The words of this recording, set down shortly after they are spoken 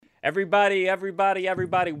Everybody,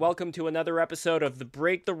 welcome to another episode of the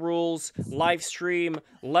Break the Rules live stream.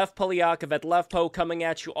 Lev Polyakov at LevPo coming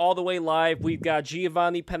at you all the way live. We've got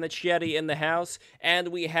Giovanni Penicietti in the house, and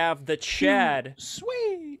we have the Chad.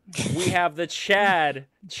 Sweet. We have the Chad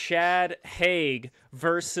Haig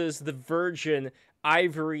versus the virgin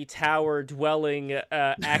ivory tower dwelling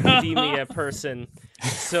academia person.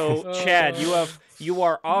 So, Chad, you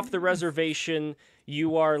are off the reservation.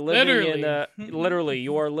 You are living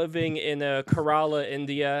you are living in Kerala,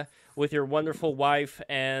 India, with your wonderful wife,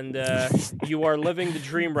 and you are living the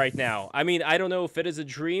dream right now. I mean, I don't know if it is a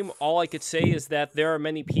dream. All I could say is that there are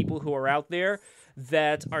many people who are out there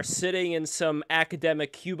that are sitting in some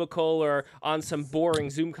academic cubicle or on some boring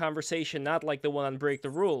Zoom conversation, not like the one on Break the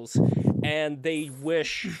Rules, and they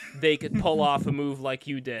wish they could pull off a move like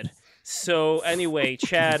you did. So anyway,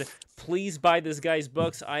 Chad, please buy this guy's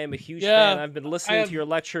books. I am a huge fan. I've been listening to your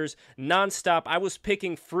lectures nonstop. I was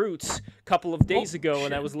picking fruits a couple of days ago,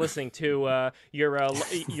 and I was listening to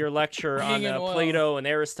your lecture on Plato and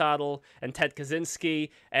Aristotle and Ted Kaczynski,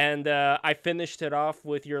 and I finished it off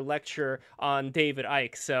with your lecture on David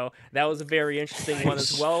Icke. So that was a very interesting one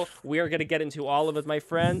as well. We are going to get into all of it, my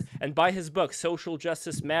friend, and buy his book, Social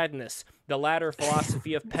Justice Madness: The Latter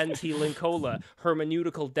Philosophy of Penty-Linkola,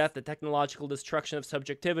 Hermeneutical Death, the Technological Destruction of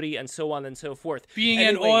Subjectivity, and so on and so forth. Being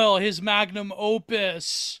anyway, an oil, his magnum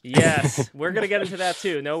opus. Yes, we're going to get into that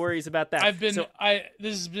too. No worries about that. This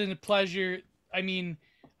has been a pleasure. I mean,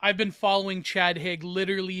 I've been following Chad Haig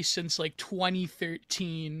literally since like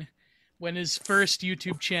 2013 when his first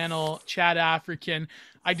YouTube channel, Chad African.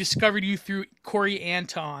 I discovered you through Corey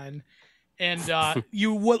Anton, and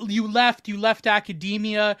you left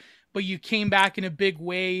academia, but you came back in a big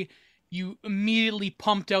way. You immediately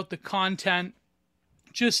pumped out the content.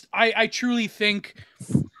 I truly think,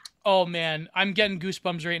 oh man, I'm getting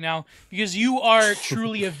goosebumps right now, because you are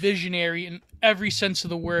truly a visionary in every sense of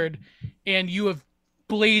the word, and you have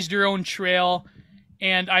blazed your own trail,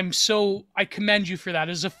 and I commend you for that.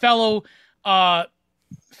 As a fellow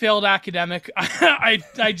failed academic, I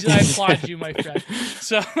applaud you, my friend.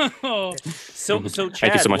 So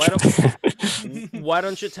Chad, thank you so much. Why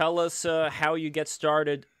don't you tell us how you get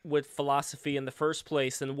started with philosophy in the first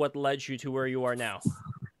place, and what led you to where you are now?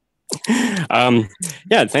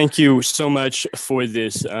 Thank you so much for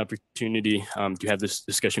this opportunity to have this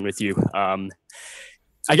discussion with you.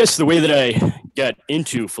 I guess the way that I got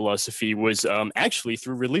into philosophy was actually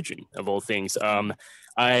through religion, of all things.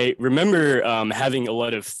 I remember having a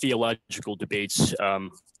lot of theological debates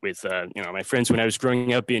with my friends when I was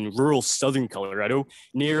growing up in rural southern Colorado,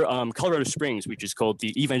 near Colorado Springs, which is called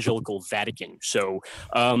the Evangelical Vatican. So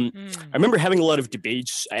I remember having a lot of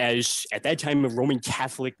debates as, at that time, a Roman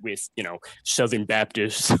Catholic with, Southern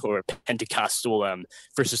Baptist or Pentecostal,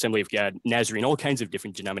 First Assembly of God, Nazarene, all kinds of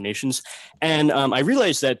different denominations. And I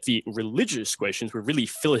realized that the religious questions were really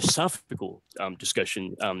philosophical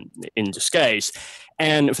discussion in disguise.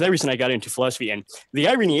 And for that reason, I got into philosophy. And the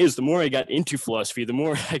irony is, the more I got into philosophy, the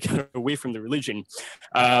more I got away from the religion.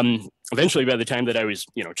 Eventually, by the time that I was,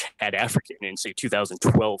 Chad African in, say,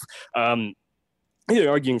 2012,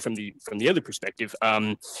 arguing from the other perspective,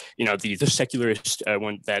 the secularist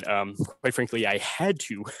one that, quite frankly, I had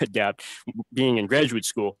to adapt being in graduate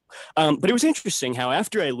school. But it was interesting how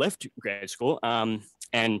after I left grad school,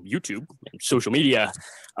 and YouTube and social media,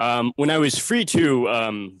 when I was free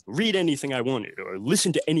to read anything I wanted or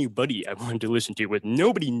listen to anybody I wanted to listen to with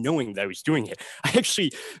nobody knowing that I was doing it, I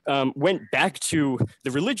actually went back to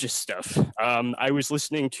the religious stuff. I was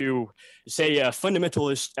listening to, say,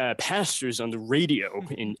 fundamentalist pastors on the radio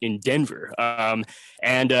in Denver,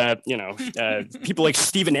 and people like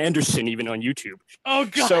Steven Anderson even on YouTube. Oh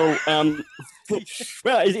God! So,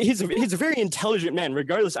 well, he's a very intelligent man.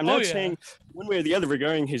 Regardless, I'm not saying one way or the other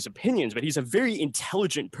regarding his opinions, but he's a very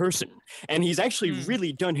intelligent person, and he's actually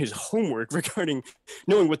really done his homework regarding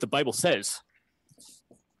knowing what the Bible says.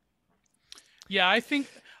 Yeah, I think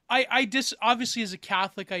obviously as a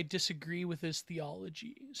Catholic, I disagree with his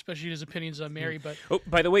theology, especially his opinions on Mary. But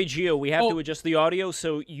by the way, Gio, we have to adjust the audio,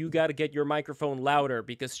 so you got to get your microphone louder,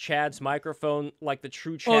 because Chad's microphone, like the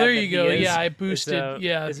true Chad, there you go. I boosted.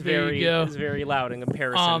 Is very loud in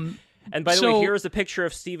comparison. And by the way, here is a picture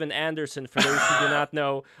of Steven Anderson for those who do not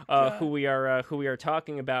know who we are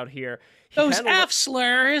talking about here. Those F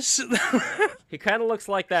slurs. He kind of looks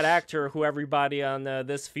like that actor who everybody on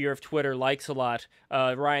this sphere of Twitter likes a lot,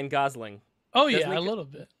 Ryan Gosling. Oh yeah, a little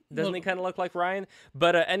bit. Doesn't he kind of look like Ryan?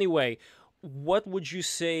 But anyway, what would you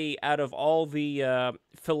say out of all the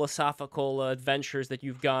philosophical adventures that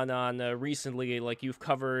you've gone on recently? Like, you've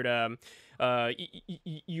covered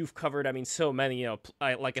You've covered, I mean, so many. You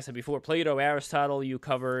know, like I said before, Plato, Aristotle. You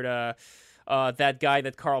covered that guy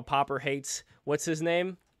that Karl Popper hates. What's his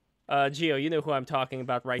name? Gio, you know who I'm talking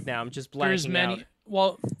about right now. I'm just blanking There's many. out.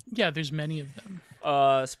 Well, yeah, there's many of them.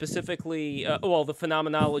 Specifically, the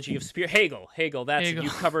phenomenology of spirit. Hegel. That's it. Hegel. You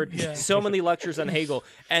covered Yeah. so many lectures on Hegel,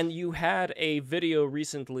 and you had a video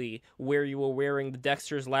recently where you were wearing the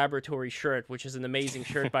Dexter's Laboratory shirt, which is an amazing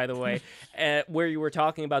shirt, by the way, where you were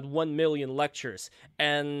talking about 1 million lectures,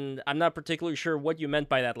 and I'm not particularly sure what you meant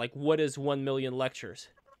by that. Like, what is 1 million lectures?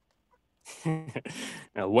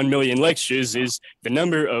 1 million lectures is the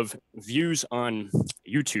number of views on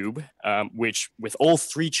YouTube, which with all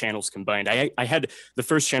 3 channels combined, I had the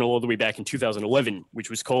first channel all the way back in 2011,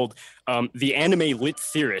 which was called The Anime Lit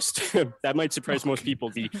Theorist. That might surprise most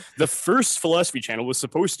people. The first philosophy channel was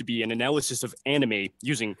supposed to be an analysis of anime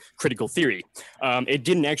using critical theory. It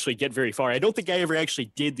didn't actually get very far. I don't think I ever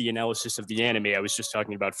actually did the analysis of the anime. I was just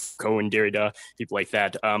talking about Foucault and Derrida, people like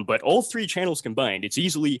that. But all 3 channels combined, it's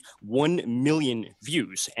easily 1 million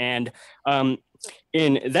views. And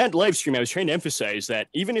in that live stream, I was trying to emphasize that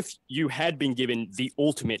even if you had been given the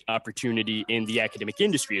ultimate opportunity in the academic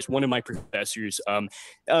industry, as one of my professors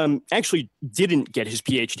actually didn't get his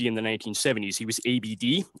PhD in the 1970s. He was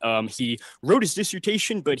ABD. He wrote his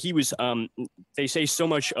dissertation, but he was, they say, so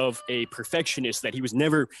much of a perfectionist that he was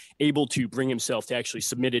never able to bring himself to actually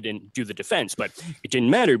submit it and do the defense. But it didn't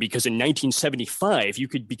matter, because in 1975, you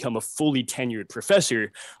could become a fully tenured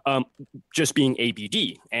professor just being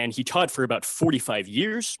ABD. And he taught for about 45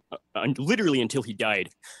 years, literally until he died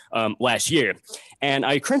last year. And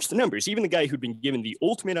I crunched the numbers. Even the guy who'd been given the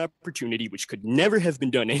ultimate opportunity, which could never have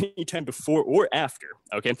been done any time before or after,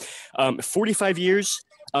 45 years,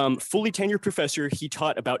 fully tenured professor, he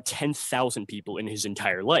taught about 10,000 people in his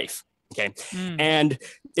entire life. Okay. And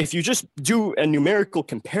if you just do a numerical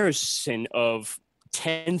comparison of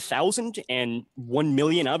 10,000 and 1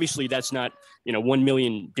 million, obviously that's not, 1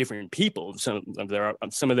 million different people. Some of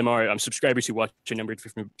them are subscribers who watch a number of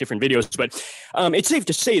different videos, but it's safe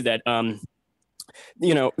to say that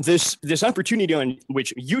this opportunity on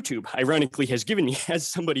which YouTube ironically has given me, as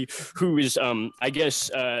somebody who is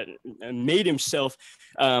made himself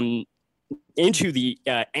into the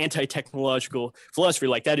anti-technological philosophy,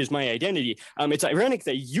 like that is my identity. It's ironic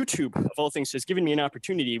that YouTube, of all things, has given me an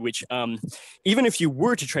opportunity which, even if you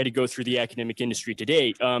were to try to go through the academic industry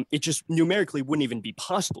today, it just numerically wouldn't even be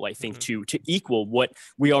possible, I think, to equal what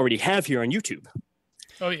we already have here on YouTube.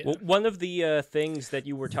 Oh, yeah. Well, one of the things that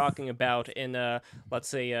you were talking about in, let's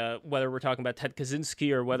say, whether we're talking about Ted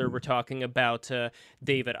Kaczynski or whether we're talking about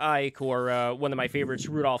David Icke or one of my favorites,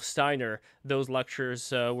 Rudolf Steiner, those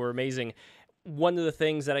lectures were amazing. One of the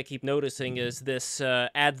things that I keep noticing is this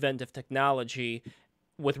advent of technology,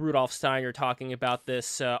 with Rudolf Steiner talking about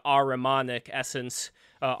this Ahrimanic essence,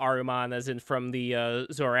 Ahriman as in from the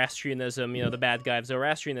Zoroastrianism, the bad guy of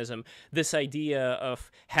Zoroastrianism, this idea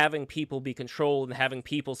of having people be controlled and having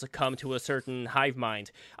people succumb to a certain hive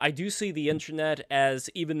mind. I do see the internet as,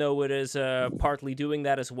 even though it is partly doing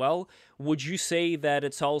that as well, would you say that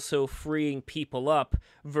it's also freeing people up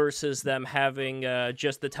versus them having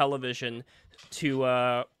just the television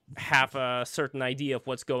to have a certain idea of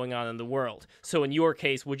what's going on in the world? So in your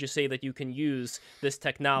case, would you say that you can use this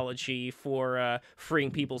technology for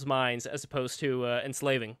freeing people's minds as opposed to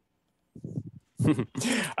enslaving?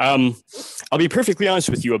 I'll be perfectly honest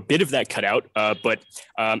with you, a bit of that cut out, but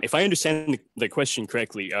if I understand the question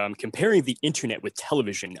correctly, comparing the internet with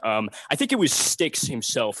television, I think it was Styx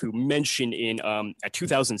himself who mentioned in a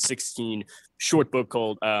 2016 short book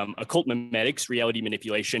called Occult Memetics, Reality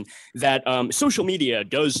Manipulation, that social media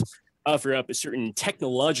does offer up a certain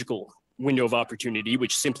technological window of opportunity,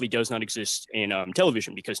 which simply does not exist in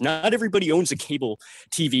television, because not everybody owns a cable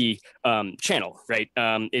TV channel, right?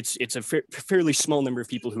 It's a fairly small number of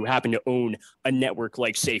people who happen to own a network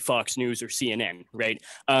like, say, Fox News or CNN, right?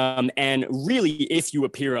 And really, if you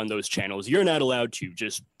appear on those channels, you're not allowed to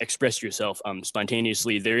just express yourself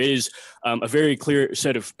spontaneously. There is a very clear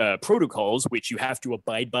set of protocols which you have to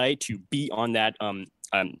abide by to be on that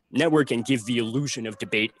network and give the illusion of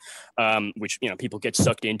debate, which people get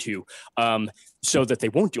sucked into, so that they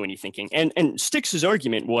won't do any thinking. And Styx's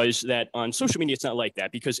argument was that on social media it's not like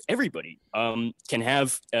that, because everybody can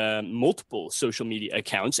have multiple social media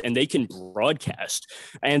accounts, and they can broadcast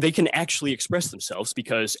and they can actually express themselves,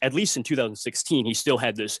 because at least in 2016 he still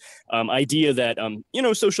had this idea that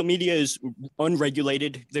social media is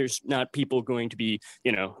unregulated. There's not people going to be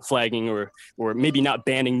flagging or maybe not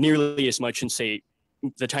banning nearly as much, and say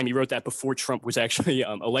the time he wrote that before Trump was actually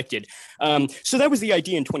elected. So that was the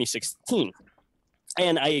idea in 2016.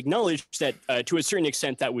 And I acknowledge that to a certain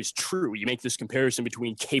extent that was true. You make this comparison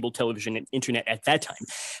between cable television and internet at that time.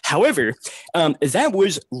 However, that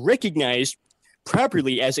was recognized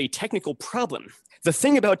properly as a technical problem. The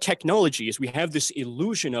thing about technology is we have this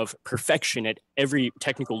illusion of perfection at every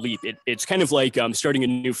technical leap. It's kind of like starting a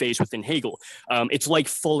new phase within Hegel. It's like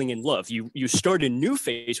falling in love. You start a new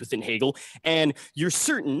phase within Hegel, and you're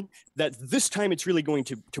certain that this time it's really going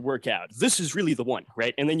to work out. This is really the one,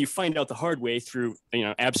 right? And then you find out the hard way through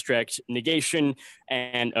abstract negation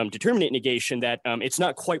and determinate negation that it's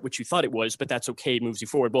not quite what you thought it was, but that's okay. It moves you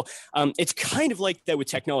forward. Well, it's kind of like that with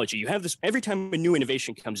technology. You have this every time a new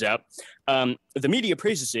innovation comes out. The media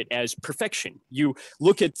praises it as perfection. You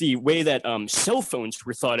look at the way that cell phones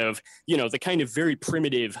were thought of, the kind of very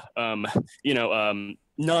primitive,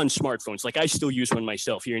 non-smartphones. Like I still use one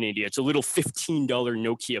myself here in India. It's a little $15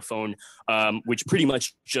 Nokia phone, which pretty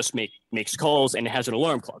much just makes calls and it has an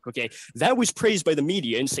alarm clock. Okay, that was praised by the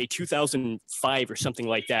media in say 2005 or something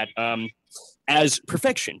like that. As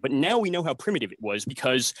perfection. But now we know how primitive it was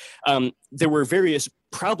because there were various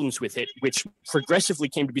problems with it, which progressively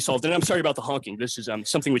came to be solved. And I'm sorry about the honking. This is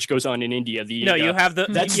something which goes on in India. You have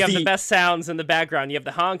the best sounds in the background. You have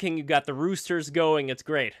the honking. You got the roosters going. It's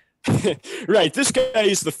great. Right. This guy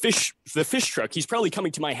is the fish truck. He's probably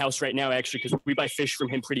coming to my house right now, actually, because we buy fish from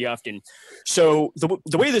him pretty often. So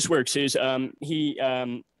the way this works is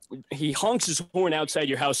he honks his horn outside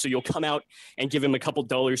your house, so you'll come out and give him a couple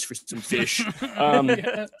dollars for some fish.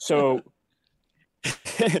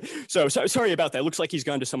 So sorry about that. Looks like he's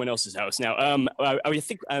gone to someone else's house now. I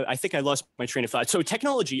think I lost my train of thought. So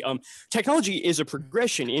technology is a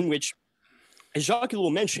progression in which, as Jacques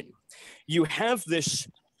Ellul mentioned, you have this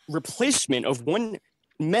replacement of one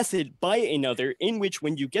method by another, in which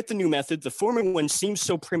when you get the new method, the former one seems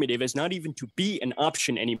so primitive as not even to be an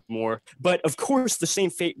option anymore. But of course, the same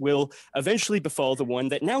fate will eventually befall the one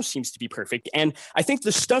that now seems to be perfect. And I think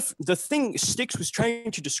the thing Styx was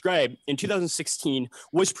trying to describe in 2016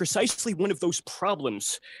 was precisely one of those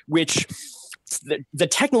problems which the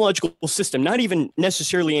technological system, not even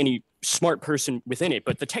necessarily any smart person within it,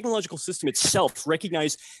 but the technological system itself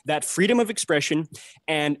recognized that freedom of expression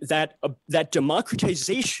and that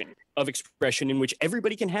democratization of expression in which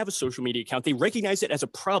everybody can have a social media account. They recognize it as a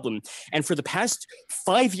problem. And for the past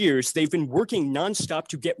 5 years, they've been working nonstop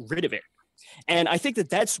to get rid of it. And I think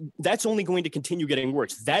that's only going to continue getting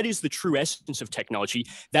worse. That is the true essence of technology.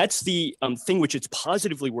 That's the thing which it's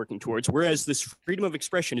positively working towards, whereas this freedom of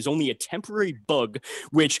expression is only a temporary bug,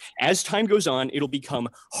 which as time goes on, it'll become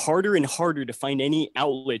harder and harder to find any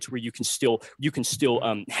outlets where you can still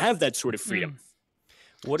have that sort of freedom.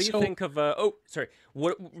 What do you think of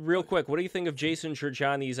real quick, what do you think of Jason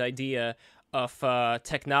Giorgiani's idea of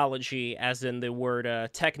technology, as in the word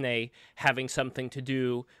techne, having something to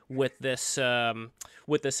do with this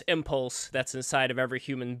impulse that's inside of every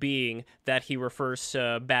human being, that he refers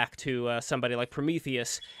back to somebody like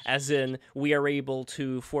Prometheus, as in we are able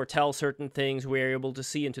to foretell certain things, we are able to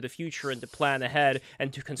see into the future and to plan ahead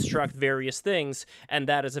and to construct various things, and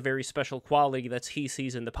that is a very special quality that he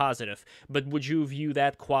sees in the positive. But would you view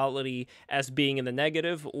that quality as being in the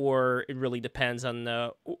negative, or it really depends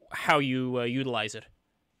on how you utilize it?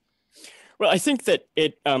 Well, I think that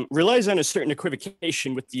it relies on a certain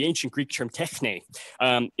equivocation with the ancient Greek term techne.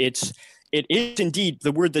 It is indeed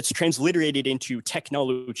the word that's transliterated into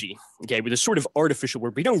technology, okay, with a sort of artificial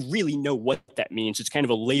word. We don't really know what that means. It's kind of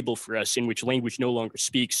a label for us in which language no longer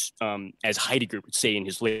speaks, as Heidegger would say in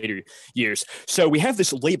his later years. So we have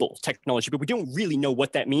this label, technology, but we don't really know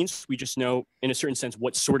what that means. We just know, in a certain sense,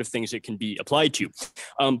 what sort of things it can be applied to.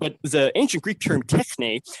 But the ancient Greek term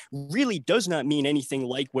techne really does not mean anything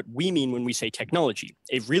like what we mean when we say technology.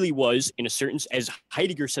 It really was, in a certain, as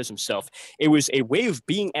Heidegger says himself, it was a way of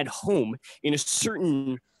being at home in a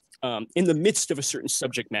certain, in the midst of a certain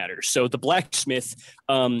subject matter. So the blacksmith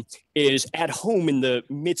is at home in the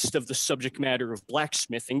midst of the subject matter of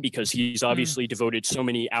blacksmithing because he's obviously devoted so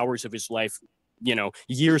many hours of his life,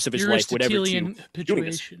 years of his life, whatever, to doing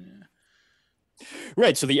this.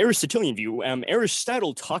 Right. So the Aristotelian view,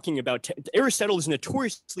 Aristotle is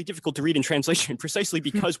notoriously difficult to read in translation precisely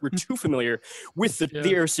because we're too familiar with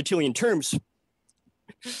the Aristotelian terms.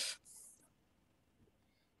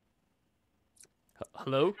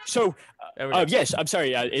 Hello? So, yes, I'm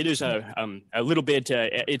sorry. It is a little bit,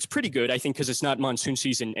 it's pretty good, I think, because it's not monsoon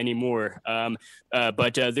season anymore.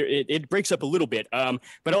 But it breaks up a little bit.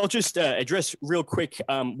 But I'll just address real quick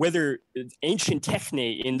whether ancient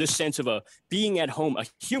techne, in this sense of being at home, a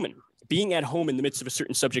human, being at home in the midst of a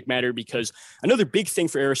certain subject matter, because another big thing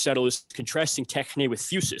for Aristotle is contrasting techne with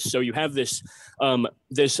thusis. So you have this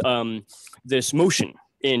motion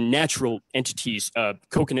in natural entities,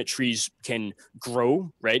 coconut trees can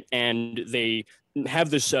grow, right, and they have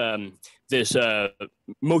this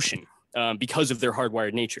motion because of their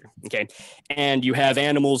hardwired nature. Okay. And you have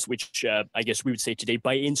animals, which I guess we would say today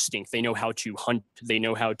by instinct, they know how to hunt, they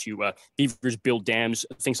know how to, beavers build dams,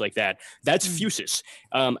 things like that. That's physis.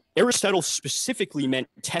 Aristotle specifically meant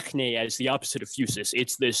techne as the opposite of physis.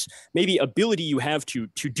 It's this maybe ability you have to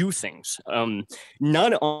do things,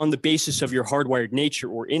 not on the basis of your hardwired nature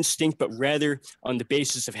or instinct, but rather on the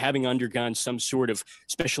basis of having undergone some sort of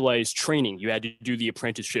specialized training. You had to do the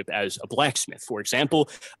apprenticeship as a blacksmith, for example.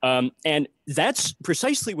 And that's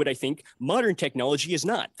precisely what I think modern technology is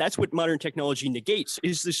not. That's what modern technology negates,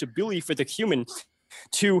 is this ability for the human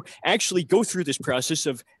to actually go through this process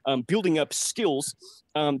of building up skills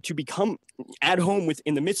to become at home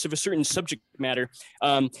in the midst of a certain subject matter.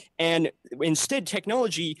 And instead,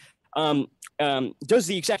 technology does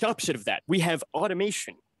the exact opposite of that. We have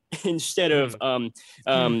automation instead of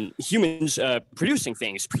humans producing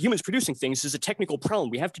things. Humans producing things is a technical problem.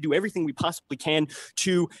 We have to do everything we possibly can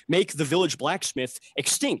to make the village blacksmith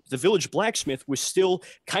extinct. The village blacksmith was still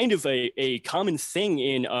kind of a common thing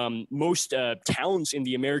in most towns in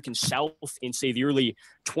the American South in, say, the early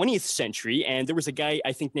 20th century. And there was a guy,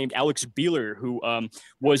 I think, named Alex Beeler, who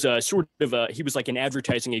was he was like an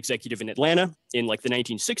advertising executive in Atlanta in like the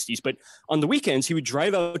 1960s. But on the weekends, he would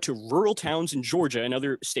drive out to rural towns in Georgia and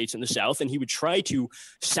other states in the South, and he would try to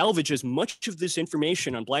salvage as much of this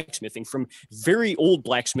information on blacksmithing from very old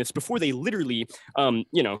blacksmiths before they literally,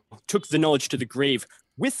 took the knowledge to the grave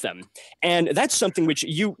with them. And that's something which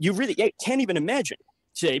you really can't even imagine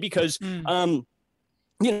today, because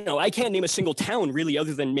I can't name a single town really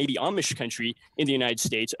other than maybe Amish country in the United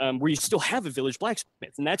States where you still have a village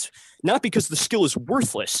blacksmith. And that's not because the skill is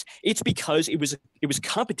worthless. It's because it was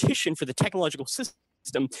competition for the technological system,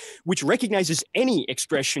 which recognizes any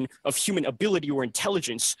expression of human ability or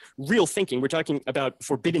intelligence, real thinking. We're talking about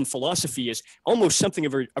forbidden philosophy as almost something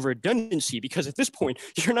of a redundancy, because at this point,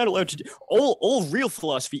 you're not allowed to all real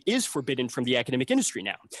philosophy is forbidden from the academic industry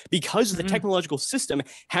now, because the technological system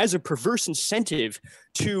has a perverse incentive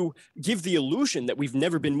to give the illusion that we've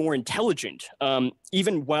never been more intelligent,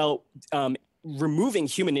 even while removing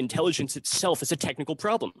human intelligence itself as a technical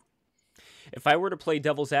problem. If I were to play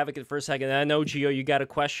devil's advocate for a second, and I know, Gio, you got a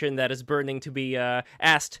question that is burning to be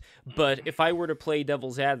asked, but if I were to play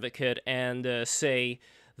devil's advocate and say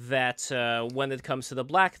that when it comes to the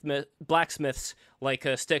blacksmiths, like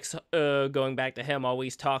Styx, going back to him,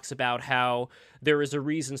 always talks about how there is a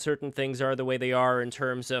reason certain things are the way they are in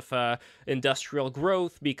terms of industrial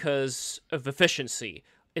growth because of efficiency.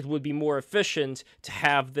 It would be more efficient to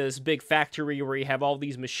have this big factory where you have all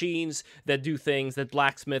these machines that do things that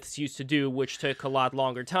blacksmiths used to do, which took a lot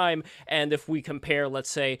longer time. And if we compare, let's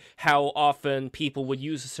say, how often people would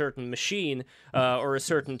use a certain machine or a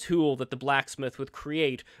certain tool that the blacksmith would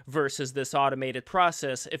create versus this automated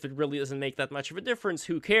process, if it really doesn't make that much of a difference,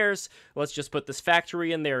 who cares? Let's just put this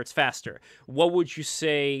factory in there, it's faster. What would you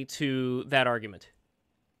say to that argument?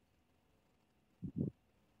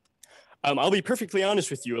 I'll be perfectly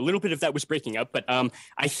honest with you. A little bit of that was breaking up, but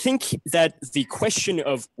I think that the question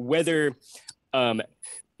of whether,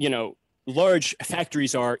 large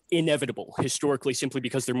factories are inevitable historically simply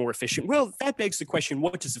because they're more efficient, well, that begs the question,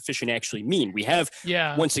 what does efficient actually mean? We have,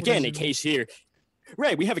 once again, a case here.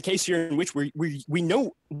 Right, we have a case here in which we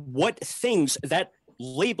know what things that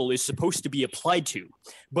label is supposed to be applied to,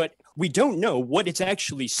 but we don't know what it's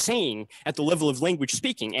actually saying at the level of language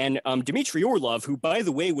speaking. And Dmitry Orlov, who, by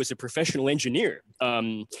the way, was a professional engineer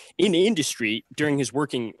in industry during his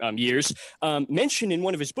working years, mentioned in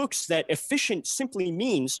one of his books that efficient simply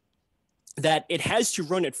means that it has to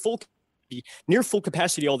run at near full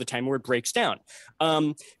capacity all the time, or it breaks down.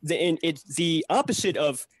 The opposite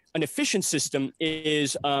of an efficient system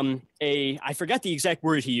is I forgot the exact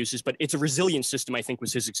word he uses, but it's a resilient system, I think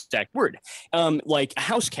was his exact word. Like a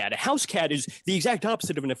house cat. A house cat is the exact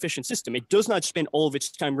opposite of an efficient system. It does not spend all of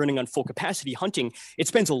its time running on full capacity hunting. It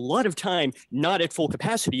spends a lot of time not at full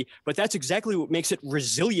capacity, but that's exactly what makes it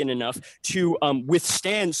resilient enough to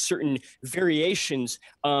withstand certain variations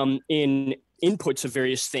in inputs of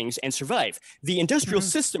various things and survive. The industrial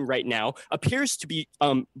system right now appears to be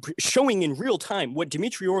showing in real time what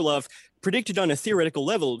Dmitry Orlov predicted on a theoretical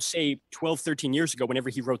level, say 12, 13 years ago, whenever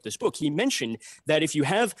he wrote this book. He mentioned that if you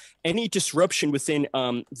have any disruption within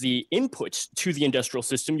the inputs to the industrial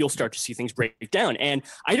system, you'll start to see things break down. And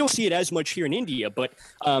I don't see it as much here in India, but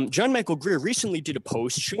John Michael Greer recently did a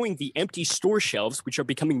post showing the empty store shelves, which are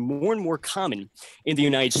becoming more and more common in the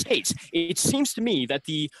United States. It seems to me that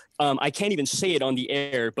I can't even say it on the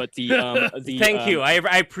air, but the Thank you. I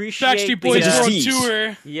appreciate Backstreet Boys World disease.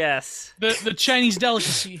 Tour. Yes. The Chinese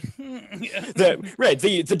delicacy.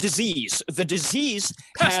 The disease. The disease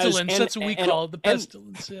Pestilence, has, that's what we call it, the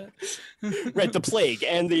pestilence. Yeah. Right, the plague.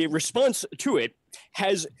 And the response to it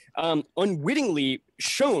has unwittingly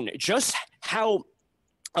shown just how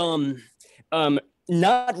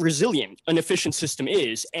not resilient an efficient system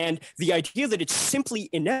is. And the idea that it's simply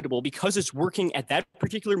inevitable because it's working at that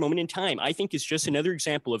particular moment in time, I think is just another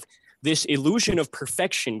example of this illusion of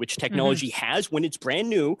perfection, which technology has when it's brand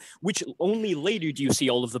new, which only later do you see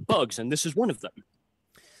all of the bugs. And this is one of them.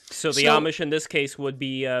 So the Amish in this case would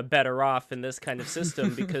be better off in this kind of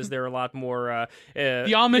system because they're a lot more.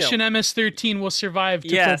 The Amish in MS-13 will survive. To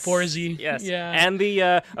quote Borzy. Yes. Yeah. And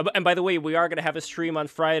by the way, we are going to have a stream on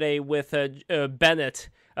Friday with Bennett.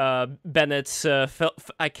 Bennett's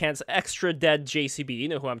extra dead JCB. You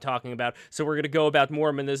know who I'm talking about. So we're going to go about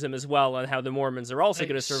Mormonism as well and how the Mormons are also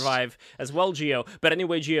going to survive as well, Gio. But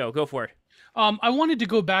anyway, Gio, go for it. I wanted to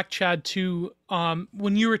go back, Chad, to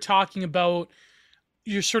when you were talking about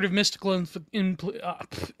your sort of mystical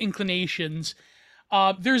inclinations.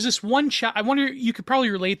 There's this one chat. I wonder, you could probably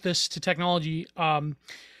relate this to technology. I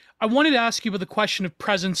wanted to ask you about the question of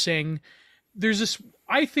presencing. There's this,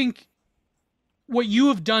 I think, what you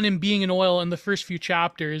have done in Being in Oil in the first few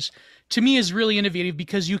chapters, to me is really innovative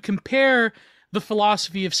because you compare the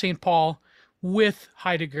philosophy of St. Paul with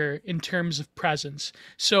Heidegger in terms of presence.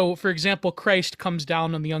 So, for example, Christ comes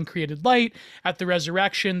down on the uncreated light at the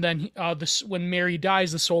resurrection. Then when Mary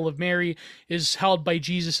dies, the soul of Mary is held by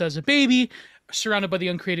Jesus as a baby, surrounded by the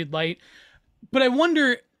uncreated light. But I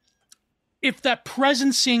wonder if that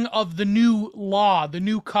presencing of the new law, the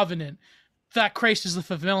new covenant, that Christ is the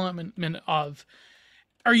fulfillment of,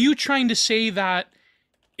 are you trying to say that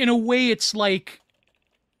in a way it's like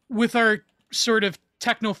with our sort of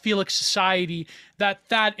technophilic society,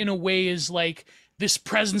 that in a way is like this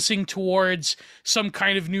presencing towards some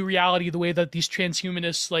kind of new reality, the way that these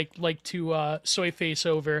transhumanists like to soy face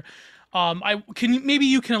over? Maybe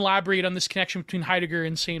you can elaborate on this connection between Heidegger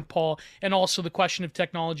and St. Paul, and also the question of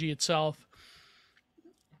technology itself.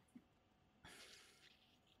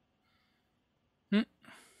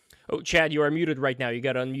 Oh, Chad, you are muted right now. You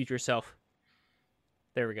got to unmute yourself.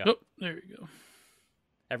 There we go. Oh, there we go.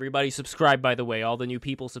 Everybody subscribe, by the way. All the new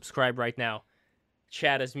people subscribe right now.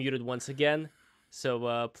 Chad is muted once again,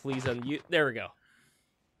 so please unmute. There we go.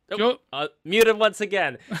 Oh, muted once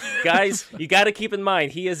again. Guys, you got to keep in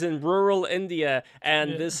mind, he is in rural India,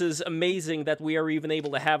 and this is amazing that we are even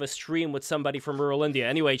able to have a stream with somebody from rural India.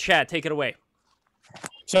 Anyway, Chad, take it away.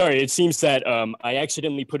 Sorry, it seems that I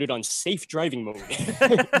accidentally put it on safe driving mode.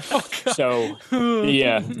 So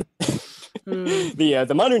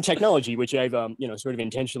the modern technology, which I've sort of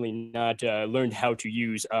intentionally not learned how to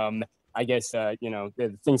use, I guess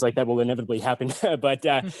things like that will inevitably happen. But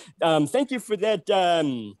thank you for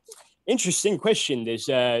that interesting question. There's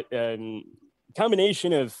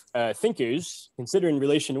combination of thinkers consider in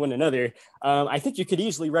relation to one another. I think you could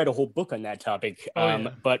easily write a whole book on that topic.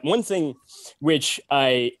 But one thing which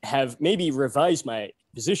I have maybe revised my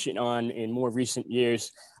position on in more recent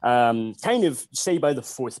years, kind of say by the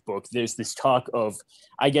fourth book, there's this talk of,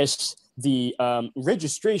 I guess, the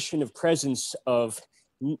registration of presence of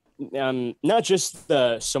not just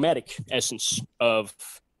the somatic essence of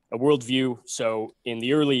a worldview. So in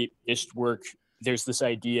the earliest work, there's this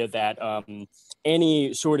idea that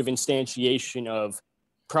any sort of instantiation of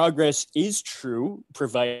progress is true,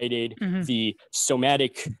 provided the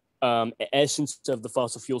somatic essence of the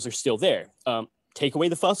fossil fuels are still there. Take away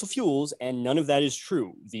the fossil fuels, and none of that is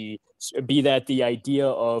true. Be that the idea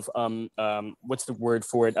of what's the word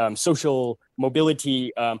for it? Social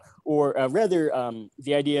mobility, or rather,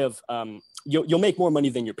 the idea of you'll make more money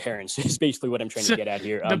than your parents. Is basically what I'm trying to get at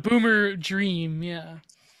here. The boomer dream, yeah.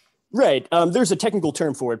 Right. There's a technical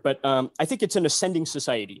term for it, but I think it's an ascending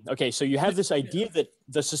society. Okay, so you have this idea that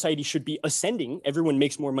the society should be ascending. Everyone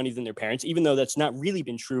makes more money than their parents, even though that's not really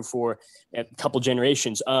been true for a couple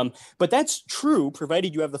generations. But that's true,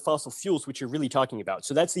 provided you have the fossil fuels, which you're really talking about.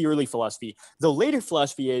 So that's the early philosophy. The later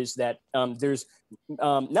philosophy is that there's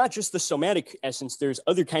not just the somatic essence, there's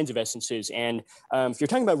other kinds of essences. And if you're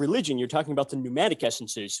talking about religion, you're talking about the pneumatic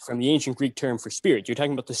essences from the ancient Greek term for spirit. You're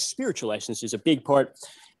talking about the spiritual essences, a big part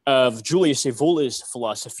of Julius Evola's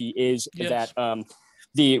philosophy is Yes. that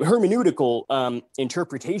the hermeneutical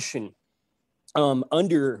interpretation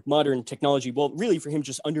under modern technology, well, really for him,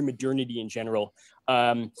 just under modernity in general,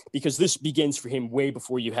 because this begins for him way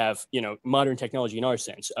before you have, modern technology in our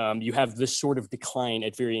sense. You have this sort of decline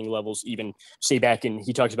at varying levels, even say back in,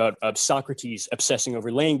 he talks about Socrates obsessing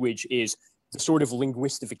over language is the sort of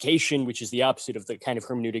linguistification, which is the opposite of the kind of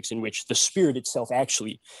hermeneutics in which the spirit itself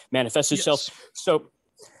actually manifests itself. Yes. So,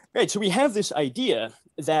 right, so we have this idea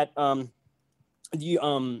that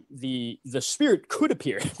the spirit could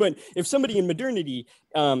appear, but if somebody in modernity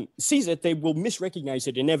sees it, they will misrecognize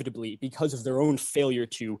it inevitably because of their own failure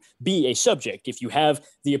to be a subject. If you have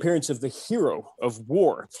the appearance of the hero of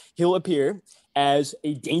war, he'll appear as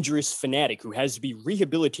a dangerous fanatic who has to be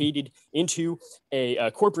rehabilitated into a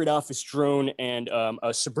corporate office drone and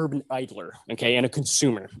a suburban idler, okay, and a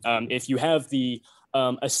consumer. If you have the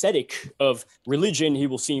ascetic of religion, he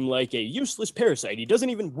will seem like a useless parasite. He doesn't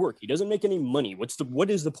even work. He doesn't make any money. What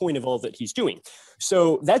is the point of all that he's doing?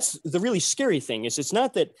 So that's the really scary thing is it's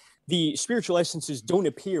not that the spiritual essences don't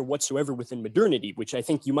appear whatsoever within modernity, which I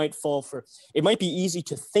think you might fall for. It might be easy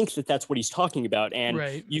to think that that's what he's talking about. And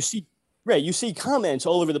Right. you see comments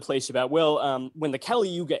all over the place about, well, when the Kali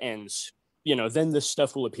Yuga ends, then this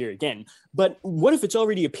stuff will appear again. But what if it's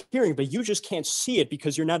already appearing, but you just can't see it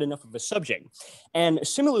because you're not enough of a subject? And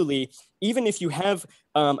similarly, even if you have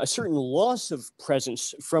a certain loss of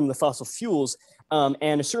presence from the fossil fuels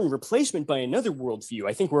and a certain replacement by another worldview,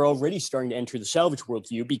 I think we're already starting to enter the salvage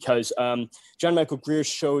worldview because John Michael Greer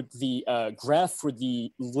showed the graph for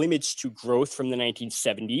the limits to growth from the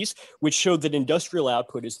 1970s, which showed that industrial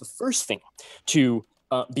output is the first thing to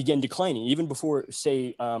begin declining, even before,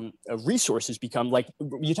 say, resources become like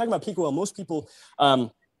you're talking about peak oil. Most people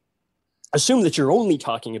assume that you're only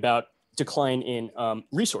talking about decline in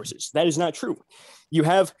resources. That is not true. You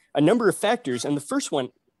have a number of factors, and the first one,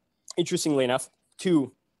 interestingly enough,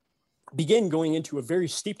 to begin going into a very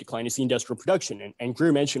steep decline is the industrial production. And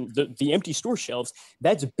Greer mentioned the empty store shelves.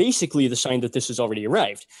 That's basically the sign that this has already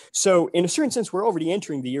arrived. So in a certain sense, we're already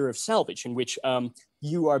entering the era of salvage in which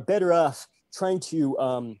you are better off trying to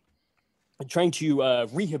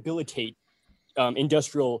rehabilitate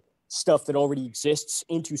industrial stuff that already exists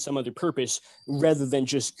into some other purpose rather than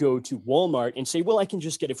just go to Walmart and say, well, I can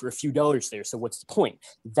just get it for a few dollars there. So what's the point?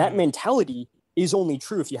 That mentality is only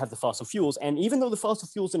true if you have the fossil fuels. And even though the fossil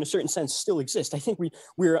fuels in a certain sense still exist, I think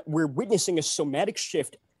we're witnessing a somatic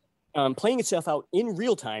shift playing itself out in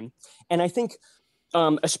real time. And I think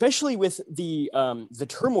especially with the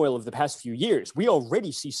turmoil of the past few years, we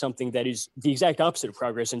already see something that is the exact opposite of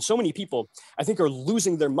progress. And so many people, I think, are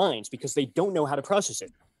losing their minds because they don't know how to process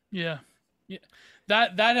it. Yeah.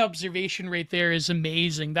 That observation right there is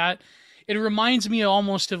amazing. That it reminds me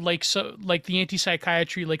almost of like the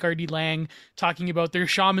anti-psychiatry, like R.D. Laing talking about there are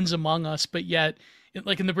shamans among us, but yet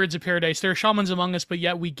like in the Birds of Paradise, there are shamans among us, but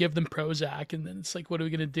yet we give them Prozac, and then it's like, what are we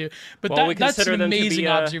gonna do? But that's an amazing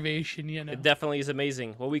observation. It definitely is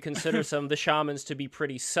amazing. Well, we consider some of the shamans to be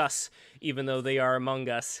pretty sus, even though they are among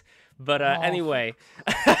us. But anyway,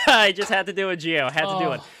 I just had to do it, Gio. I had to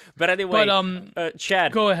do it. But anyway,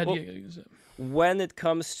 Chad, go ahead. When it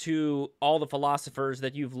comes to all the philosophers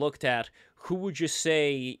that you've looked at, who would you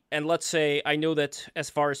say, and let's say, I know that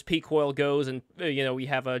as far as peak oil goes, and we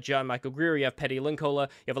have John Michael Greer, you have Petty Linkola,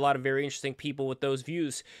 you have a lot of very interesting people with those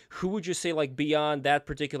views. Who would you say, like, beyond that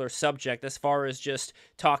particular subject, as far as just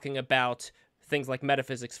talking about things like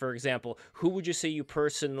metaphysics, for example, who would you say you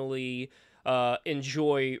personally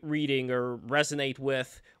enjoy reading or resonate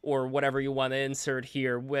with, or whatever you want to insert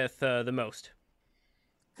here with the most?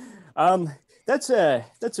 That's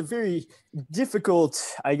a very difficult,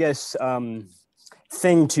 I guess,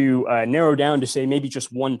 thing to narrow down to say maybe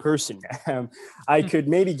just one person. I could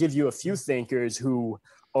maybe give you a few thinkers who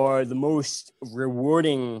are the most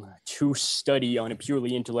rewarding to study on a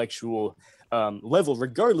purely intellectual level,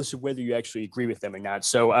 regardless of whether you actually agree with them or not.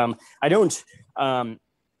 So I don't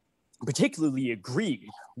particularly agree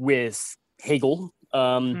with Hegel,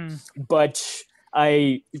 but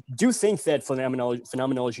I do think that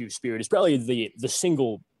phenomenology of spirit is probably the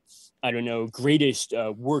single, I don't know, greatest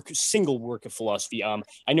single work of philosophy.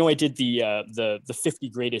 I know I did the 50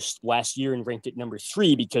 greatest last year and ranked it number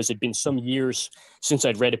 3 because it'd been some years since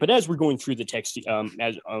I'd read it. But as we're going through the text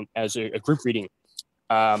as a group reading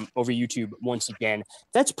over YouTube once again,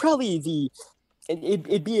 that's probably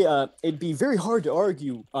it'd be very hard to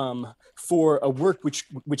argue for a work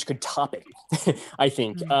which could top it. I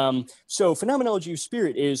think so. Phenomenology of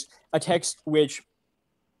Spirit is a text which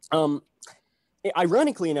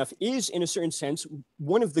ironically enough, is in a certain sense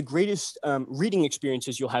one of the greatest reading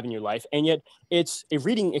experiences you'll have in your life. And yet it's a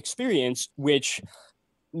reading experience which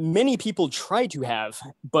many people try to have,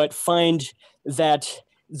 but find that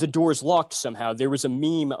the door's locked somehow. There was a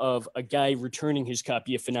meme of a guy returning his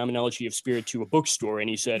copy of Phenomenology of Spirit to a bookstore, and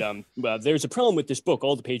he said, well, there's a problem with this book.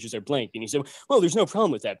 All the pages are blank. And he said, well, there's no problem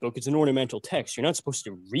with that book. It's an ornamental text. You're not supposed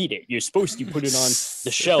to read it. You're supposed to put it on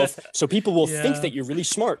the shelf so people will think that you're really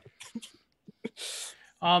smart.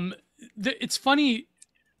 It's funny.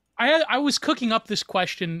 I was cooking up this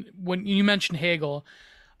question when you mentioned Hegel.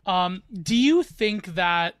 Do you think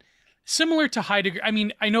that, similar to Heidegger, I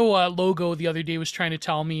mean, I know Logo the other day was trying to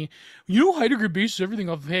tell me, Heidegger bases everything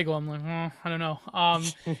off of Hegel. I'm like, I don't know.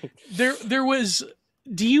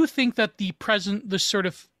 Do you think that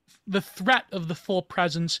the threat of the full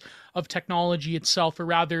presence of technology itself, or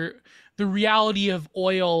rather the reality of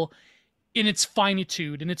oil in its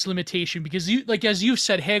finitude and its limitation, because as you've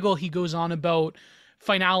said, Hegel, he goes on about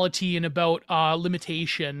finality and about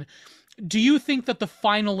limitation. Do you think that the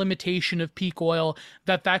final limitation of peak oil,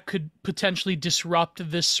 that could potentially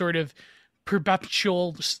disrupt this sort of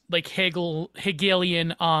perpetual, like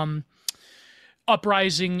Hegelian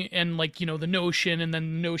uprising, and the notion, and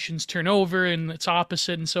then notions turn over and its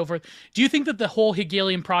opposite and so forth? Do you think that the whole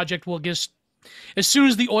Hegelian project will just, as soon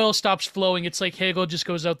as the oil stops flowing, it's like Hegel just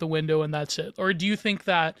goes out the window and that's it? Or do you think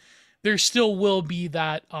that there still will be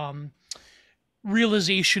that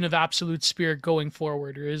realization of absolute spirit going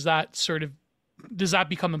forward? Or does that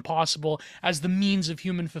become impossible as the means of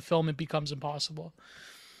human fulfillment becomes impossible?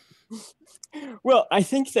 Well, I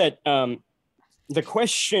think that the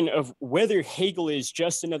question of whether Hegel is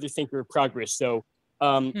just another thinker of progress, though,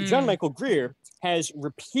 John Michael Greer has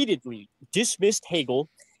repeatedly dismissed Hegel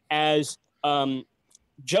as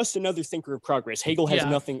just another thinker of progress. Hegel has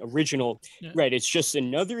nothing original, right? It's just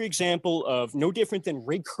another example of, no different than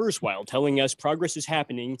Ray Kurzweil telling us progress is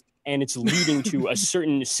happening and it's leading to a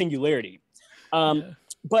certain singularity.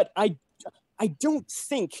 But I don't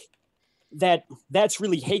think that that's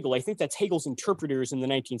really Hegel. I think that's Hegel's interpreters in the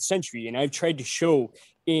 19th century. And I've tried to show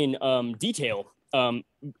in detail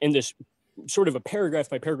in this sort of a paragraph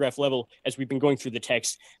by paragraph level, as we've been going through the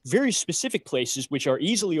text, very specific places which are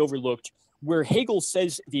easily overlooked, where Hegel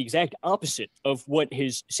says the exact opposite of what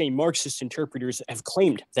his, say, Marxist interpreters have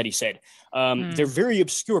claimed that he said. They're very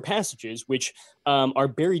obscure passages which are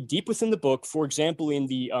buried deep within the book. For example, in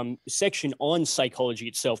the section on psychology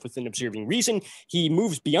itself within Observing Reason, he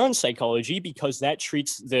moves beyond psychology because that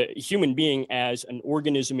treats the human being as an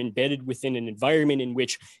organism embedded within an environment in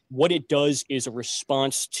which what it does is a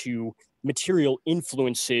response to material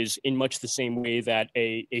influences in much the same way that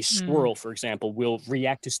a squirrel, for example, will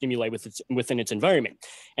react to stimuli within its environment.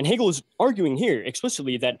 And Hegel is arguing here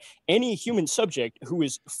explicitly that any human subject who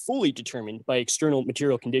is fully determined by external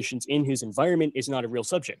material conditions in his environment is not a real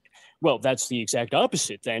subject. Well, that's the exact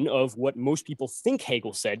opposite then of what most people think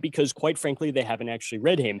Hegel said, because quite frankly, they haven't actually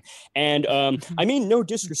read him. And I mean, no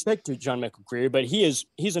disrespect to John Michael Greer, but he's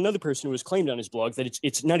another person who has claimed on his blog that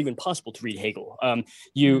it's not even possible to read Hegel.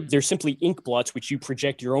 There's simply ink blots which you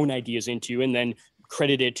project your own ideas into and then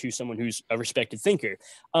credit it to someone who's a respected thinker.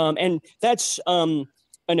 And that's an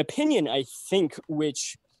opinion, I think,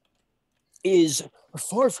 which is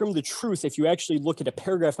far from the truth if you actually look at a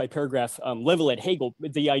paragraph by paragraph level at Hegel.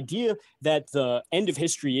 The idea that the end of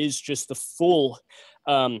history is just the full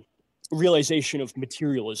realization of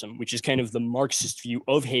materialism, which is kind of the Marxist view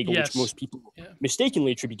of Hegel, which most people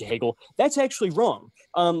mistakenly attribute to Hegel, that's actually wrong.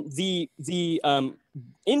 The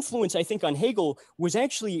influence, I think, on Hegel was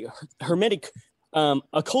actually Hermetic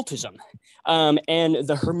occultism, and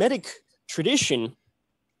the Hermetic tradition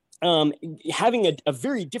having a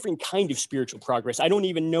very different kind of spiritual progress. I don't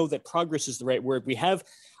even know that progress is the right word. We have,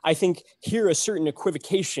 I think, here a certain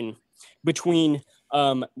equivocation between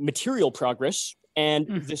material progress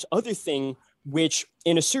and this other thing, which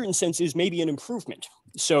in a certain sense is maybe an improvement.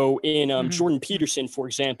 So in Jordan Peterson, for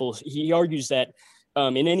example, he argues that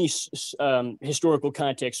in any historical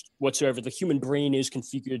context whatsoever, the human brain is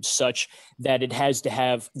configured such that it has to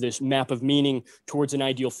have this map of meaning towards an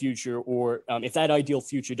ideal future, or if that ideal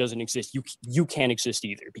future doesn't exist, you can't exist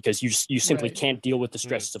either, because you simply can't deal with the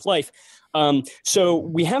stresses of life. So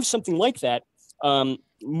we have something like that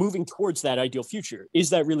moving towards that ideal future.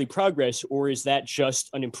 Is that really progress, or is that just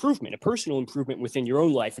an improvement, a personal improvement within your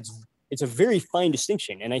own life? It's a very fine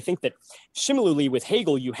distinction. And I think that similarly with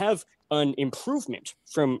Hegel, you have an improvement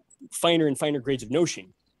from finer and finer grades of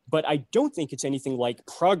notion, but I don't think it's anything like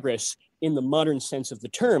progress in the modern sense of the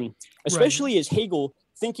term, especially as Hegel,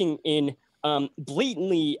 thinking in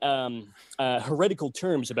blatantly heretical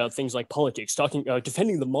terms about things like politics, talking,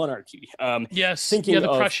 defending the monarchy. Yes, thinking the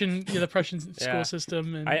of- Prussian Yeah. school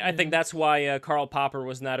system. And, I think that's why Karl Popper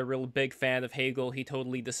was not a real big fan of Hegel. He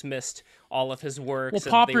totally dismissed all of his works. well, and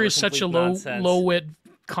they Popper were is such a complete nonsense. low wit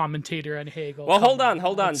commentator on Hegel. Well, Come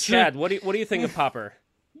hold on, It's- Chad. What do you think of Popper?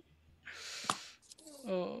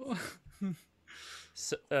 Oh.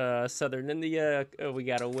 Southern India. We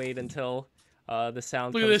gotta wait until the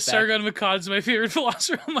sound. Look at comes this. back. Sargon of Akkad is my favorite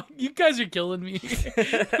philosopher. I'm like, you guys are killing me.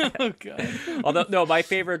 Oh god. Although no, my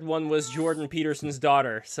favorite one was Jordan Peterson's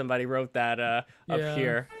daughter. Somebody wrote that up Yeah.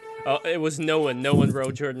 here. Oh, it was no one. No one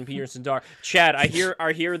wrote Jordan Peterson's daughter. Chad, I hear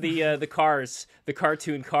the cars, the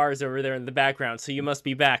cartoon cars over there in the background. So you must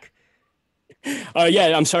be back.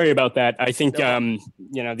 Yeah, I'm sorry about that. I think the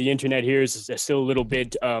internet here is still a little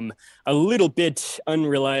bit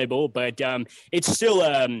unreliable, but it's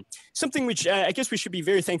still something which I guess we should be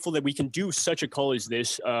very thankful that we can do such a call as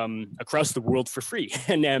this across the world for free.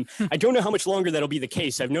 And I don't know how much longer that'll be the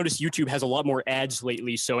case. I've noticed YouTube has a lot more ads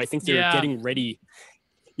lately, so I think they're getting ready.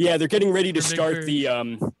 Yeah, they're getting ready to start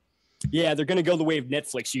the. Yeah, they're going to go the way of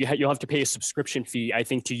Netflix. You'll have to pay a subscription fee, I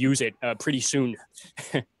think, to use it pretty soon.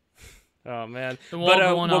 Oh man, The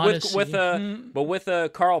Wall-Going Odyssey. but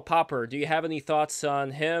with Karl Popper, do you have any thoughts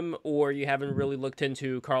on him, or you haven't really looked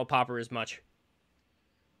into Karl Popper as much?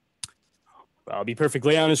 I'll be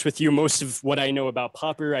perfectly honest with you. Most of what I know about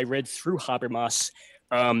Popper, I read through Habermas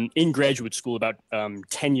in graduate school about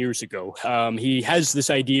 10 years ago. He has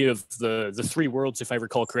this idea of the three worlds, if I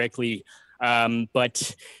recall correctly,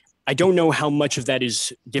 but I don't know how much of that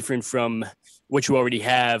is different from what you already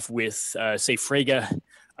have with, say, Frege,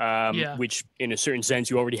 which in a certain sense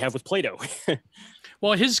you already have with Plato.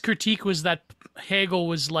 Well, his critique was that Hegel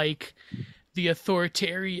was like the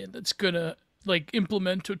authoritarian that's gonna like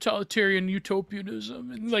implement totalitarian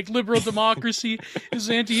utopianism, and like liberal democracy is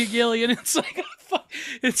anti-Hegelian. It's like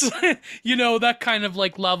it's like, that kind of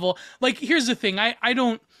like level. Like, here's the thing. I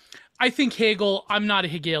think Hegel, I'm not a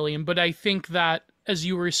Hegelian, but I think that, as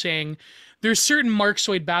you were saying, there's certain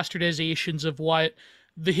Marxoid bastardizations of what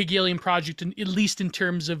the Hegelian project, and at least in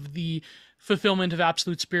terms of the fulfillment of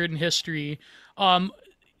absolute spirit in history.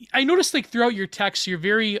 I noticed like throughout your text, you're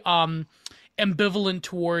very ambivalent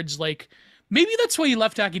towards like, maybe that's why you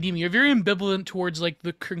left academia. You're very ambivalent towards like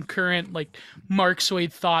the concurrent like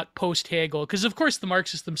Marxoid thought post Hegel, because of course the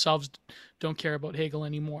Marxists themselves don't care about Hegel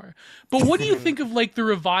anymore. But what do you think of like the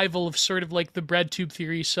revival of sort of like the bread tube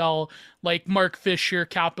theory cell, like Mark Fisher,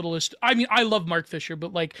 capitalist? I mean, I love Mark Fisher,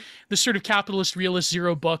 but like the sort of capitalist realist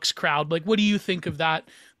zero bucks crowd. Like, what do you think of that?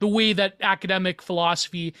 The way that academic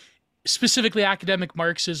philosophy, specifically academic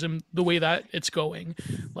Marxism, the way that it's going,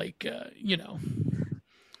 like,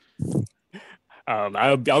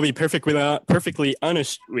 I'll be perfectly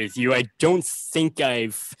honest with you. I don't think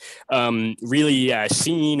I've really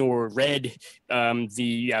seen or read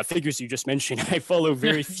the figures you just mentioned. I follow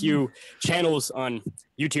very few channels on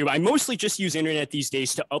YouTube. I mostly just use internet these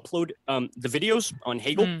days to upload the videos on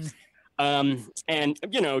Hegel. And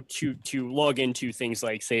to log into things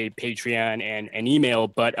like, say, Patreon and email,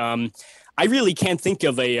 but I really can't think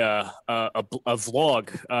of a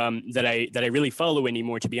vlog that I really follow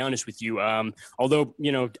anymore, to be honest with you. Although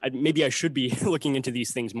maybe I should be looking into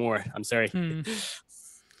these things more. I'm sorry.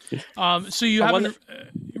 So you haven't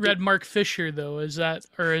read Mark Fisher though? Is that,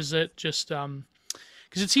 or is it just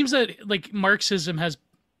because it seems that like Marxism has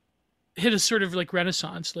hit a sort of like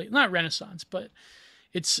renaissance, like not renaissance, but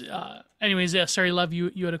it's anyways. Yeah, sorry, Love,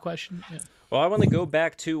 you had a question. Yeah. Well, I want to go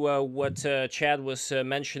back to what Chad was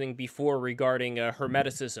mentioning before regarding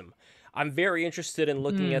Hermeticism. I'm very interested in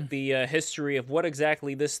looking at the history of what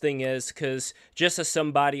exactly this thing is, because just as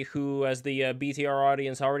somebody who, as the BTR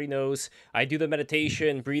audience already knows, I do the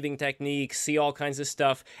meditation, breathing techniques, see all kinds of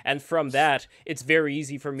stuff, and from that, it's very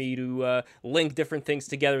easy for me to link different things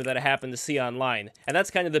together that I happen to see online. And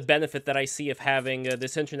that's kind of the benefit that I see of having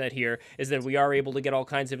this internet here, is that we are able to get all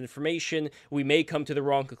kinds of information. We may come to the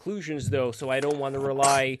wrong conclusions, though, so I don't want to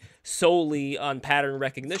rely solely on pattern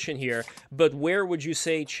recognition here. But where would you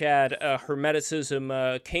say, Chad,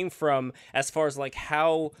 Hermeticism came from, as far as like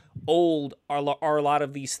how old are a lot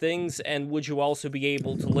of these things, and would you also be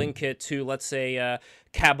able to link it to, let's say,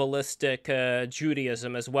 Kabbalistic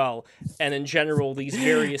Judaism as well, and in general these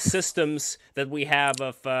various systems that we have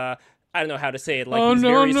of I don't know how to say it, like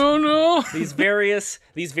these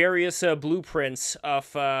various blueprints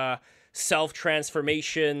of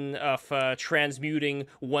self-transformation, of transmuting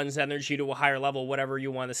one's energy to a higher level, whatever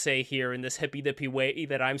you want to say here in this hippy-dippy way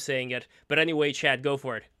that I'm saying it. But anyway, Chad, go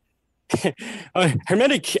for it.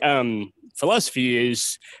 Hermetic philosophy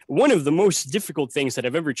is one of the most difficult things that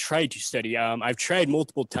I've ever tried to study. I've tried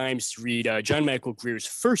multiple times to read John Michael Greer's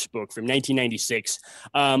first book from 1996.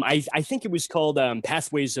 I think it was called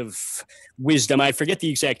Pathways of Wisdom. I forget the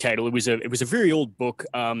exact title. It was a very old book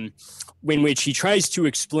in which he tries to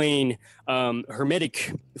explain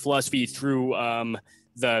Hermetic philosophy through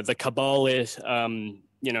the Kabbalah,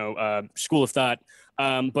 school of thought.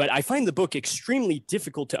 But I find the book extremely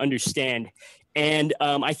difficult to understand. And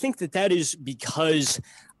I think that is because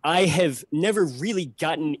I have never really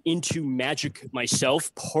gotten into magic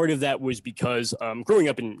myself. Part of that was because growing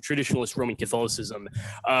up in traditionalist Roman Catholicism,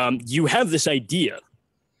 you have this idea,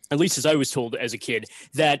 at least as I was told as a kid,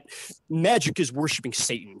 that magic is worshiping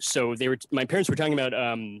Satan. So my parents were talking about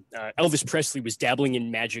Elvis Presley was dabbling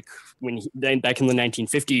in magic back in the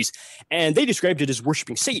 1950s, and they described it as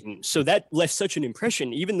worshiping Satan. So that left such an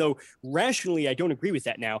impression, even though rationally I don't agree with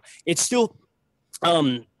that now. It still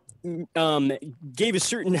gave a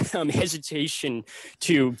certain hesitation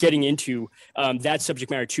to getting into that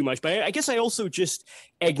subject matter too much. But I guess I also just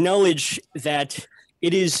acknowledge that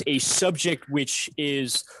it is a subject which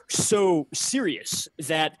is so serious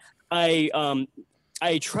that I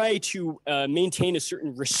try to maintain a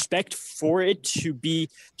certain respect for it to be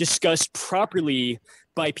discussed properly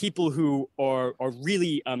by people who are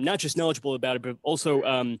really not just knowledgeable about it, but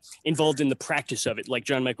also involved in the practice of it, like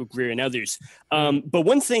John Michael Greer and others. But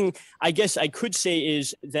one thing I guess I could say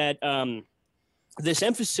is that this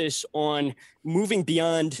emphasis on moving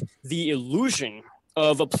beyond the illusion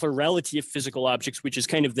of a plurality of physical objects, which is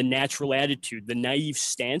kind of the natural attitude, the naive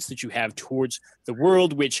stance that you have towards the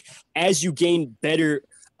world, which as you gain better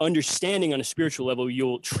understanding on a spiritual level,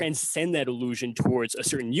 you'll transcend that illusion towards a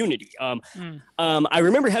certain unity. I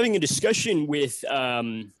remember having a discussion with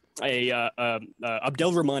Abdel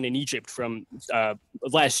Rahman in Egypt from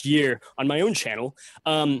last year on my own channel,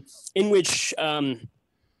 in which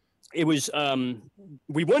it was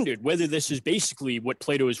we wondered whether this is basically what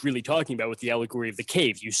Plato is really talking about with the allegory of the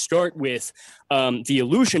cave. You start with the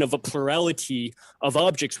illusion of a plurality of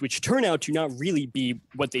objects which turn out to not really be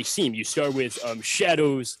what they seem. You start with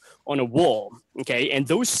shadows on a wall, okay, and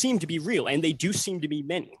those seem to be real, and they do seem to be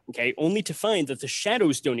many, okay, only to find that the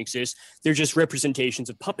shadows don't exist. They're just representations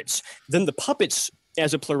of puppets. Then the puppets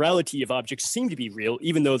as a plurality of objects seem to be real,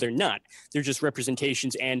 even though they're not. They're just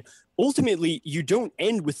representations. And ultimately, you don't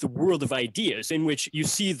end with the world of ideas in which you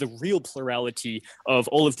see the real plurality of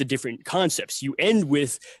all of the different concepts. You end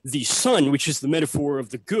with the sun, which is the metaphor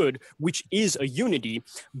of the good, which is a unity,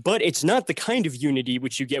 but it's not the kind of unity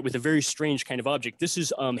which you get with a very strange kind of object. This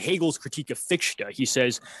is Hegel's critique of Fichte. He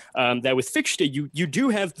says that with Fichte, you do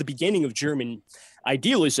have the beginning of German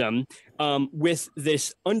idealism with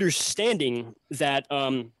this understanding that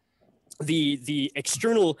the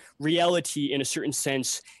external reality, in a certain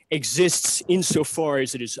sense, exists insofar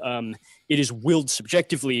as it is willed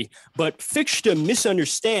subjectively. But Fichte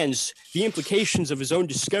misunderstands the implications of his own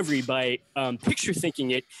discovery by picture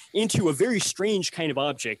thinking it into a very strange kind of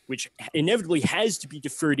object, which inevitably has to be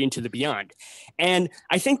deferred into the beyond. And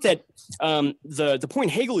I think that the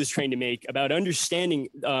point Hegel is trying to make about understanding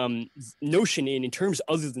notion in terms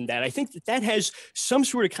other than that, I think that has some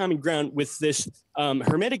sort of common ground with this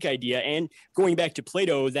Hermetic idea, and going back to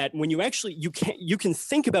Plato, that when you actually you can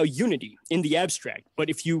think about unity in the abstract, but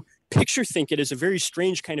if you picture think it as a very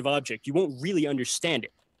strange kind of object, you won't really understand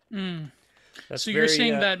it. So you're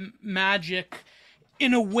saying that magic,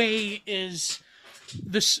 in a way, is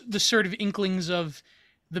the sort of inklings of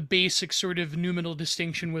the basic sort of noumenal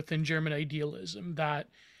distinction within German idealism, that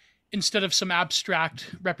instead of some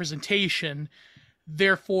abstract representation,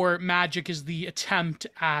 therefore magic is the attempt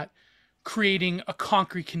at creating a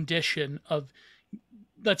concrete condition of,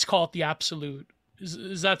 let's call it the absolute.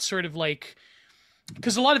 Is that sort of like,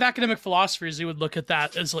 because a lot of academic philosophers, they would look at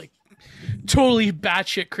that as like totally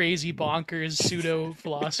batshit crazy bonkers pseudo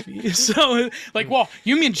philosophy. So like, well,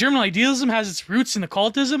 you mean German idealism has its roots in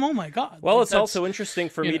occultism? Oh my God. Well, like, it's also interesting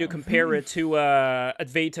for me to compare it to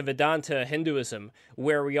Advaita Vedanta Hinduism,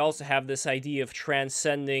 where we also have this idea of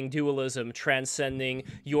transcending dualism, transcending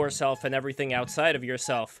yourself and everything outside of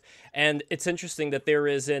yourself. And it's interesting that there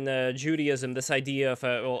is in Judaism this idea of,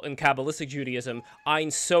 in Kabbalistic Judaism, Ein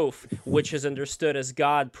Sof, which is understood as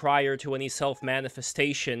God prior to any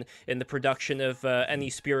self-manifestation in the production of any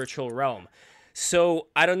spiritual realm. So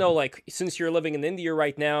I don't know, like since you're living in India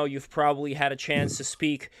right now, you've probably had a chance to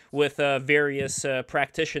speak with various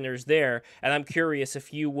practitioners there, and I'm curious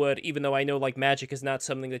if you would, even though I know like magic is not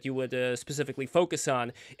something that you would specifically focus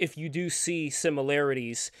on, if you do see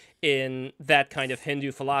similarities in that kind of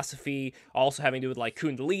Hindu philosophy, also having to do with like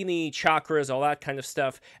Kundalini, chakras, all that kind of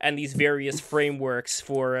stuff, and these various frameworks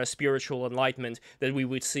for spiritual enlightenment that we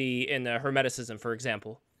would see in Hermeticism, for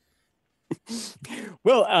example.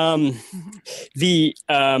 Well, the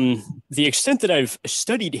extent that I've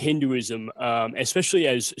studied Hinduism, especially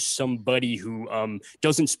as somebody who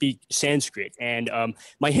doesn't speak Sanskrit, and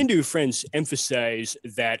my Hindu friends emphasize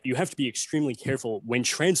that you have to be extremely careful when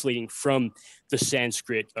translating from the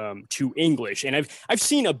Sanskrit to English, and I've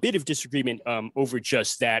seen a bit of disagreement over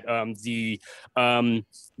just that.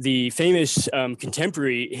 The famous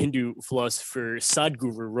contemporary Hindu philosopher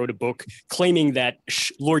Sadhguru wrote a book claiming that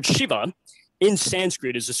Lord Shiva in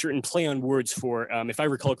Sanskrit is a certain play on words for, if I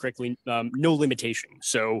recall correctly, no limitation.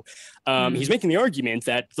 So he's making the argument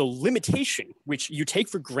that the limitation, which you take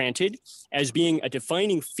for granted as being a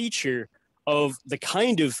defining feature of the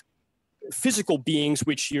kind of physical beings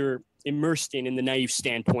which you're immersed in the naive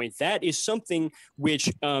standpoint, that is something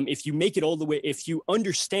which, if you make it all the way, if you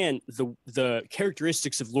understand the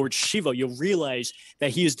characteristics of Lord Shiva, you'll realize that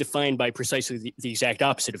he is defined by precisely the exact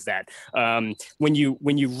opposite of that. When you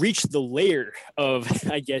reach the layer of,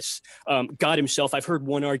 I guess, God himself, I've heard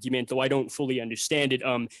one argument, though I don't fully understand it,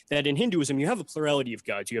 that in Hinduism you have a plurality of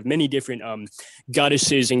gods. You have many different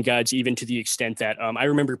goddesses and gods, even to the extent that I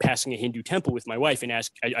remember passing a Hindu temple with my wife and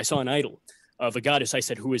I saw an idol of a goddess. I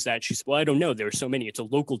said, "Who is that?" She said, "Well, I don't know. There are so many. It's a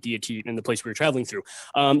local deity in the place we were traveling through."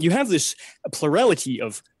 You have this plurality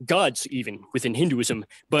of gods even within Hinduism,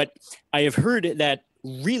 but I have heard that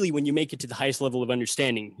really when you make it to the highest level of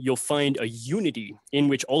understanding, you'll find a unity in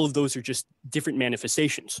which all of those are just different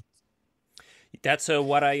manifestations. That's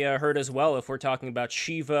what I heard as well. If we're talking about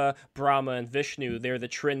Shiva, Brahma, and Vishnu, they're the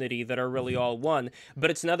trinity that are really all one. But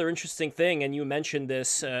it's another interesting thing, and you mentioned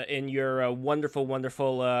this in your wonderful,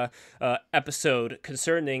 wonderful episode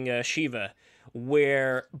concerning Shiva,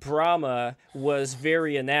 where Brahma was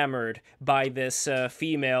very enamored by this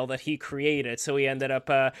female that he created. So he ended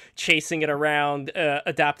up chasing it around,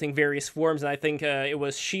 adopting various forms. And I think it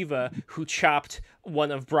was Shiva who chopped one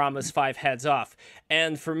of Brahma's 5 heads off.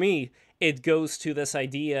 And for me, it goes to this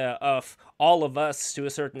idea of all of us, to a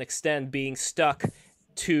certain extent, being stuck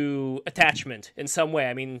to attachment in some way.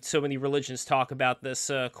 I mean, so many religions talk about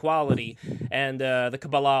this quality, and the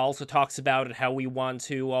Kabbalah also talks about it, how we want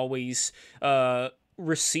to always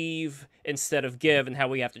receive instead of give, and how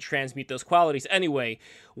we have to transmute those qualities. Anyway,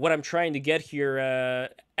 what I'm trying to get here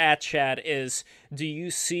at Chad is, do you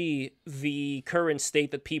see the current state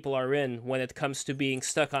that people are in when it comes to being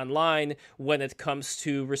stuck online, when it comes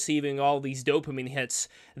to receiving all these dopamine hits,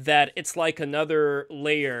 that it's like another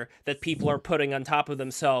layer that people are putting on top of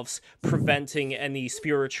themselves, preventing any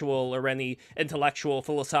spiritual or any intellectual,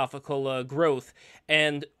 philosophical growth?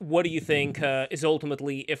 And what do you think is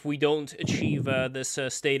ultimately, if we don't achieve this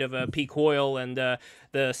state of peak oil and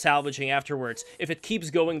the salvaging afterwards, if it keeps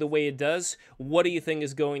going the way it does, what do you think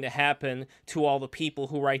is going to happen to all the people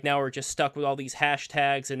who right now are just stuck with all these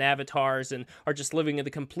hashtags and avatars and are just living in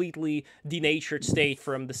the completely denatured state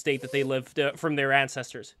from the state that they lived from their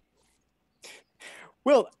ancestors?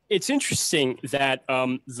 Well, it's interesting that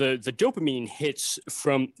the dopamine hits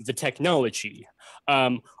from the technology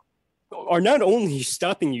are not only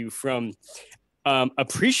stopping you from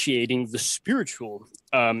appreciating the spiritual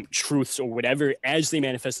truths or whatever as they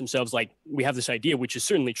manifest themselves. Like, we have this idea, which is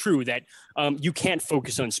certainly true, that you can't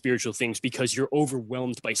focus on spiritual things because you're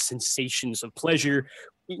overwhelmed by sensations of pleasure,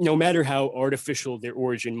 no matter how artificial their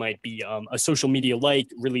origin might be. A social media like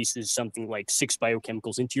releases something like 6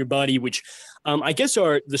 biochemicals into your body, which I guess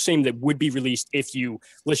are the same that would be released if you,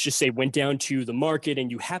 let's just say, went down to the market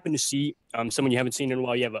and you happen to see someone you haven't seen in a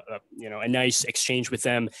while. You have a nice exchange with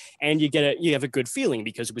them, and you have a good feeling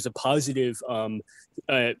because it was a positive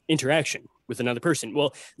interaction with another person.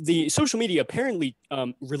 Well, the social media apparently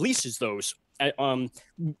releases those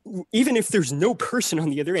even if there's no person on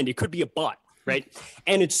the other end. It could be a bot, right?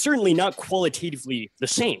 And it's certainly not qualitatively the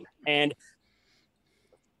same. And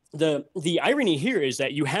the irony here is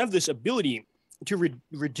that you have this ability to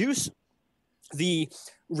reduce the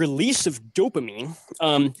release of dopamine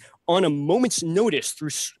on a moment's notice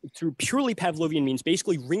through purely Pavlovian means,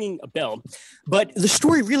 basically ringing a bell. But the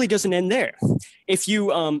story really doesn't end there. If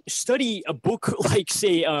you study a book like,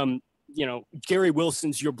 say, Gary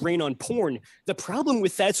Wilson's Your Brain on Porn, the problem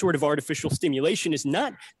with that sort of artificial stimulation is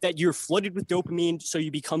not that you're flooded with dopamine so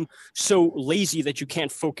you become so lazy that you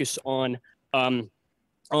can't focus on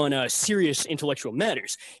on serious intellectual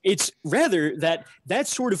matters. It's rather that that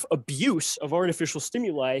sort of abuse of artificial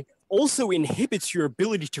stimuli also inhibits your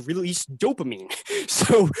ability to release dopamine.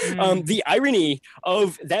 So the irony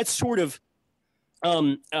of that sort of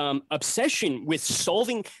obsession with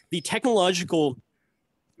solving the technological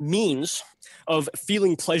means of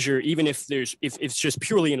feeling pleasure, even if it's just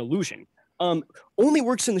purely an illusion, only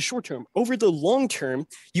works in the short term. Over the long term,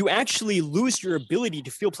 you actually lose your ability to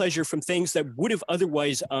feel pleasure from things that would have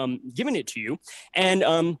otherwise given it to you.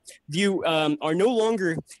 And you are no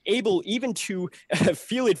longer able even to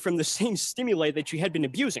feel it from the same stimuli that you had been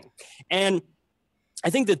abusing. And I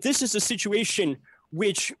think that this is a situation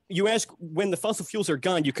which you ask, when the fossil fuels are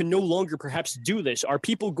gone, you can no longer perhaps do this. Are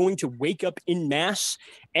people going to wake up in mass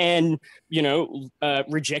and,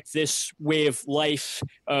 reject this way of life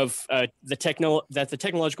of that the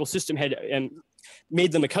technological system had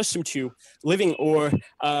made them accustomed to living, or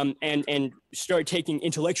and start taking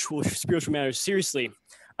intellectual, spiritual matters seriously,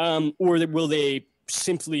 or will they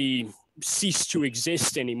simply cease to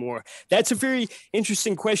exist anymore? That's a very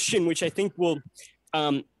interesting question, which I think will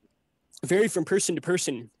vary from person to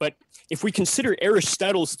person. But if we consider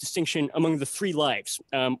Aristotle's distinction among the three lives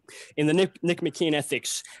in the Nicomachean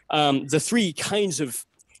Ethics, the three kinds of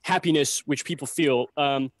happiness which people feel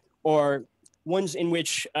are ones in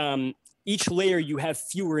which each layer you have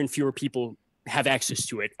fewer and fewer people have access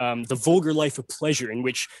to it. The vulgar life of pleasure, in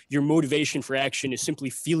which your motivation for action is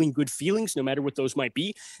simply feeling good feelings, no matter what those might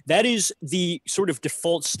be. That is the sort of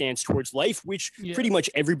default stance towards life, which pretty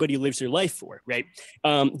much everybody lives their life for, right?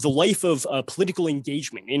 The life of political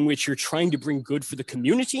engagement, in which you're trying to bring good for the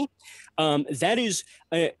community, that is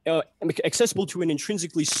accessible to an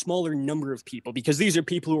intrinsically smaller number of people, because these are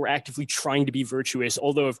people who are actively trying to be virtuous,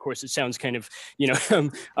 although of course it sounds kind of,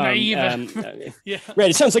 naive. Right.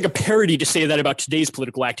 It sounds like a parody to say that about today's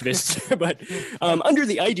political activists, but under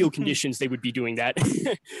the ideal conditions, they would be doing that.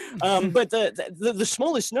 But the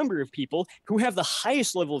smallest number of people who have the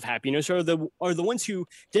highest level of happiness are the ones who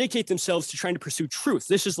dedicate themselves to trying to pursue truth.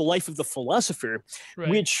 This is the life of the philosopher,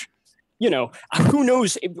 which, who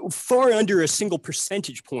knows, far under a single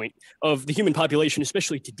percentage point of the human population,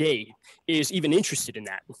 especially today, is even interested in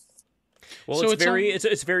that. Well, so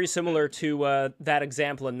it's very similar to that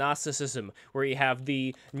example in Gnosticism, where you have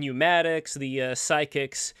the pneumatics, the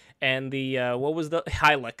psychics, and the what was the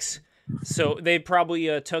hylics. So they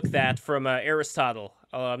probably took that from Aristotle.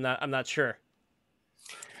 I'm not sure.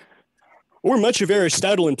 Or much of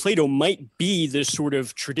Aristotle and Plato might be this sort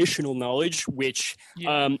of traditional knowledge, which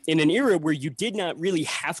in an era where you did not really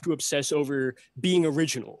have to obsess over being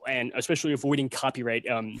original, and especially avoiding copyright,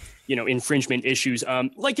 infringement issues,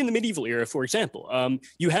 like in the medieval era, for example,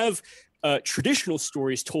 you have traditional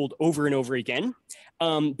stories told over and over again,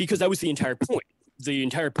 because that was the entire point. The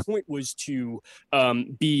entire point was to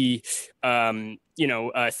be,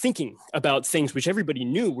 thinking about things which everybody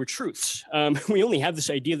knew were truths. We only have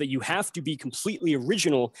this idea that you have to be completely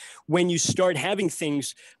original when you start having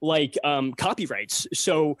things like copyrights.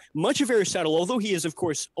 So much of Aristotle, although he is, of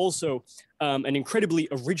course, also an incredibly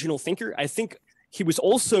original thinker, I think he was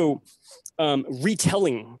also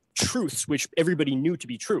retelling truths which everybody knew to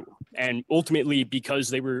be true, and ultimately because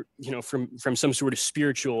they were, from some sort of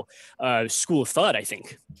spiritual school of thought. I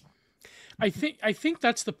think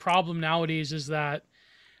that's the problem nowadays, is that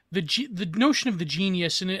the notion of the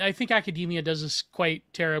genius, and I think academia does this quite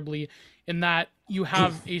terribly, in that you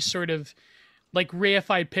have a sort of like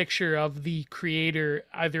reified picture of the creator,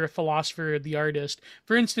 either a philosopher or the artist.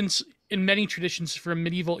 For instance, in many traditions from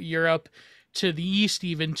medieval Europe to the East,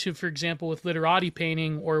 even to, for example, with literati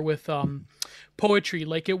painting or with poetry,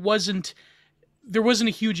 like there wasn't a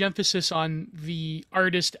huge emphasis on the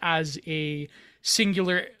artist as a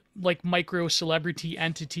singular, like, micro celebrity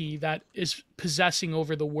entity that is possessing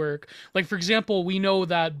over the work. Like, for example, we know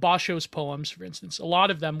that Basho's poems, for instance, a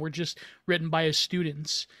lot of them were just written by his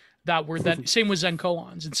students. That were then same with Zen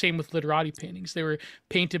koans, and same with literati paintings. They were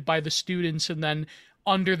painted by the students, and then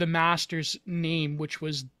under the master's name, which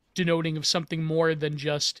was denoting of something more than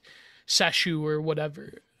just Seshu or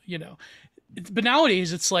whatever, But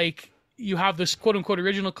nowadays it's like you have this quote unquote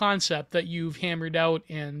original concept that you've hammered out,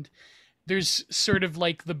 and there's sort of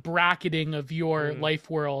like the bracketing of your life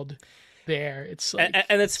world there. It's like,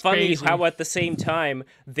 and it's funny crazy how at the same time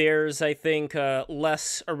there's, I think,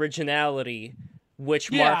 less originality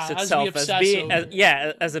which Yeah, marks as we itself as obsess being,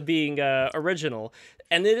 over. as a being original.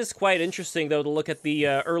 And it is quite interesting, though, to look at the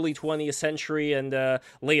early 20th century and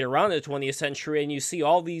later on in the 20th century, and you see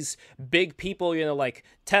all these big people, like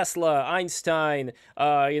Tesla, Einstein,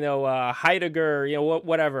 Heidegger,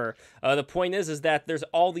 whatever. The point is that there's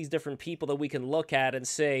all these different people that we can look at and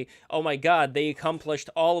say, oh my God, they accomplished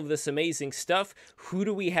all of this amazing stuff. Who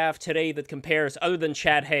do we have today that compares, other than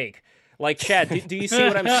Chad Haig? Like, Chad, do you see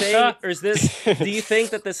what I'm saying? Or do you think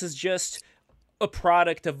that this is just a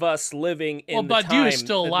product of us living in the time? Badiou is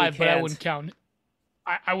still alive, but I can't... wouldn't count.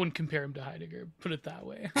 I wouldn't compare him to Heidegger. Put it that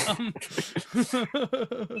way.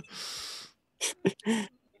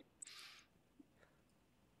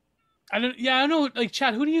 I don't know. Like,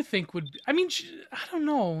 Chad, who do you think would? I mean, I don't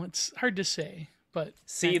know. It's hard to say. But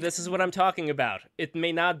see, this is what I'm talking about. It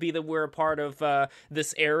may not be that we're a part of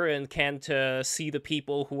this era and can't see the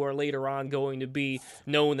people who are later on going to be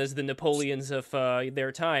known as the Napoleons of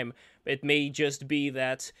their time. It may just be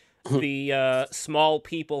that the small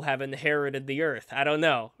people have inherited the earth. I don't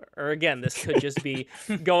know. Or again, this could just be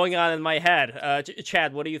going on in my head.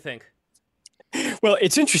 Chad, what do you think? Well,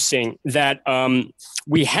 it's interesting that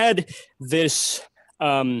we had this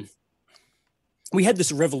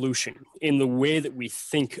revolution in the way that we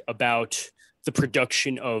think about the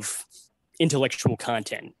production of intellectual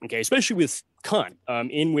content, okay, especially with Kant,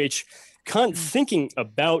 in which Kant, thinking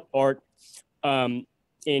about art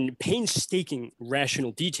in painstaking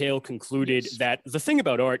rational detail, concluded that the thing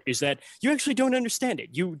about art is that you actually don't understand it.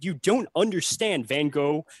 You don't understand Van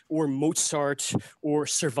Gogh or Mozart or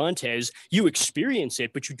Cervantes. You experience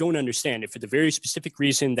it, but you don't understand it for the very specific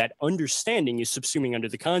reason that understanding is subsuming under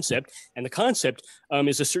the concept. And the concept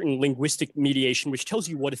is a certain linguistic mediation which tells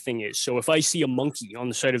you what a thing is. So if I see a monkey on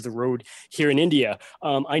the side of the road here in India,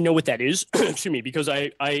 I know what that is, excuse me, because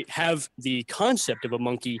I have the concept of a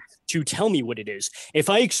monkey to tell me what it is. If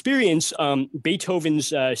I experience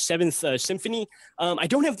Beethoven's Seventh Symphony, I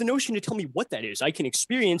don't have the notion to tell me what that is. I can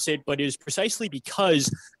experience it, but it is precisely because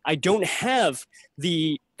I don't have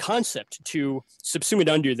the concept to subsume it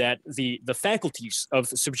under that the faculties of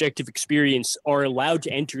subjective experience are allowed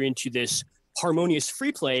to enter into this harmonious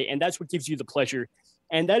free play, and that's what gives you the pleasure.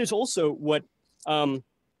 And that is also what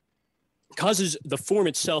causes the form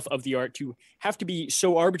itself of the art to have to be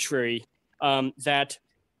so arbitrary that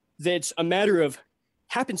it's a matter of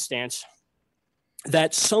happenstance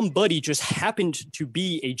that somebody just happened to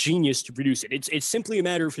be a genius to produce it. It's simply a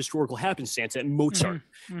matter of historical happenstance that Mozart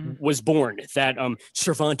was born, that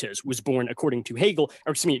Cervantes was born according to Hegel,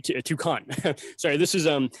 or excuse me, to Kant. Sorry, this is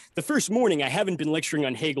the first morning I haven't been lecturing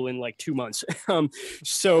on Hegel in like 2 months. You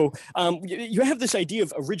have this idea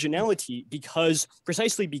of originality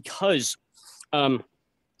precisely because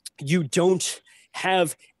you don't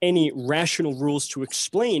have any rational rules to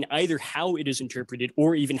explain either how it is interpreted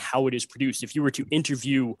or even how it is produced. If you were to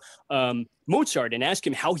interview Mozart and ask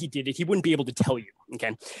him how he did it, he wouldn't be able to tell you.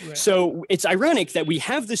 Okay, right. So it's ironic that we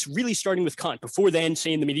have this really starting with Kant. Before then,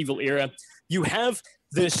 say in the medieval era, you have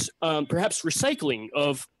this perhaps recycling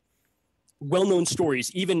of well-known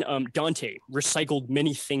stories. Even Dante recycled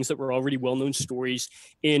many things that were already well-known stories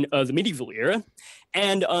in the medieval era,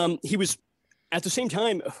 and he was at the same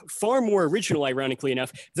time far more original, ironically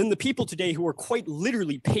enough, than the people today who are quite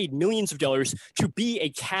literally paid millions of dollars to be a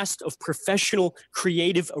cast of professional,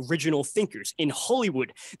 creative, original thinkers. In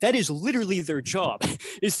Hollywood, that is literally their job,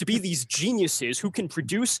 is to be these geniuses who can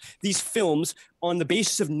produce these films on the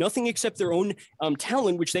basis of nothing except their own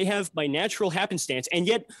talent, which they have by natural happenstance. And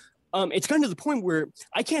yet, it's gotten to the point where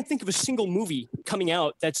I can't think of a single movie coming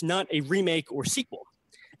out that's not a remake or sequel.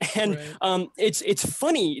 And right. It's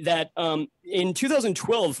funny that in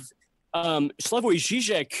 2012, Slavoj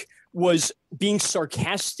Žižek was being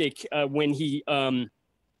sarcastic when he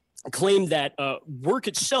claimed that work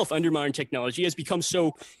itself under modern technology has become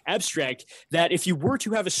so abstract that if you were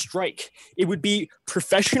to have a strike, it would be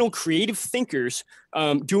professional creative thinkers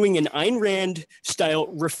doing an Ayn Rand style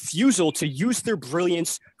refusal to use their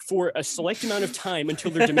brilliance for a select amount of time until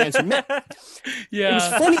their demands are met. Yeah, it was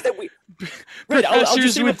funny that we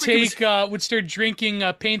professors would start drinking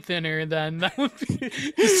paint thinner. Then that would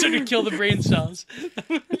sort of kill the brain cells.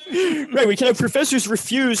 Right, we can have professors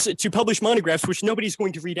refuse to publish monographs which nobody's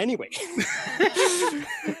going to read anyway.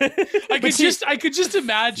 I could just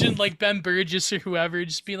imagine like Ben Burgess or whoever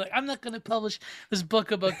just be like, I'm not going to publish this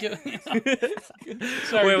book about.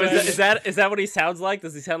 Sorry, wait, is that what he sounds like?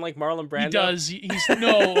 Does he sound like Marlon Brando? He does. He's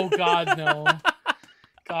no. Oh God, no.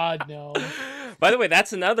 God, no. By the way,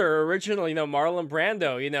 that's another original, Marlon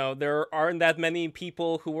Brando. There aren't that many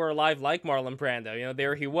people who were alive like Marlon Brando.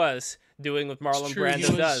 There he was doing what Marlon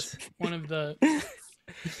Brando does. One of the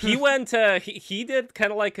He went. He did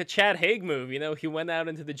kind of like a Chad Haig move. You know, he went out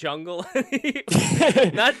into the jungle.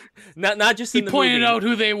 not just. He in the pointed movie. out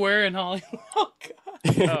who they were in Hollywood. Oh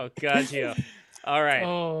god. Oh god, Gio. All right.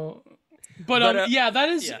 Oh, but yeah, that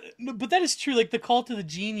is. Yeah. But that is true. Like the cult of the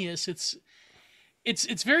genius.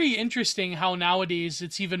 It's very interesting how nowadays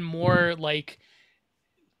it's even more like.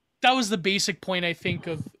 That was the basic point, I think,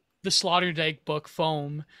 of the Sloterdijk book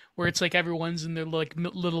Foam, where it's like everyone's in their like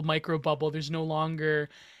little micro bubble. There's no longer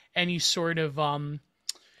any sort of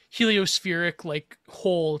heliospheric like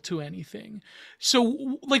hole to anything.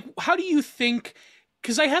 So like, how do you think?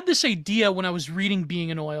 Because I had this idea when I was reading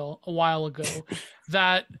Being an Oil a while ago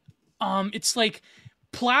that it's like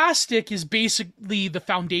plastic is basically the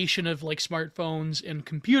foundation of like smartphones and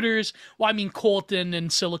computers. Well, I mean coltan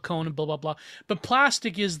and silicone and blah blah blah, but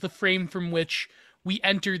plastic is the frame from which we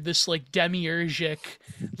entered this like demiurgic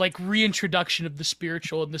like reintroduction of the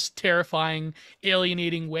spiritual in this terrifying,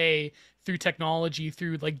 alienating way through technology,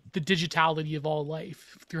 through like the digitality of all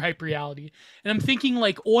life, through hyperreality. And I'm thinking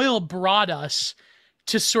like oil brought us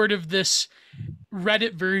to sort of this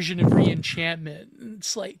Reddit version of reenchantment.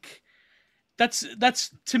 It's like that's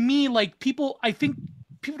to me like I think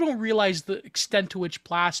people don't realize the extent to which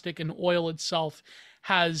plastic and oil itself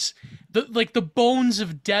has the bones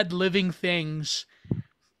of dead living things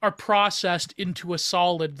are processed into a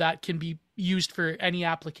solid that can be used for any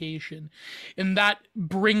application. And that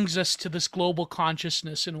brings us to this global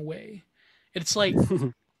consciousness in a way. It's like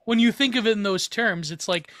when you think of it in those terms, it's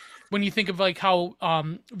like when you think of like how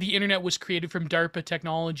the internet was created from DARPA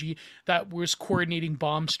technology that was coordinating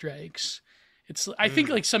bomb strikes. It's I think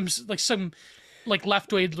like some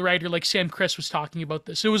left-wing writer like Sam Chris was talking about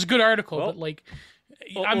this. It was a good article, but like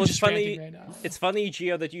I'm just ranting right now. It's funny,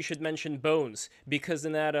 Gio, that you should mention bones, because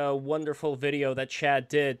in that wonderful video that Chad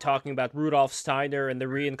did talking about Rudolf Steiner and the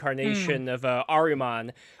reincarnation of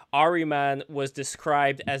Ahriman, Ahriman was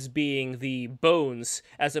described as being the bones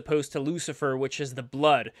as opposed to Lucifer, which is the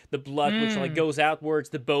blood. The blood which like goes outwards,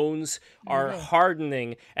 the bones are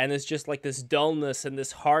hardening, and it's just like this dullness and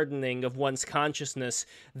this hardening of one's consciousness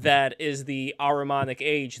that is the Ahrimanic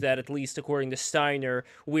age that, at least according to Steiner,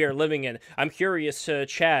 we are living in. I'm curious,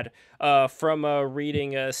 Chad, from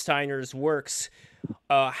reading Steiner's works,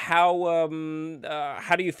 how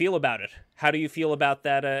do you feel about it? How do you feel about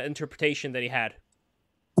that interpretation that he had?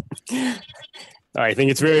 I think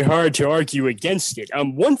it's very hard to argue against it.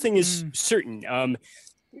 One thing is certain.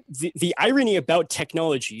 The irony about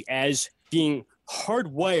technology as being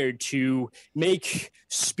hardwired to make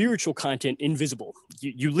spiritual content invisible.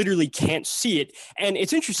 You literally can't see it. And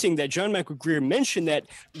it's interesting that John Michael Greer mentioned that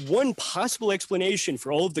one possible explanation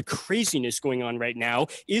for all of the craziness going on right now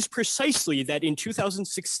is precisely that in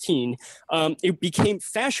 2016, it became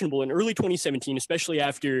fashionable in early 2017, especially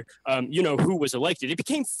after, who was elected. It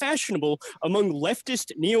became fashionable among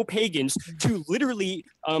leftist neo-pagans to literally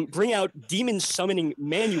bring out demon summoning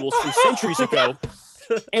manuals from centuries ago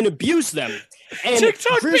and abuse them. And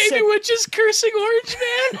TikTok Greer baby said, witch is cursing Orange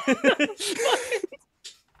Man.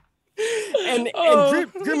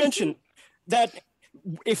 and Greer mentioned that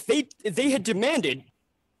if they had demanded,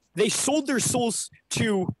 they sold their souls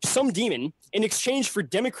to some demon in exchange for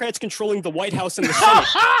Democrats controlling the White House and the Senate,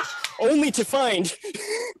 only to find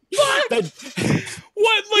that.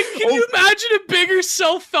 What? Like, can you imagine a bigger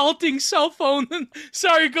self-felting cell phone than?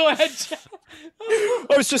 Sorry, go ahead.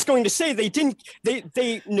 I was just going to say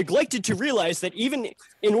they neglected to realize that even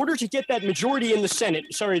in order to get that majority in the Senate,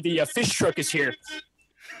 sorry, the fish truck is here.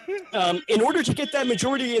 In order to get that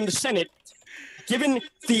majority in the Senate, given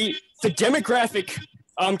the demographic,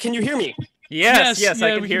 can you hear me? Yes,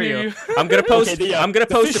 I can hear you. I'm gonna post. I'm gonna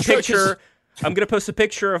post a picture. I'm gonna post a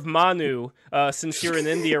picture of Manu, since you're in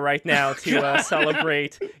India right now, to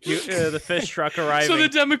celebrate the fish truck arriving. So the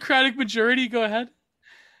Democratic majority. Go ahead.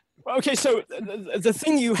 Okay, so the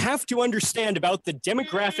thing you have to understand about the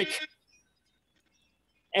demographic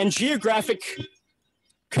and geographic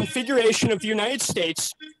configuration of the United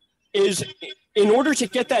States is, in order to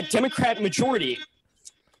get that Democrat majority,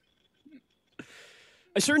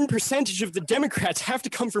 a certain percentage of the Democrats have to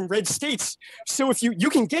come from red states. So if you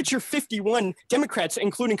can get your 51 Democrats,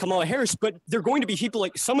 including Kamala Harris, but they're going to be people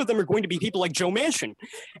like, some of them are going to be people like Joe Manchin.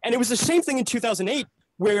 And it was the same thing in 2008,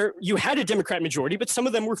 where you had a Democrat majority, but some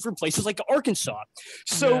of them were from places like Arkansas.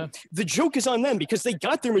 So the joke is on them because they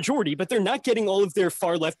got their majority, but they're not getting all of their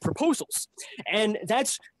far left proposals. And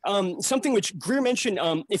that's something which Greer mentioned.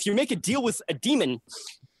 If you make a deal with a demon,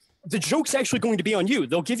 the joke's actually going to be on you.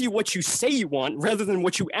 They'll give you what you say you want rather than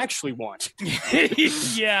what you actually want.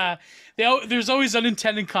 Yeah, there's always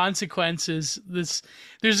unintended consequences. There's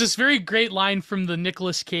this very great line from the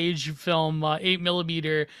Nicolas Cage film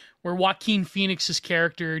 8mm, where Joaquin Phoenix's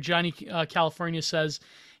character Johnny California says,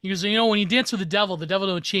 he goes, when you dance with the devil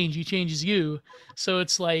don't change, he changes you. So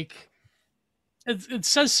it's like, it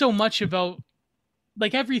says so much about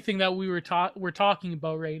like everything that we're talking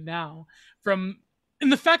about right now,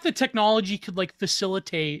 and the fact that technology could like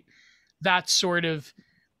facilitate that sort of,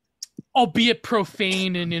 albeit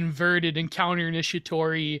profane and inverted and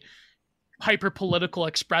counter-initiatory hyper-political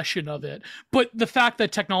expression of it. But the fact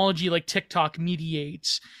that technology like TikTok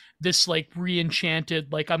mediates this like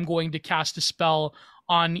re-enchanted, like I'm going to cast a spell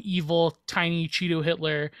on evil tiny Cheeto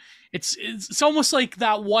Hitler. It's almost like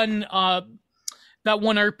that one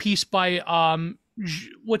art piece by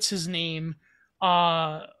what's his name?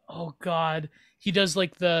 Oh God. He does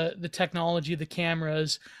like the technology, the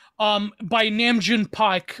cameras. By Namjoon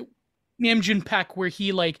Paik, where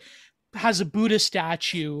he like has a Buddha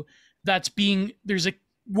statue there's a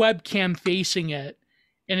webcam facing it,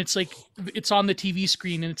 and it's like it's on the TV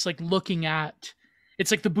screen, and it's like it's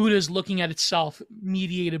like the Buddha is looking at itself,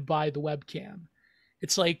 mediated by the webcam.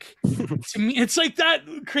 It's like, to me, it's like that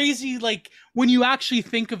crazy, like when you actually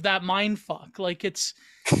think of that mind fuck, like it's,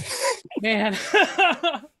 man.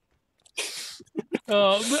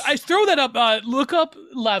 I throw that up. Look up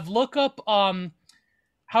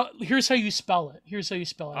here's how you spell it. I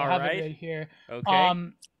have it right here. Okay.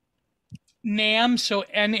 Nam, so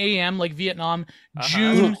Nam, like Vietnam.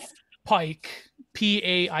 June Paik,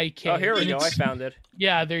 Paik. Oh, here we go. I found it.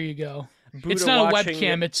 Yeah, there you go. Buddha it's not a watching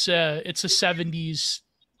webcam. It's a 70s.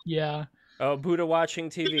 Yeah. Oh, Buddha watching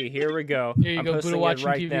TV. Here we go. There you I'm go. posting Buddha watching it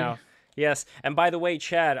right TV. now. Yes, and by the way,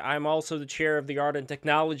 Chad, I'm also the chair of the Art and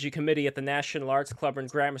Technology Committee at the National Arts Club in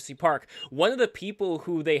Gramercy Park. One of the people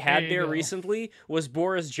who they had there recently was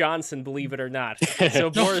Boris Johnson, believe it or not. So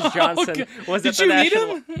Boris Johnson was at the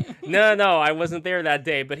National... Did you meet him? No, I wasn't there that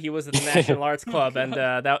day, but he was at the National Arts Club, and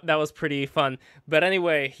that was pretty fun. But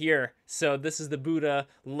anyway, here, so this is the Buddha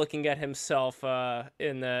looking at himself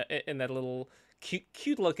in that little...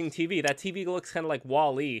 cute looking TV. That TV looks kind of like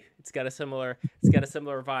Wall-E. It's got a similar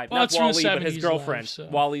vibe. Well, not Wall-E, but his girlfriend.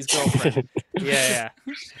 Wall-E's girlfriend. Yeah.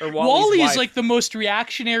 Or Wall-E's like the most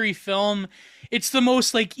reactionary film. It's the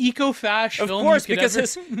most like eco-fash film. Of course, because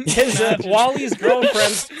his Wall-E's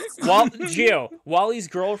girlfriend, Wall-E's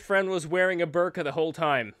girlfriend was wearing a burqa the whole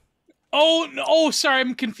time. Oh, sorry,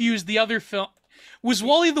 I'm confused. The other film was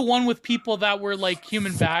Wall-E the one with people that were like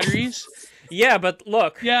human batteries. Yeah, but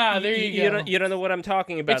look. Yeah, there you go. You don't know what I'm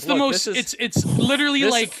talking about. It's the most. It's literally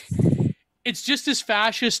like, it's just as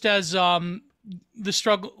fascist as the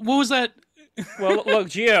struggle. What was that? Well, look,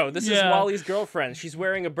 Gio. This is Wall-E's girlfriend. She's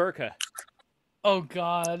wearing a burqa. Oh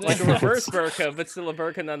God. Like a reverse burqa, but still a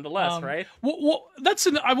burqa nonetheless, right? Well,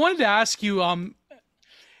 I wanted to ask you.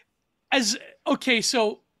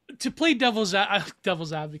 So to play devil's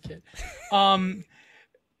advocate,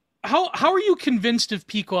 How are you convinced of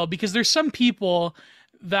peak oil? Because there's some people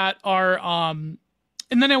that are, and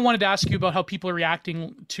then I wanted to ask you about how people are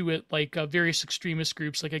reacting to it, like various extremist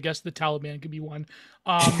groups, like I guess the Taliban could be one.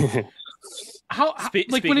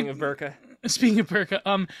 Speaking of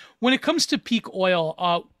burqa, when it comes to peak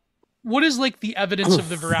oil, what is like the evidence of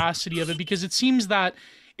the veracity of it? Because it seems that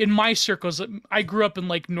in my circles, I grew up in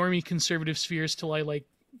like normie conservative spheres till I like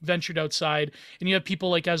ventured outside, and you have people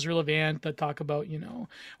like Ezra Levant that talk about,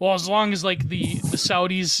 well, as long as like the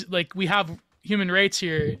Saudis, like we have human rights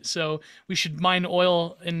here, so we should mine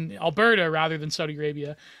oil in Alberta rather than Saudi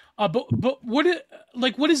Arabia. But what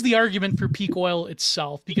is the argument for peak oil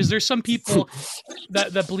itself? Because there's some people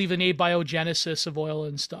that believe in abiogenesis of oil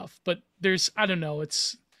and stuff, but I don't know,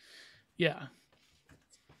 yeah.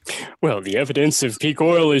 Well, the evidence of peak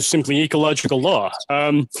oil is simply ecological law.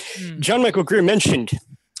 John Michael Greer mentioned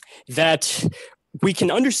that we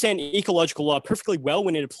can understand ecological law perfectly well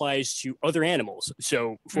when it applies to other animals.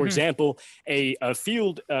 So, for example, a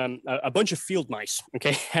bunch of field mice,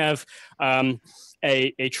 have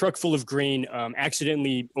a truck full of grain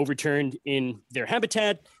accidentally overturned in their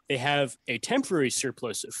habitat. They have a temporary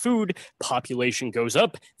surplus of food. Population goes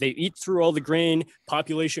up. They eat through all the grain.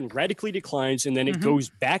 Population radically declines, and then it goes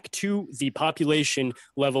back to the population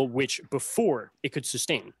level which before it could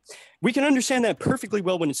sustain. We can understand that perfectly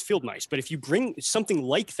well when it's field mice, but if you bring something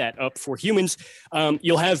like that up for humans,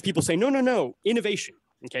 you'll have people say, no, innovation.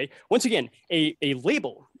 Once again, a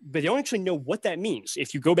label, but they don't actually know what that means.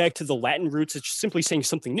 If you go back to the Latin roots, it's simply saying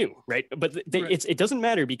something new, right? But it doesn't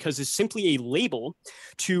matter because it's simply a label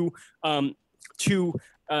to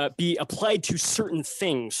be applied to certain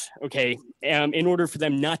things, okay, in order for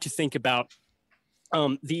them not to think about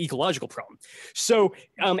the ecological problem. So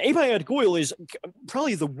abiotic oil is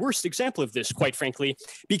probably the worst example of this, quite frankly,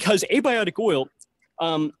 because abiotic oil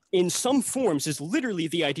in some forms is literally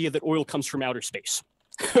the idea that oil comes from outer space.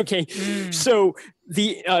 Okay, so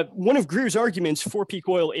the one of Greer's arguments for peak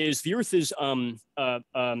oil is the Earth is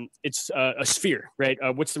it's a sphere, right?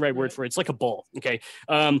 What's the right word for it? It's like a ball. Okay,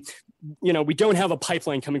 we don't have a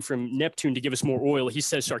pipeline coming from Neptune to give us more oil. He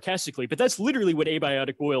says sarcastically, but that's literally what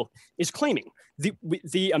abiotic oil is claiming.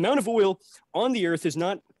 The amount of oil on the Earth is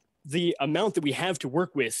not the amount that we have to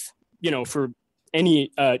work with, for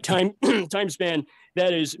any time span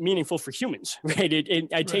that is meaningful for humans, right?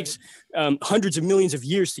 It takes hundreds of millions of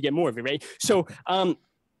years to get more of it, right? So,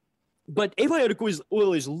 but abiotic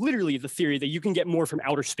oil is literally the theory that you can get more from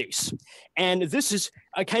outer space. And this is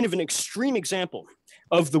a kind of an extreme example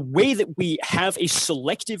of the way that we have a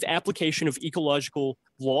selective application of ecological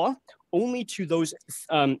law only to those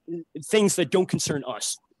things that don't concern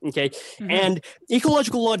us. Okay. And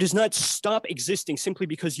ecological law does not stop existing simply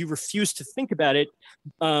because you refuse to think about it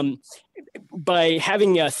by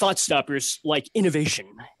having thought stoppers like innovation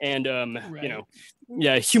and,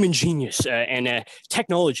 human genius and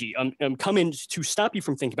technology come in to stop you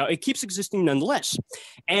from thinking about it. It keeps existing nonetheless.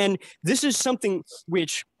 And this is something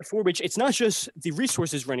for which it's not just the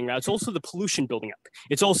resources running out, it's also the pollution building up.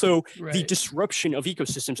 It's also the disruption of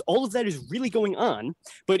ecosystems. All of that is really going on.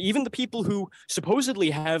 But even the people who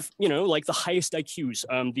supposedly have, like the highest IQs,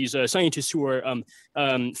 these scientists who are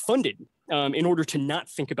funded in order to not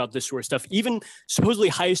think about this sort of stuff, even supposedly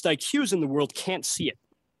highest IQs in the world can't see it.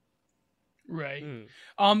 Right.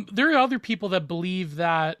 There are other people that believe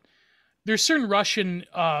that there's certain Russian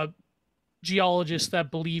geologists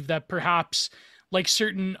that believe that perhaps like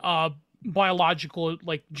certain biological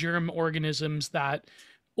like germ organisms that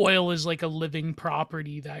oil is like a living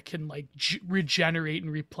property that can like regenerate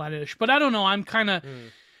and replenish. But I don't know. I'm kind of,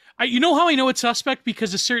 you know how I know it's suspect?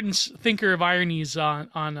 Because a certain thinker of ironies on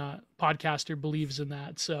a podcaster believes in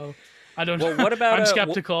that. So I don't know. What about I'm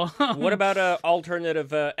skeptical. What about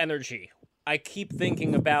alternative energy? I keep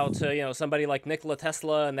thinking about somebody like Nikola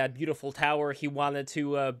Tesla and that beautiful tower he wanted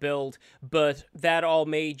to build, but that all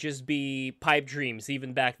may just be pipe dreams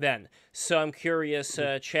even back then. So I'm curious,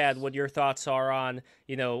 Chad, what your thoughts are on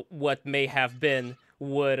what may have been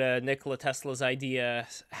would Nikola Tesla's idea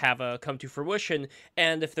have come to fruition,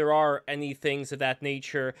 and if there are any things of that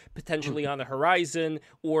nature potentially on the horizon,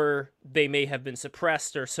 or they may have been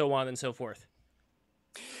suppressed, or so on and so forth.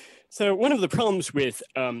 So one of the problems with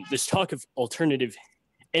this talk of alternative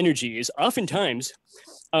energy is oftentimes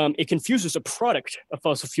it confuses a product of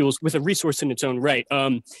fossil fuels with a resource in its own right.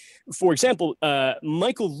 For example,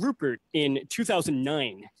 Michael Ruppert in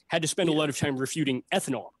 2009 had to spend a lot of time refuting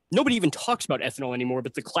ethanol. Nobody even talks about ethanol anymore,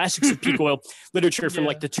 but the classics of peak oil literature from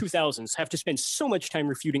like the 2000s have to spend so much time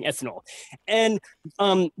refuting ethanol. And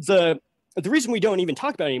the reason we don't even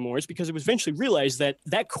talk about it anymore is because it was eventually realized that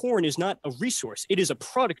that corn is not a resource. It is a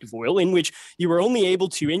product of oil in which you are only able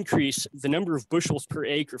to increase the number of bushels per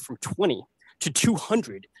acre from 20 to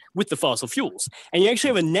 200 with the fossil fuels. And you actually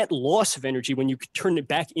have a net loss of energy when you turn it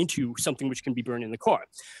back into something which can be burned in the car.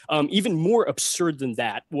 Even more absurd than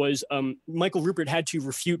that was Michael Ruppert had to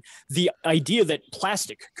refute the idea that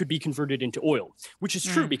plastic could be converted into oil, which is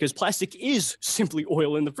true because plastic is simply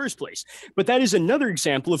oil in the first place. But that is another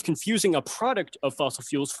example of confusing a product of fossil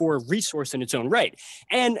fuels for a resource in its own right.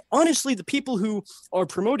 And honestly, the people who are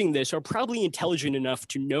promoting this are probably intelligent enough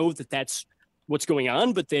to know that that's what's going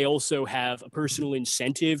on, but they also have a personal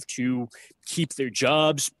incentive to keep their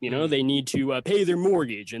jobs. They need to pay their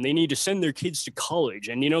mortgage and they need to send their kids to college.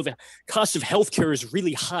 And, the cost of healthcare is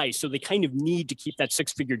really high. So they kind of need to keep that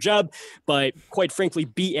 6-figure job by, quite frankly,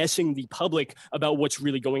 BSing the public about what's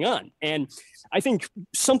really going on. And I think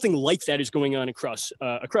something like that is going on across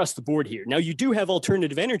the board here. Now, you do have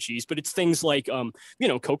alternative energies, but it's things like,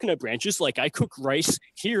 coconut branches. Like I cook rice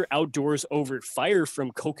here outdoors over fire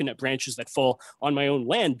from coconut branches that fall on my own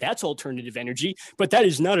land. That's alternative energy, but that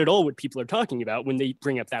is not at all what people are talking about when they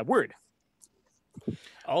bring up that word.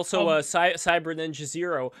 Also, Cyber Ninja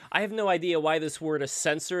Zero. I have no idea why this word is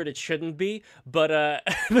censored. It shouldn't be, but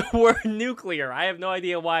the word nuclear. I have no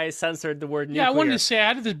idea why I censored the word nuclear. Yeah, I wanted to say I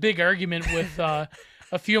had this big argument with a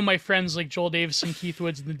few of my friends, like Joel Davison, Keith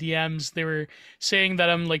Woods, in the DMs. They were saying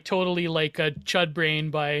that I'm like totally like a chud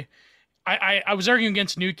brain by. I was arguing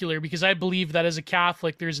against nuclear because I believe that as a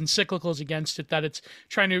Catholic, there's encyclicals against it, that it's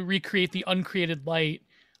trying to recreate the uncreated light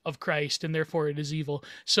of Christ, and therefore it is evil.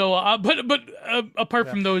 So, but apart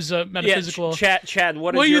from those metaphysical, Chad,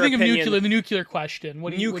 what do is you your think opinion? of nuclear? The nuclear question.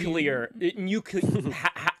 Nuclear.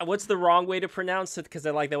 What's the wrong way to pronounce it? Because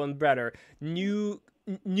I like that one better. Nuclear.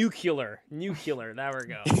 There we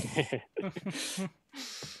go.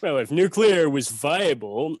 Well, if nuclear was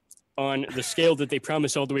viable on the scale that they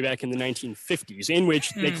promised all the way back in the 1950s, in which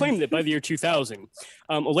they claimed that by the year 2000,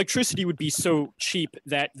 electricity would be so cheap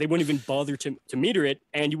that they wouldn't even bother to meter it,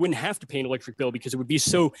 and you wouldn't have to pay an electric bill because it would be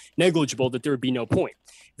so negligible that there would be no point.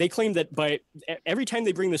 They claim that by every time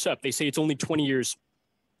they bring this up, they say it's only 20 years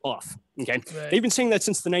off. Okay, Right. They've been saying that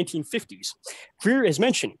since the 1950s. Greer has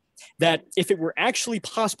mentioned that if it were actually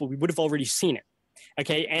possible, we would have already seen it.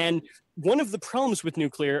 Okay, and one of the problems with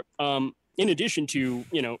nuclear, in addition to,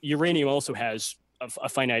 uranium also has a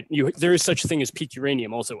finite, there is such a thing as peak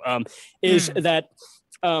uranium also, is that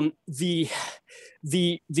the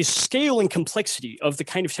scale and complexity of the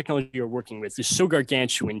kind of technology you're working with is so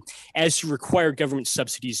gargantuan as to require government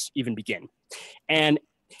subsidies even begin. And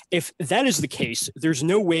if that is the case, there's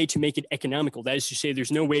no way to make it economical. That is to say,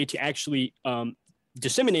 there's no way to actually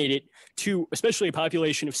disseminate it to especially a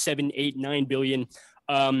population of 7, 8, 9 billion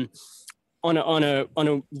on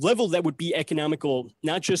a level that would be economical,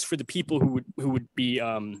 not just for the people who would be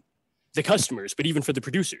the customers, but even for the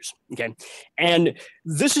producers. Okay, and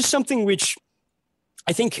this is something which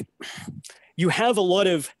I think you have a lot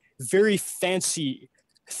of very fancy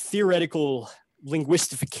theoretical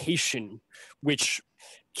linguistification, which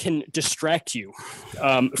can distract you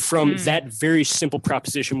from that very simple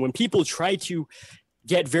proposition. When people try to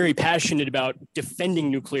get very passionate about defending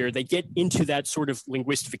nuclear, they get into that sort of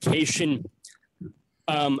linguistification.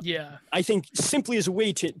 I think simply as a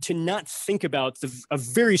way to not think about a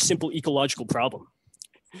very simple ecological problem.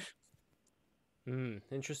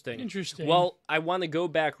 Interesting. Interesting. Well, I want to go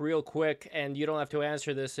back real quick, and you don't have to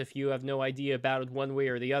answer this if you have no idea about it one way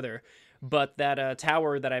or the other. But that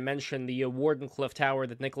tower that I mentioned, the Wardenclyffe Tower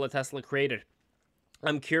that Nikola Tesla created,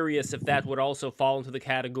 I'm curious if that would also fall into the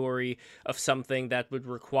category of something that would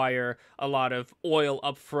require a lot of oil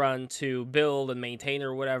upfront to build and maintain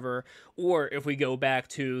or whatever, or if we go back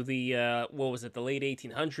to the, the late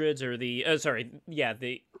 1800s or the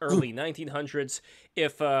early 1900s,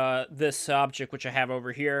 if this object, which I have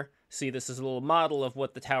over here, see, this is a little model of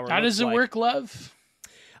what the tower looks like. How does it work, Love?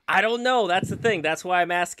 I don't know. That's the thing. That's why I'm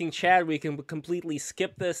asking Chad. We can completely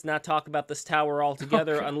skip this, not talk about this tower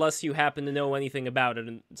altogether, unless you happen to know anything about it.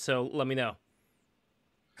 And so let me know.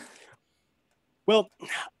 Well,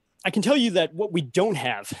 I can tell you that what we don't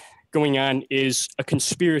have going on is a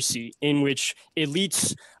conspiracy in which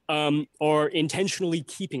elites are intentionally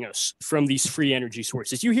keeping us from these free energy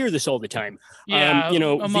sources. You hear this all the time. Yeah,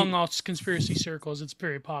 among all conspiracy circles, it's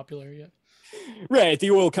very popular. Yeah. Right.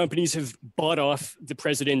 The oil companies have bought off the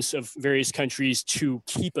presidents of various countries to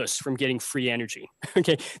keep us from getting free energy.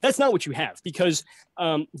 Okay. That's not what you have, because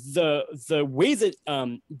the way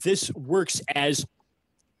that this works as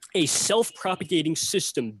a self-propagating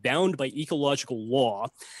system bound by ecological law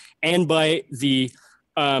and by the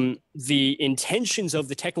intentions of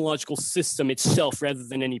the technological system itself rather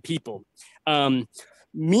than any people,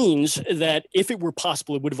 means that if it were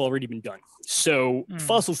possible, it would have already been done. So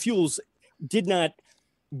fossil fuels did not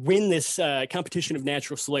win this competition of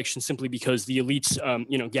natural selection simply because the elites,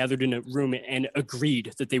 gathered in a room and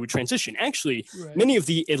agreed that they would transition. Actually, many of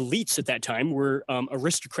the elites at that time were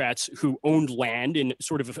aristocrats who owned land in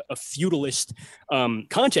sort of a feudalist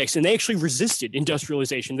context, and they actually resisted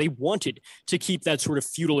industrialization. They wanted to keep that sort of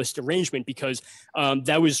feudalist arrangement because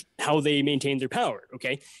that was how they maintained their power.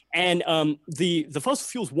 Okay, and the fossil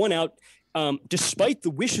fuels won out despite the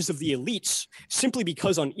wishes of the elites, simply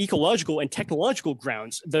because on ecological and technological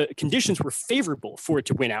grounds, the conditions were favorable for it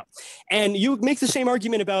to win out. And you make the same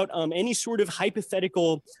argument about any sort of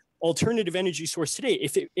hypothetical alternative energy source today.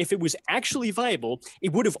 If it was actually viable,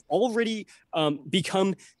 it would have already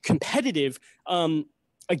become competitive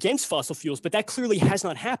against fossil fuels, but that clearly has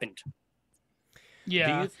not happened.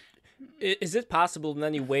 Yeah. Is it possible in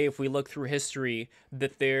any way, if we look through history,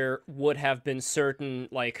 that there would have been certain,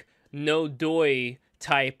 no doy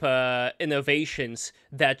type innovations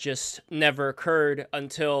that just never occurred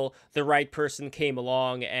until the right person came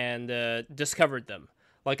along and discovered them?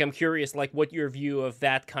 I'm curious, what your view of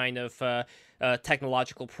that kind of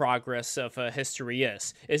technological progress of history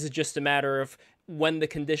is. Is it just a matter of when the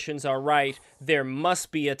conditions are right, there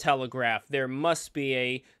must be a telegraph, there must be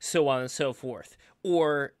a so on and so forth?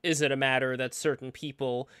 Or is it a matter that certain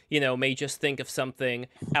people, may just think of something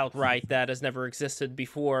outright that has never existed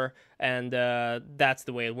before, and that's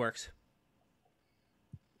the way it works?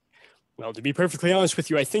 Well, to be perfectly honest with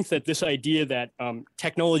you, I think that this idea that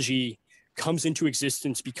technology comes into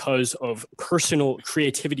existence because of personal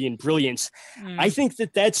creativity and brilliance, I think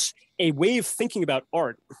that that's a way of thinking about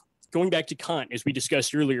art, going back to Kant, as we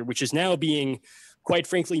discussed earlier, which is now being, quite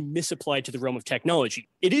frankly, misapplied to the realm of technology.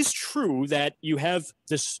 It is true that you have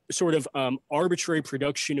this sort of arbitrary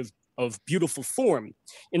production of beautiful form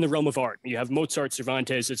in the realm of art. You have Mozart,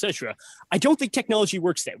 Cervantes, etc. I don't think technology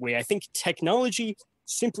works that way. I think technology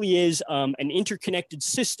simply is an interconnected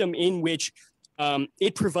system in which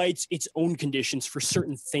it provides its own conditions for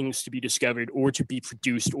certain things to be discovered or to be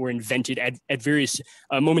produced or invented at various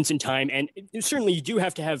moments in time. And certainly you do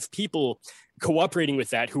have to have people cooperating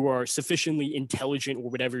with that who are sufficiently intelligent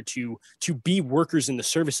or whatever to be workers in the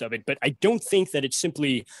service of it. But I don't think that it's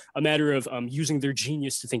simply a matter of using their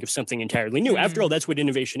genius to think of something entirely new. After all, that's what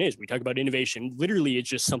innovation is. We talk about innovation. Literally, it's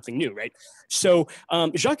just something new, right? So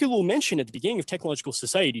Jacques Ellul mentioned at the beginning of Technological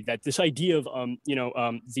Society that this idea of,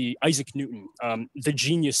 the Isaac Newton, the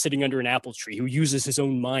genius sitting under an apple tree who uses his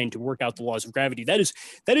own mind to work out the laws of gravity, that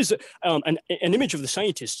is an image of the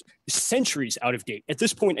scientist centuries out of date. At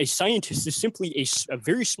this point, a scientist is simply a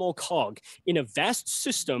very small cog in a vast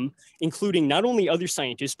system, including not only other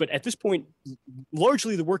scientists, but at this point,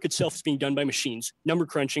 largely the work itself is being done by machines, number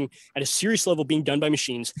crunching at a serious level being done by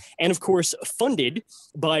machines, and of course, funded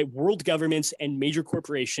by world governments and major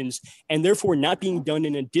corporations, and therefore not being done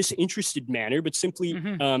in a disinterested manner, but simply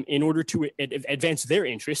in order to advance their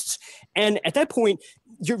interests. And at that point,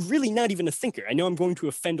 you're really not even a thinker. I know I'm going to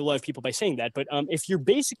offend a lot of people by saying that, but if you're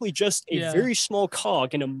basically just a very small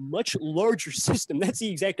cog in a much larger system, that's the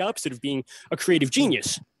exact opposite of being a creative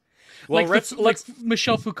genius. Well, like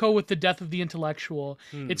Michel Foucault with The Death of the Intellectual.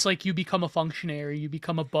 It's like you become a functionary, you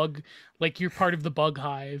become a bug, like you're part of the bug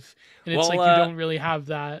hive, and it's like you don't really have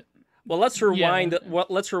that. Well, let's rewind.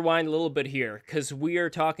 Let's rewind a little bit here, because we are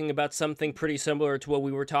talking about something pretty similar to what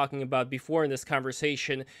we were talking about before in this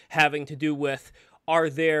conversation, having to do with,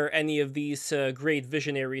 are there any of these great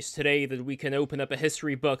visionaries today that we can open up a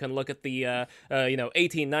history book and look at the 18th,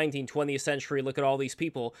 19th, 20th century, look at all these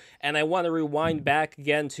people? And I want to rewind back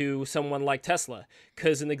again to someone like Tesla,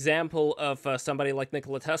 because an example of somebody like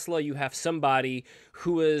Nikola Tesla, you have somebody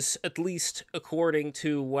who is, at least according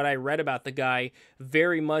to what I read about the guy,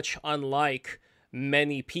 very much unlike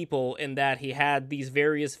many people in that he had these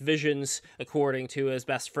various visions according to his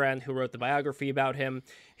best friend who wrote the biography about him.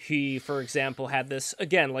 He, for example, had this,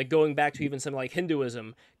 again, like going back to even something like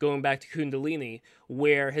Hinduism, going back to Kundalini,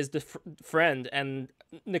 where his friend, and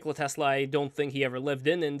Nikola Tesla, I don't think he ever lived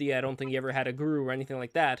in India, I don't think he ever had a guru or anything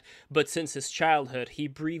like that, but since his childhood, he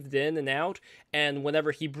breathed in and out, and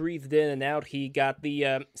whenever he breathed in and out, he got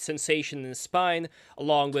the sensation in his spine,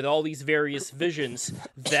 along with all these various visions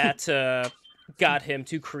that got him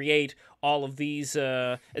to create all of these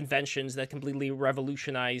inventions that completely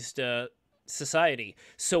revolutionized society.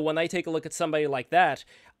 So when I take a look at somebody like that,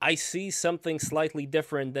 I see something slightly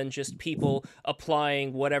different than just people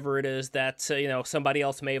applying whatever it is that somebody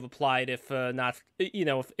else may have applied if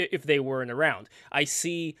if they weren't around. I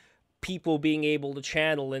see people being able to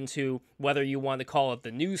channel into, whether you want to call it the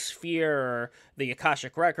new sphere or the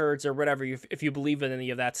Akashic Records or whatever, if you believe in any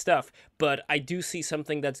of that stuff. But I do see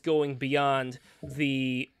something that's going beyond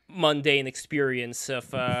the mundane experience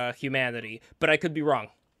of humanity. But I could be wrong.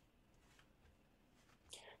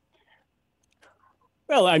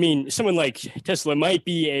 Well, I mean, someone like Tesla might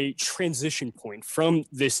be a transition point from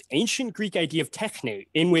this ancient Greek idea of techne,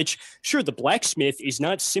 in which, sure, the blacksmith is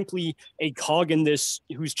not simply a cog in this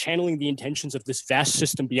who's channeling the intentions of this vast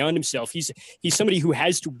system beyond himself. He's somebody who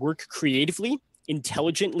has to work creatively,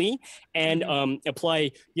 intelligently, and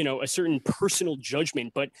apply a certain personal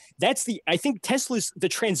judgment. But I think Tesla's the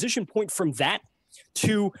transition point from that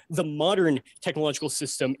to the modern technological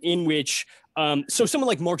system, in which so someone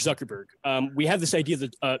like Mark Zuckerberg, we have this idea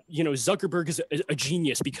that Zuckerberg is a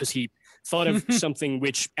genius because he thought of something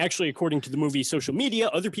which actually, according to the movie Social Media,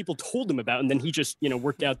 other people told him about, and then he just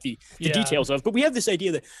worked out the details of. But we have this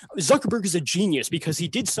idea that Zuckerberg is a genius because he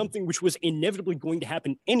did something which was inevitably going to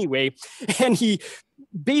happen anyway, and he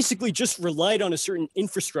basically just relied on a certain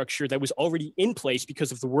infrastructure that was already in place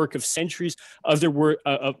because of the work of centuries of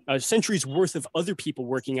centuries worth of other people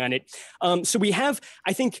working on it. So we have,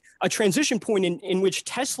 I think, a transition point in which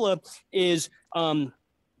Tesla is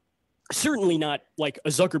certainly not like a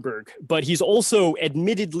Zuckerberg, but he's also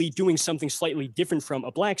admittedly doing something slightly different from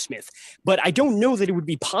a blacksmith. But I don't know that it would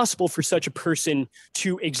be possible for such a person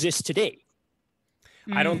to exist today.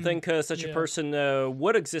 I don't think such a yeah. person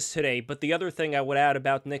would exist today. But the other thing I would add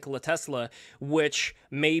about Nikola Tesla, which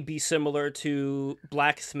may be similar to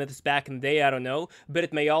blacksmiths back in the day, I don't know, but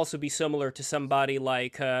it may also be similar to somebody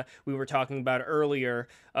like we were talking about earlier,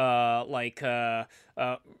 Dante,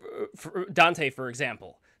 for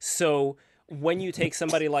example. So when you take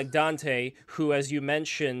somebody like Dante, who, as you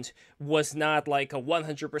mentioned, was not like a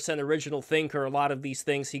 100% original thinker, a lot of these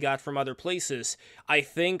things he got from other places, I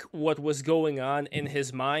think what was going on in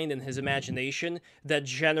his mind and his imagination that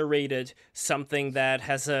generated something that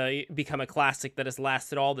has become a classic that has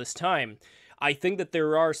lasted all this time. I think that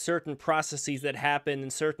there are certain processes that happen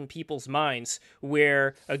in certain people's minds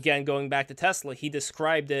where, again, going back to Tesla, he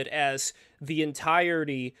described it as the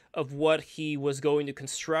entirety of what he was going to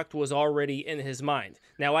construct was already in his mind.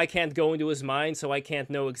 Now, I can't go into his mind, so I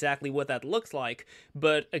can't know exactly what that looks like.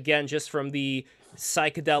 But again, just from the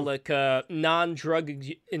psychedelic, non-drug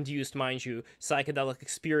induced, mind you, psychedelic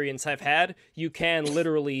experience I've had, you can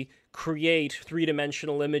literally create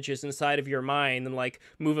three-dimensional images inside of your mind and like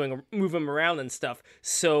move them around and stuff.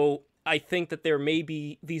 So I think that there may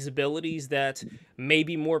be these abilities that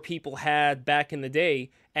maybe more people had back in the day,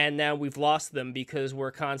 and now we've lost them because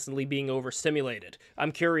we're constantly being overstimulated.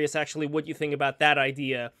 I'm curious actually what you think about that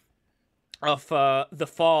idea of the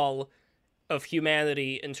fall of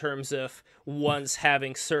humanity in terms of once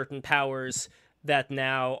having certain powers that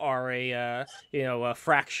now are a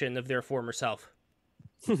fraction of their former self.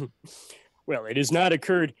 Well, it has not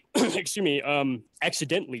occurred, excuse me,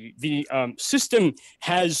 accidentally. The system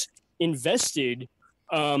has invested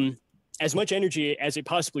as much energy as it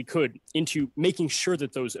possibly could into making sure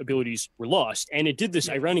that those abilities were lost. And it did this,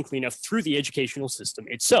 ironically enough, through the educational system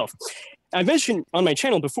itself. I mentioned on my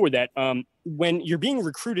channel before that when you're being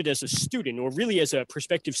recruited as a student or really as a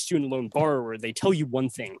prospective student loan borrower, they tell you one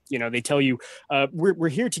thing. They tell you, we're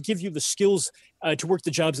here to give you the skills to work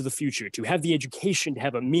the jobs of the future, to have the education, to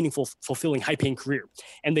have a meaningful, fulfilling, high-paying career.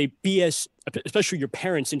 And they BS, especially your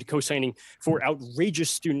parents, into co-signing for outrageous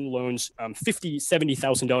student loans, $50,000,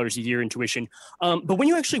 $70,000 a year in tuition. But when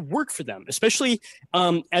you actually work for them, especially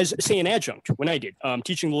as, say, an adjunct, when I did,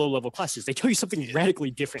 teaching the low-level classes, they tell you something radically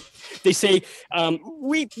different. They say,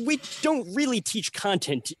 we don't really teach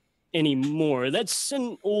content anymore. That's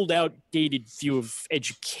an old, outdated view of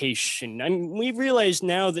education. We realize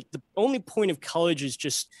now that the only point of college is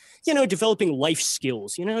just, developing life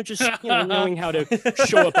skills, knowing how to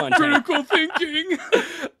show up on time. Critical thinking.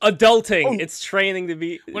 Adulting. Oh. It's training to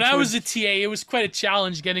be... When I was a TA, it was quite a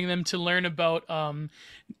challenge getting them to learn about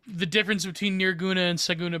the difference between Nirguna and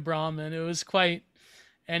Saguna Brahman. It was quite...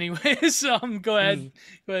 Anyways, go ahead.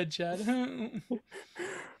 Go ahead, Chad.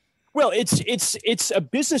 Well, it's a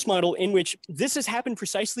business model in which this has happened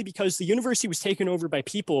precisely because the university was taken over by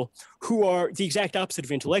people who are the exact opposite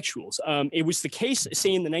of intellectuals. It was the case,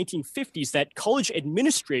 say, in the 1950s that college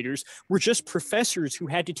administrators were just professors who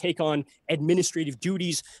had to take on administrative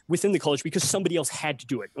duties within the college because somebody else had to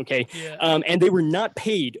do it, okay? Yeah. And they were not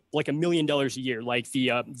paid like $1 million a year. Like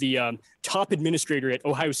the top administrator at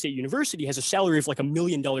Ohio State University has a salary of like $1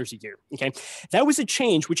 million a year, okay? That was a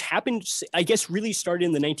change which happened, I guess, really started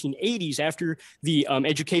in the 1980s after the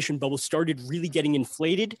education bubble started really getting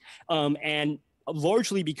inflated, and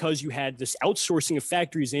largely because you had this outsourcing of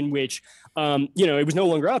factories in which, it was no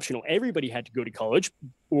longer optional. Everybody had to go to college,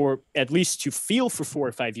 or at least to feel for 4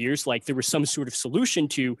 or 5 years like there was some sort of solution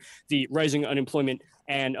to the rising unemployment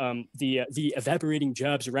and the evaporating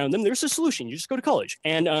jobs around them. There's a solution. You just go to college.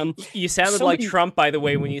 And you sounded like Trump, by the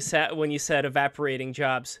way, when you said evaporating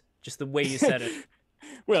jobs. Just the way you said it.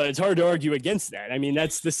 Well, it's hard to argue against that. I mean,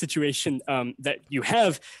 that's the situation that you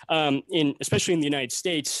have especially in the United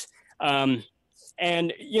States. And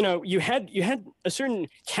you had a certain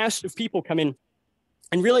cast of people come in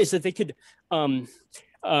and realize that they could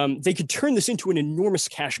turn this into an enormous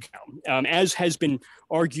cash cow, as has been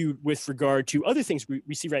argued with regard to other things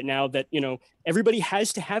we see right now that, everybody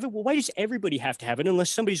has to have it. Well, why does everybody have to have it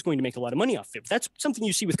unless somebody's going to make a lot of money off it? That's something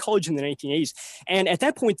you see with college in the 1980s. And at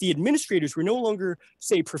that point, the administrators were no longer,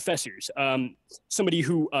 say, professors. Somebody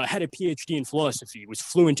who had a PhD in philosophy, was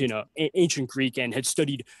fluent in ancient Greek and had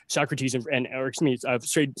studied Socrates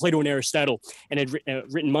studied Plato and Aristotle and had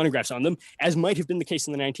written monographs on them, as might have been the case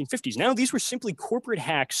in the 1950s. Now, these were simply corporate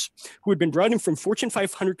hacks who had been brought in from Fortune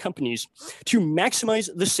 500 companies to maximize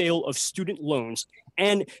the sale of student loans.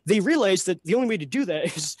 And they realized that the only way to do that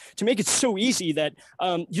is to make it so easy that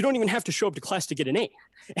you don't even have to show up to class to get an A.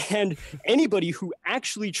 And anybody who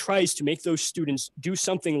actually tries to make those students do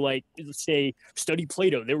something like, say, study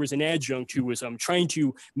Plato. There was an adjunct who was trying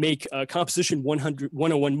to make Composition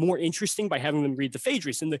 101 more interesting by having them read the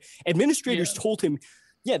Phaedrus. And the administrators told him,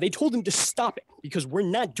 Yeah, they told him to stop it because we're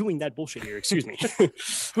not doing that bullshit here. Excuse me.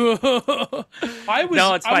 I was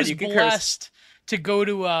No, it's fine. I was You can curse. blessed to go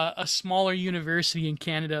to a smaller university in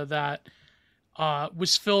Canada that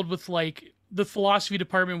was filled with like the philosophy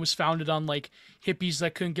department was founded on like hippies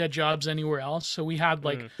that couldn't get jobs anywhere else. So we had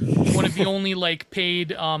like one of the only like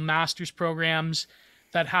paid master's programs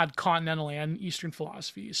that had continental and Eastern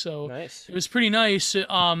philosophy. So Nice. it was pretty nice.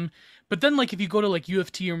 But then like if you go to like U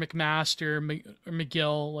of T or McMaster or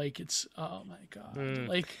McGill, like it's oh my god,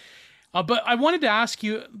 like. But I wanted to ask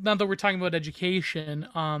you now that we're talking about education.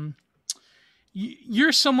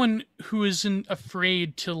 You're someone who isn't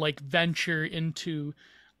afraid to like venture into,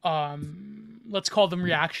 let's call them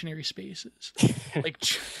reactionary spaces, like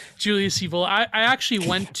Julius Evil. I actually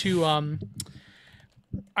went to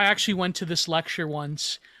this lecture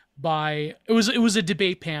once by it was a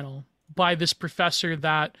debate panel by this professor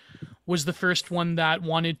that was the first one that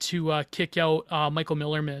wanted to kick out Michael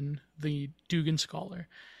Millerman, the Dugan scholar,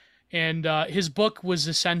 and his book was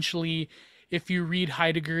essentially, if you read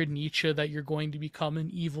Heidegger and Nietzsche, that you're going to become an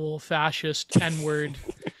evil fascist N-word.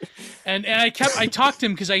 and I talked to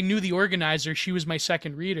him because I knew the organizer. She was my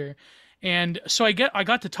second reader. And so I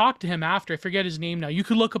got to talk to him after. I forget his name now. You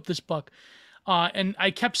could look up this book. And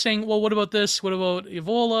I kept saying, well, what about this? What about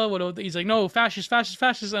Evola? What about he's like, no, fascist.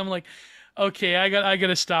 I'm like, okay, I got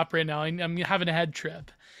to stop right now. I'm having a head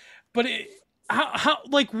trip. But how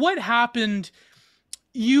what happened?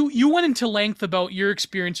 You went into length about your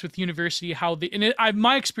experience with university,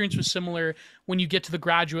 my experience was similar when you get to the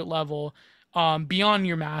graduate level, beyond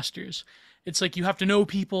your master's. It's like you have to know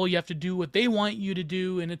people, you have to do what they want you to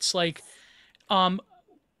do, and it's like, where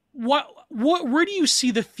do you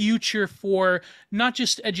see the future for not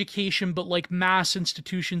just education but like mass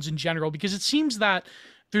institutions in general? Because it seems that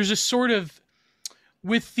there's a sort of,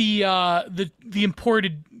 with the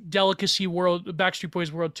imported delicacy world, Backstreet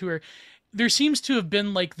Boys World Tour, there seems to have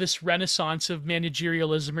been like this renaissance of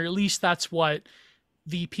managerialism, or at least that's what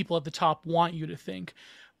the people at the top want you to think.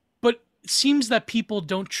 But it seems that people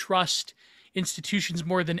don't trust institutions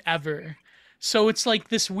more than ever. So it's like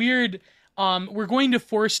this weird, we're going to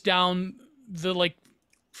force down the like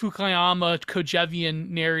Fukuyama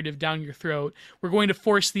Kojevian narrative down your throat. We're going to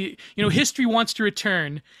force history wants to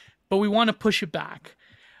return, but we want to push it back.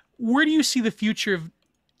 Where do you see the future of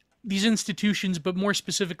these institutions, but more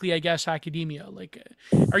specifically, I guess, academia? Like,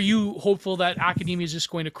 are you hopeful that academia is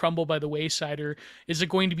just going to crumble by the wayside, or is it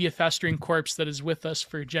going to be a festering corpse that is with us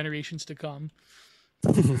for generations to come?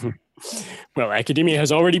 Well, academia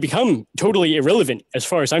has already become totally irrelevant as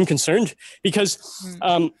far as I'm concerned, because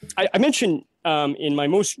I mentioned in my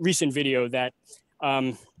most recent video that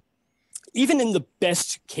even in the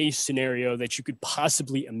best case scenario that you could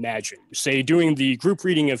possibly imagine, say doing the group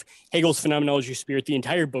reading of Hegel's Phenomenology of Spirit, the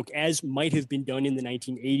entire book, as might have been done in the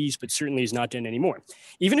 1980s, but certainly is not done anymore.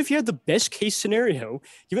 Even if you had the best case scenario,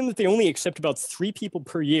 given that they only accept about 3 people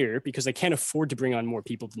per year because they can't afford to bring on more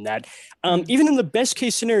people than that, even in the best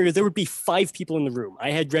case scenario, there would be 5 people in the room.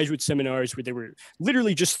 I had graduate seminars where there were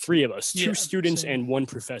literally just 3 of us, 2 students and 1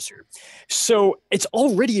 professor. So it's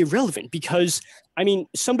already irrelevant because, I mean,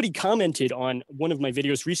 somebody commented on one of my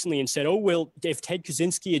videos recently and said, oh, well, if Ted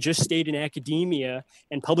Kaczynski had just stayed in academia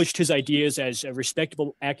and published his ideas as a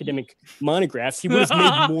respectable academic monograph, he would have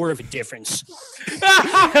made more of a difference.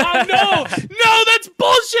 No, that's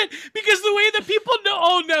bullshit. Because the way that people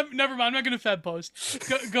know, never mind. I'm not going to Fed post.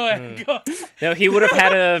 Go ahead. Go. No, he would have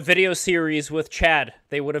had a video series with Chad.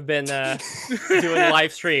 They would have been doing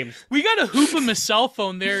live streams. We got to hoop him a cell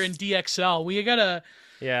phone there in DXL. We got to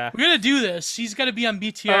do this. He's got to be on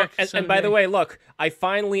BTR. And by the way, look, I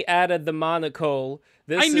finally added the monocle.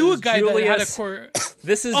 I knew a guy that had a core.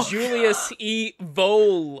 This is Julius E.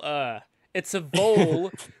 Vole. It's a vole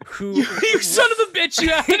who you son of a bitch. He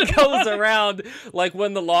goes around like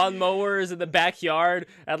when the lawnmower is in the backyard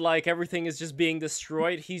and like everything is just being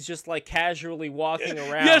destroyed. He's just like casually walking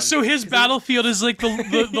around. Yeah, so his battlefield is like the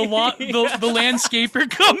landscaper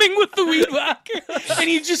coming with the weed whacker, and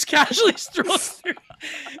he just casually strolls through.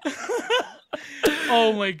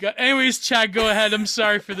 Oh my god. Anyways, Chad, go ahead. I'm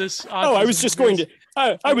sorry for this. I was just going to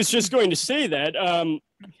say that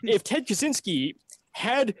if Ted Kaczynski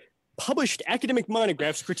had published academic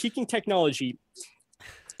monographs critiquing technology,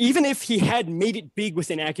 even if he had made it big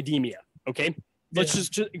within academia, okay? Let's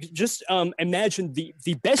just imagine the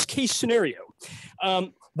best case scenario.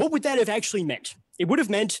 What would that have actually meant? it would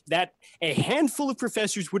have meant that a handful of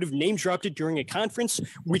professors would have name dropped it during a conference,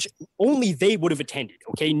 which only they would have attended.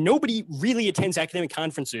 Okay, nobody really attends academic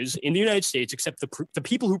conferences in the United States except the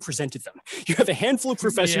people who presented them. You have a handful of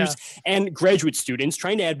professors and graduate students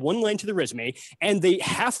trying to add one line to the resume, and they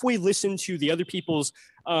halfway listen to the other people's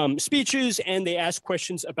speeches, and they ask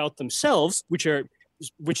questions about themselves, which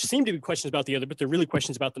seem to be questions about the other, but they're really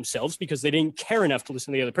questions about themselves because they didn't care enough to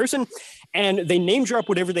listen to the other person. And they name drop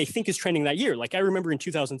whatever they think is trending that year. Like I remember in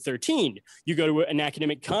 2013, you go to an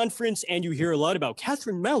academic conference and you hear a lot about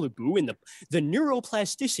Catherine Malibu and the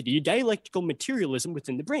neuroplasticity, dialectical materialism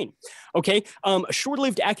within the brain. Okay, a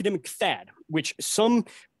short-lived academic fad, which some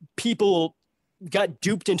people got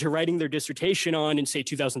duped into writing their dissertation on in, say,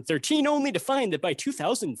 2013, only to find that by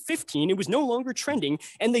 2015, it was no longer trending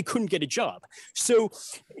and they couldn't get a job. So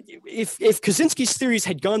if Kaczynski's theories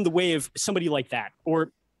had gone the way of somebody like that,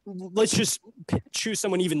 or let's just choose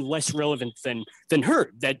someone even less relevant than her,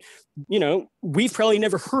 that, you know, we've probably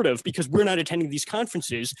never heard of because we're not attending these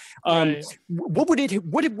conferences, Right. what would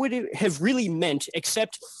it have really meant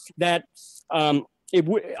except that a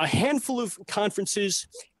handful of conferences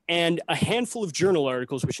and a handful of journal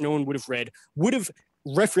articles, which no one would have read, would have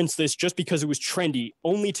referenced this just because it was trendy,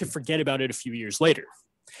 only to forget about it a few years later.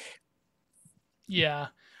 Yeah,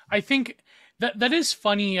 I think that is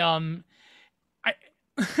funny.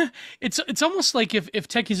 It's almost like if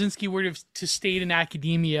Ted Kaczynski were to stayed in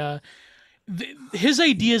academia, his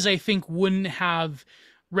ideas, I think, wouldn't have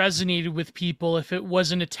resonated with people if it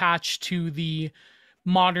wasn't attached to the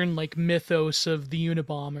modern like mythos of the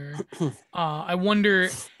Unabomber. I wonder,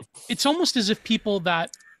 it's almost as if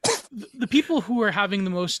the people who are having the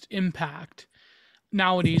most impact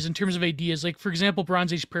nowadays in terms of ideas, like for example,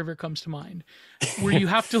 Bronze Age Pervert comes to mind, where you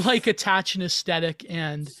have to like attach an aesthetic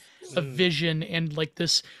and a vision and like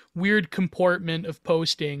this weird comportment of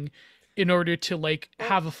posting in order to like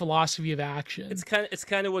have a philosophy of action. It's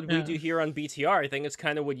kind of what we do here on BTR. I think it's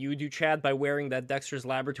kind of what you do, Chad, by wearing that Dexter's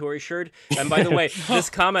Laboratory shirt. And by the way,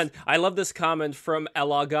 I love this comment from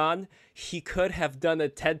Elagon. He could have done a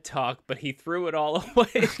TED Talk, but he threw it all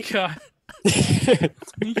away. God.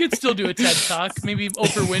 You could still do a TED Talk. Maybe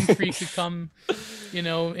Oprah Winfrey could come,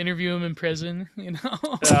 interview him in prison,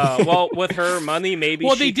 Well, with her money, maybe.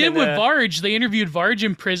 Well, they did with Varge. They interviewed Varge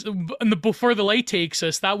in prison before the light takes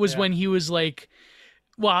us. That was when he was like,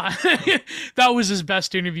 well, that was his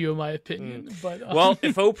best interview in my opinion. But well,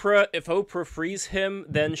 if Oprah frees him,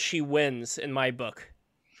 then she wins in my book.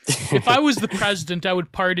 If I was the president, I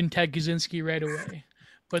would pardon Ted Kaczynski right away.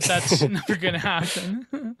 But that's never gonna happen.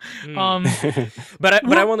 But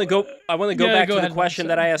I want to go back to the question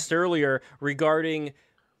that I asked earlier regarding,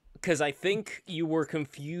 because I think you were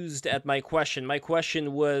confused at my question. My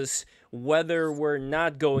question was whether we're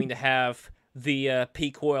not going to have the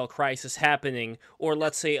peak oil crisis happening, or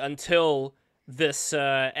let's say until this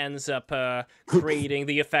ends up creating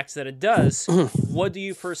the effects that it does. What do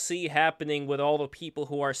you foresee happening with all the people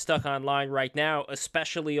who are stuck online right now,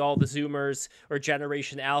 especially all the Zoomers or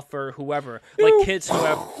Generation Alpha or whoever, like kids who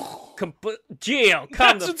have Gio,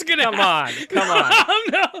 come on.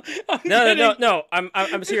 No.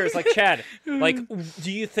 I'm serious. Like Chad, like,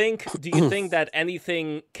 do you think that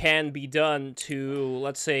anything can be done to,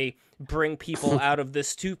 let's say, bring people out of this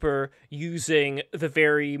stupor using the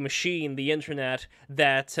very machine, the internet,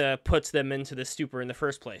 that puts them into the stupor in the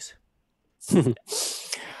first place? Certainly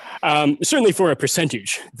for a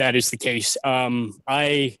percentage, that is the case.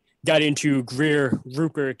 I got into Greer,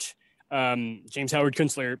 Rupert, James Howard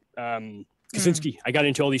Kunstler, Kaczynski. I got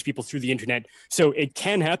into all these people through the internet. So it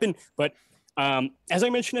can happen, but as I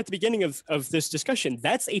mentioned at the beginning of this discussion,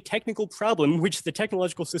 that's a technical problem which the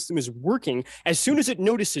technological system is working. As soon as it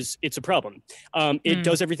notices it's a problem, it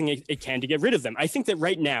does everything it can to get rid of them. I think that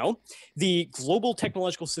right now, the global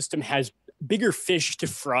technological system has bigger fish to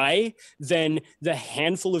fry than the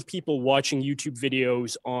handful of people watching YouTube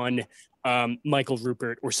videos on Michael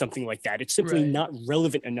Rupert or something like that. It's simply not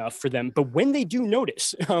relevant enough for them. But when they do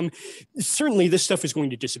notice, certainly this stuff is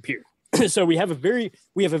going to disappear. So we have a very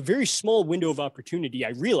small window of opportunity, I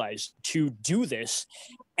realize, to do this.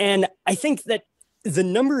 And I think that the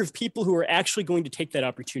number of people who are actually going to take that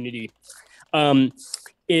opportunity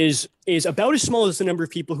is about as small as the number of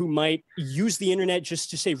people who might use the internet just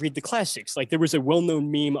to, say, read the classics. Like there was a well-known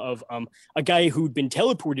meme of a guy who'd been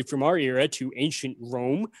teleported from our era to ancient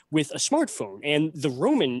Rome with a smartphone. And the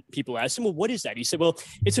Roman people asked him, well, what is that? He said, well,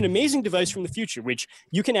 it's an amazing device from the future, which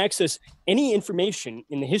you can access any information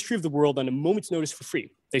in the history of the world on a moment's notice for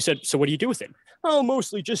free. They said, so what do you do with it? Oh,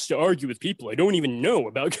 mostly just to argue with people I don't even know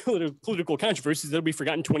about political controversies that'll be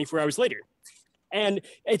forgotten 24 hours later. And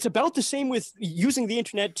it's about the same with using the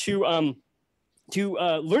internet to to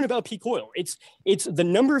learn about peak oil. It's the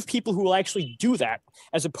number of people who will actually do that,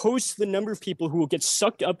 as opposed to the number of people who will get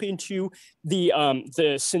sucked up into the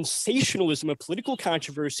sensationalism of political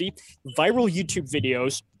controversy, viral YouTube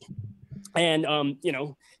videos, and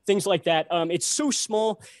things like that. It's so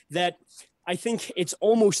small that I think it's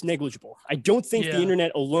almost negligible. I don't think the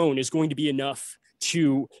internet alone is going to be enough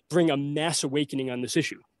to bring a mass awakening on this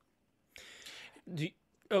issue.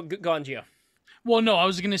 Go on, Gio. Well, no, I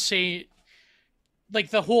was going to say, like,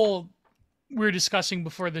 the whole, we were discussing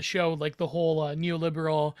before the show, like the whole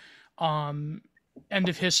neoliberal end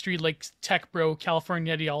of history, like tech bro,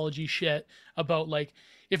 California ideology shit about, like,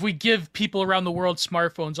 if we give people around the world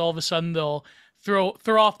smartphones, all of a sudden they'll throw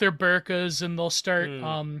off their burqas and they'll start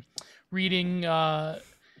reading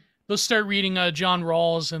John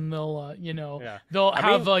Rawls, and they'll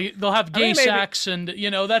have gay sex, and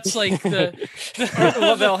that's like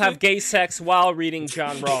well, they'll have gay sex while reading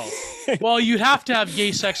John Rawls. Well, you'd have to have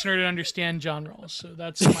gay sex in order to understand John Rawls, so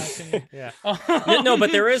that's my opinion. Yeah. No,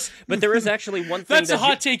 but there is actually one thing. That's a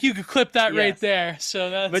hot take. You could clip that right there. So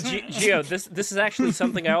that's. But Gio, this is actually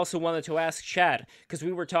something I also wanted to ask Chad, because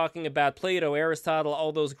we were talking about Plato, Aristotle,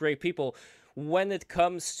 all those great people. When it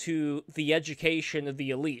comes to the education of the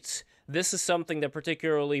elites, this is something that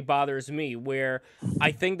particularly bothers me, where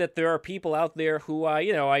I think that there are people out there who,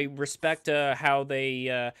 I respect how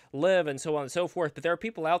they live and so on and so forth, but there are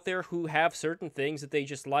people out there who have certain things that they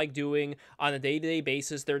just like doing on a day-to-day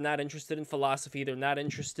basis. They're not interested in philosophy. They're not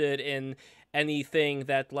interested in anything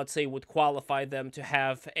that, let's say, would qualify them to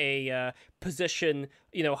have a position,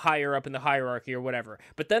 higher up in the hierarchy or whatever.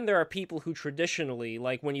 But then there are people who traditionally,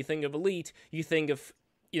 like when you think of elite, you think of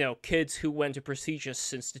kids who went to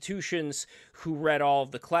prestigious institutions, who read all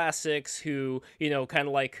of the classics, who, kind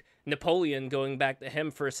of like Napoleon, going back to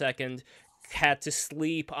him for a second, had to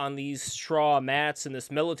sleep on these straw mats in this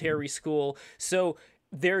military school. So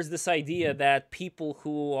there's this idea that people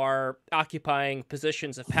who are occupying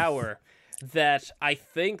positions of power, that I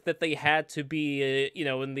think that they had to be,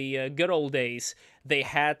 in the good old days, they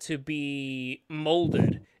had to be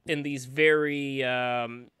molded in these very,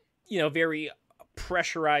 very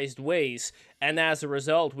pressurized ways, and as a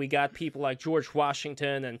result we got people like George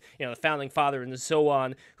Washington and the founding father and so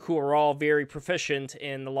on, who are all very proficient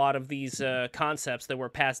in a lot of these concepts that were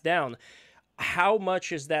passed down. How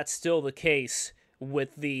much is that still the case with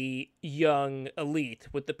the young elite,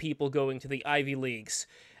 with the people going to the Ivy Leagues?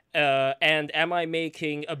 And am I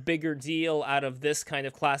making a bigger deal out of this kind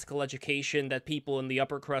of classical education that people in the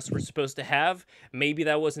upper crust were supposed to have? Maybe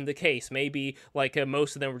that wasn't the case. Maybe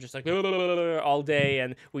most of them were just like all day,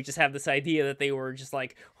 and we just have this idea that they were just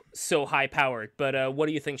like so high powered. But what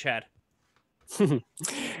do you think, Chad?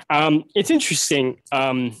 It's interesting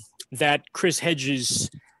that Chris Hedges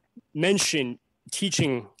mentioned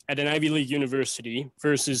teaching at an Ivy League university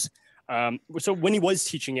versus so when he was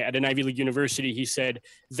teaching at an Ivy League university, he said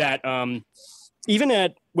that even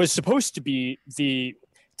at was supposed to be the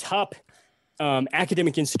top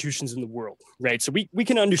academic institutions in the world, right? So we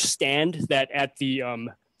can understand that at the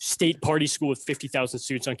state party school with 50,000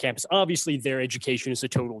 students on campus, obviously their education is a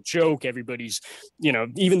total joke. Everybody's,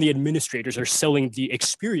 even the administrators are selling the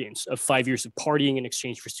experience of 5 years of partying in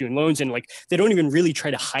exchange for student loans. And they don't even really try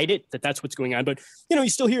to hide it, that that's what's going on. But, you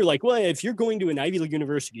still hear well, if you're going to an Ivy League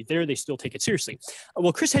university there, they still take it seriously.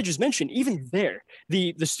 Well, Chris Hedges mentioned even there,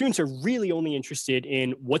 the students are really only interested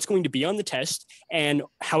in what's going to be on the test and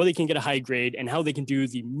how they can get a high grade and how they can do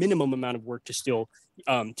the minimum amount of work to still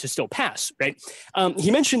pass, right? He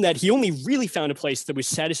mentioned that he only really found a place that was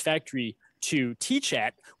satisfactory to teach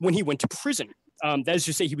at when he went to prison. That is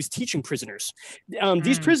to say, he was teaching prisoners.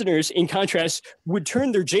 These prisoners, in contrast, would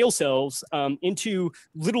turn their jail cells into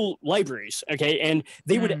little libraries. Okay, and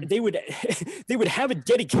they would have a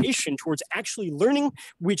dedication towards actually learning,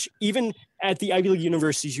 which even at the Ivy League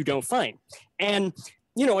universities you don't find. And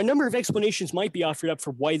a number of explanations might be offered up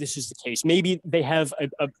for why this is the case. Maybe they have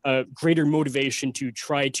a greater motivation to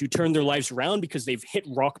try to turn their lives around because they've hit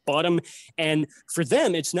rock bottom. And for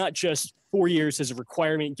them, it's not just 4 years as a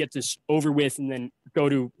requirement, get this over with, and then go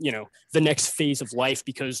to, the next phase of life,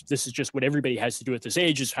 because this is just what everybody has to do at this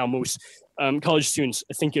age, is how most college students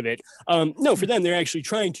think of it. No, for them, they're actually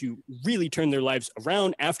trying to really turn their lives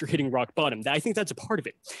around after hitting rock bottom. I think that's a part of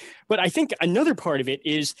it. But I think another part of it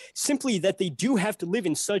is simply that they do have to live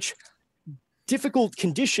in such difficult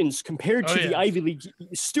conditions compared to the Ivy League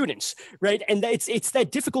students, right? And it's that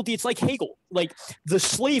difficulty. It's like Hegel. Like, the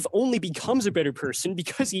slave only becomes a better person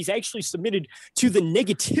because he's actually submitted to the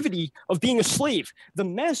negativity of being a slave. The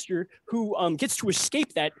master who gets to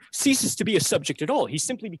escape that ceases to be a subject at all. He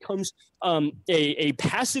simply becomes a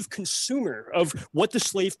passive consumer of what the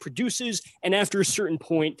slave produces, and after a certain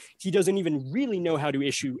point, he doesn't even really know how to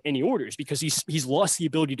issue any orders because he's lost the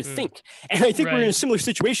ability to think. And I think we're in a similar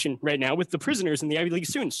situation right now with the prisoners and the Ivy League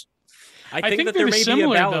students. I think that there may be a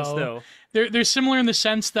balance, though. They're similar in the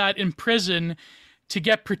sense that in prison, to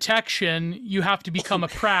get protection, you have to become a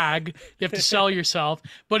prag. You have to sell yourself.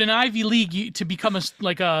 But in Ivy League, to become a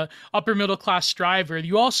upper middle class striver,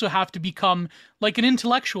 you also have to become like an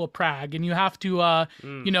intellectual prag, and you have to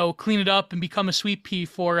clean it up and become a sweet pea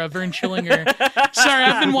for Vern Schillinger. Sorry,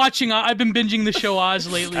 I've been binging the show Oz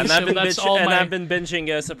lately, and I've been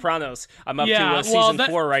binging Sopranos. I'm up to season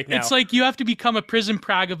 4 right now. It's like you have to become a prison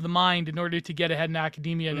prag of the mind in order to get ahead in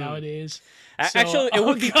academia nowadays. Actually, it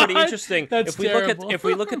would be pretty interesting if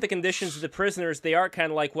we look at the conditions of the prisoners. They are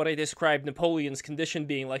kind of like what I described Napoleon's condition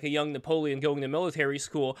being, like a young Napoleon going to military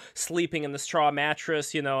school, sleeping in the straw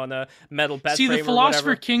mattress, on a metal bed frame. See, the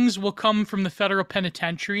philosopher kings will come from the federal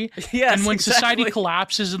penitentiary, and when society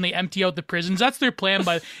collapses and they empty out the prisons, that's their plan.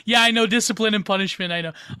 But I know, discipline and punishment. I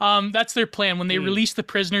know, that's their plan. When they release the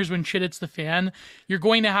prisoners when shit hits the fan, you're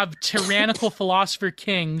going to have tyrannical philosopher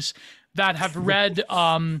kings that have read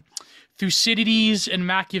Thucydides and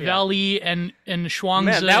Machiavelli and Chuang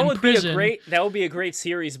Tzu in prison. That would be a great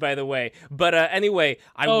series, by the way. But anyway,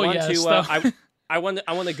 I want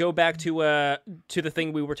to go back to the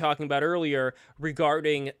thing we were talking about earlier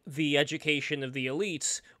regarding the education of the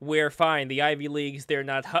elites. Where fine, the Ivy Leagues, they're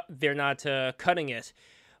not cutting it,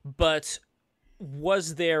 but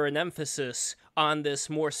was there an emphasis on this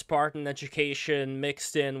more Spartan education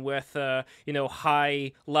mixed in with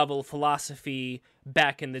high level philosophy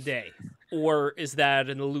back in the day, or is that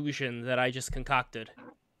an illusion that I just concocted?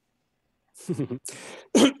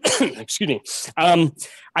 Excuse me. I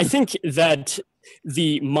think that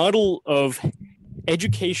the model of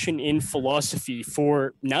education in philosophy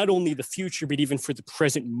for not only the future but even for the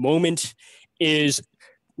present moment is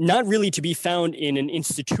not really to be found in an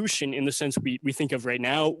institution in the sense we think of right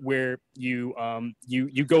now, where you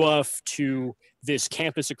go off to this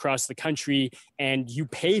campus across the country and you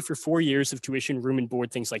pay for 4 years of tuition, room and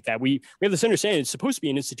board, things like that. We have this understanding it's supposed to be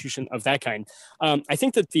an institution of that kind. I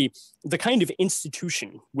think that the kind of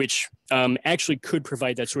institution which actually could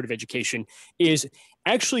provide that sort of education is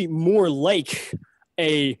actually more like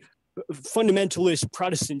a fundamentalist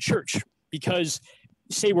Protestant church, because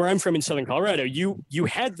say where I'm from in Southern Colorado, you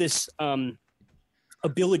had this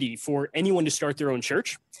ability for anyone to start their own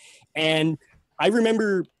church. And I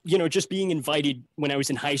remember, just being invited when I was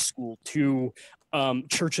in high school to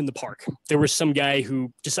church in the park. There was some guy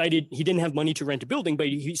who decided he didn't have money to rent a building, but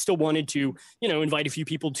he still wanted to, invite a few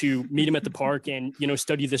people to meet him at the park and,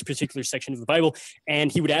 study this particular section of the Bible.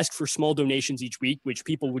 And he would ask for small donations each week, which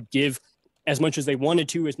people would give as much as they wanted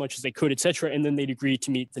to, as much as they could, etc. And then they'd agree to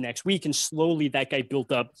meet the next week. And slowly that guy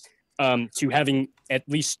built up to having at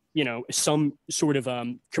least, some sort of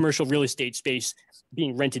commercial real estate space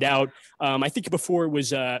being rented out. I think before it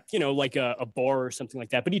was, like a bar or something like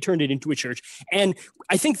that, but he turned it into a church. And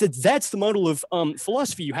I think that that's the model of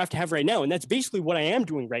philosophy you have to have right now. And that's basically what I am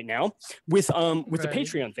doing right now with the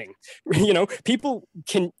Patreon thing. People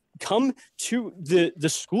can come to the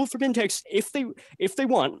School of Forbidden Texts if they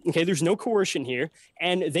want. Okay, there's no coercion here,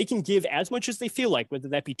 and they can give as much as they feel like, whether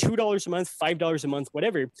that be $2 a month, $5 a month,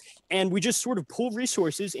 whatever. And we just sort of pull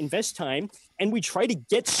resources, invest time, and we try to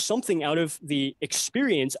get something out of the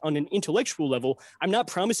experience on an intellectual level. I'm not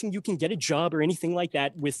promising you can get a job or anything like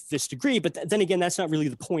that with this degree, but then again, that's not really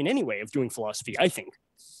the point anyway of doing philosophy, I think.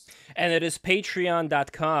 And it is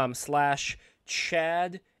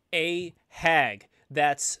patreon.com/Chad A. Hag.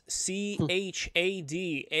 That's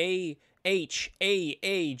CHADAHAAG.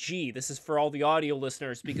 This is for all the audio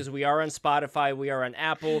listeners because we are on Spotify, we are on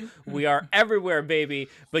Apple, we are everywhere, baby.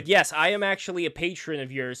 But yes, I am actually a patron of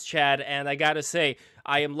yours, Chad, and I gotta say,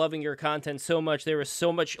 I am loving your content so much. There is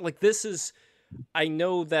so much, I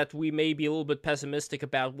know that we may be a little bit pessimistic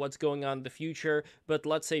about what's going on in the future, but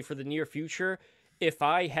let's say for the near future, if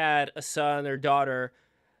I had a son or daughter,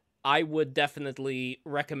 I would definitely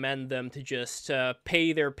recommend them to just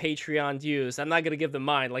pay their Patreon dues. I'm not going to give them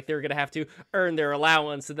mine. They're going to have to earn their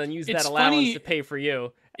allowance and then use that allowance to pay for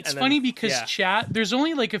you. It's funny because chat, there's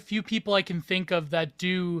only a few people I can think of that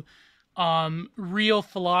do real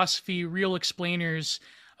philosophy, real explainers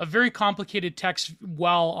a very complicated text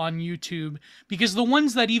well on YouTube, because the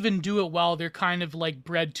ones that even do it well, they're kind of like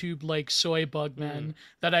BreadTube, like Soy Bugman,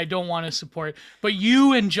 that I don't want to support. But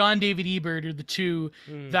you and John David Ebert are the two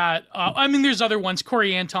that, I mean, there's other ones.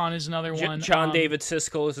 Corey Anton is another one. John David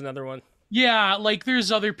Siskel is another one. Yeah, like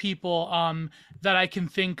there's other people that I can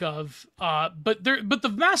think of, but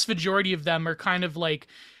the vast majority of them are kind of like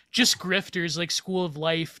just grifters, like School of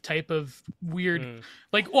Life type of weird,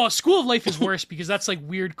 like, well, School of Life is worse because that's like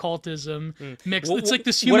weird cultism mixed. It's like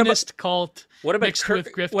this humanist cult mixed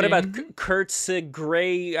with grifting. What about Kurtzig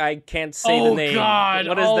Gray? I can't say the name. Oh God!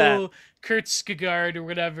 What is that? Kurt Skagard or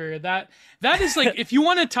whatever. That is like, if you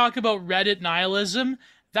want to talk about Reddit nihilism,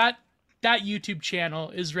 that YouTube channel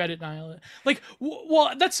is Reddit nihilism. Like,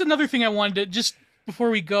 well, that's another thing I wanted to, just before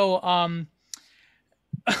we go.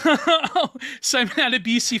 Simon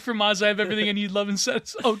Adebisi from Oz, I have everything I need, love and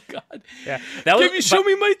sex. Oh God! Yeah, that was. Show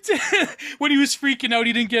me my when he was freaking out,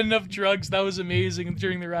 he didn't get enough drugs. That was amazing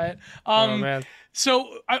during the riot. Oh man.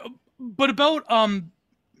 So, but about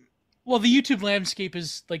well, the YouTube landscape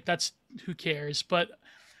is like, that's, who cares? But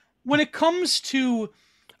when it comes to,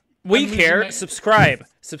 we care. Subscribe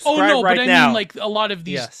oh no, right but I now. mean, like a lot of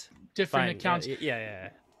these different Fine. accounts. Yeah.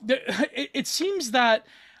 It seems that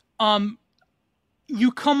you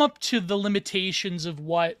come up to the limitations of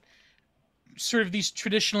what sort of these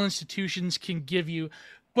traditional institutions can give you,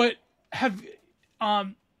 but have I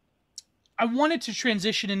wanted to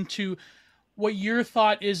transition into what your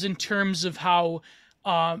thought is in terms of how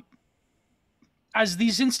as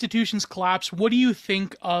these institutions collapse, what do you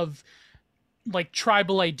think of like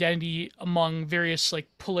tribal identity among various like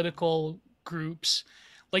political groups?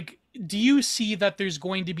 Like, do you see that there's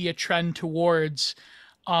going to be a trend towards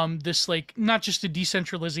this, like, not just a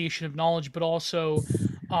decentralization of knowledge, but also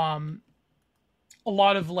a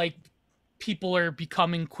lot of like people are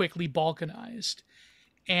becoming quickly balkanized,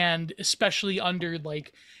 and especially under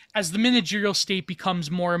like, as the managerial state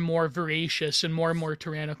becomes more and more voracious and more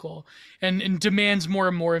tyrannical and demands more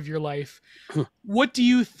and more of your life, what do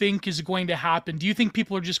you think is going to happen? Do you think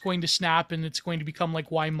people are just going to snap and it's going to become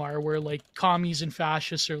like Weimar, where like commies and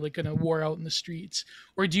fascists are like going to war out in the streets?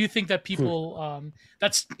 Or do you think that people,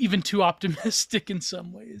 that's even too optimistic in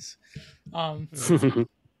some ways?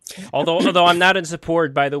 Although I'm not in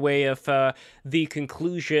support, by the way, of the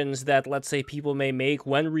conclusions that, let's say, people may make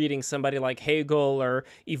when reading somebody like Hegel or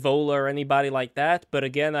Evola or anybody like that. But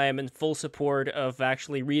again, I am in full support of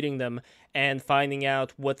actually reading them and finding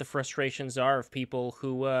out what the frustrations are of people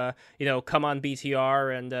who, come on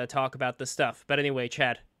BTR and talk about this stuff. But anyway,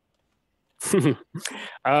 Chad.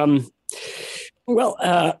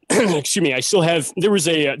 Well, excuse me. I still have. There was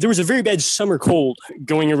a very bad summer cold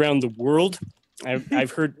going around the world. I've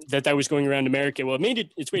heard that was going around America. Well, it made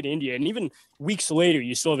its way to India, and even weeks later,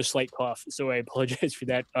 you still have a slight cough. So I apologize for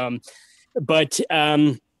that. But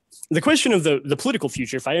the question of the political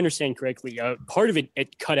future, if I understand correctly, part of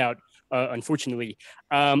it cut out, unfortunately.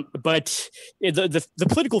 But the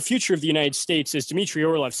political future of the United States, as Dmitry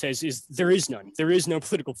Orlov says, is there is none. There is no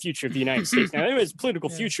political future of the United States. Now, there is political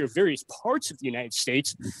future of various parts of the United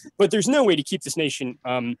States, but there's no way to keep this nation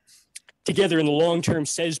together in the long term,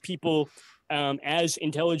 says people as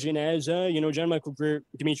intelligent as, John Michael Greer,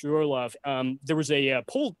 Dmitry Orlov. There was a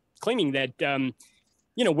poll claiming that,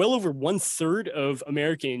 well over 1/3 of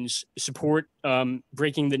Americans support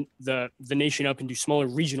breaking the nation up into smaller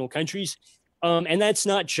regional countries. And that's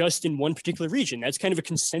not just in one particular region. That's kind of a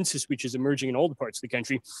consensus which is emerging in all the parts of the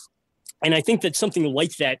country. And I think that something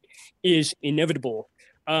like that is inevitable.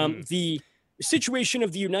 The situation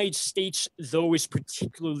of the United States, though, is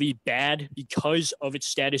particularly bad because of its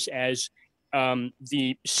status as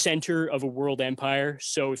the center of a world empire.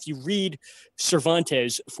 So if you read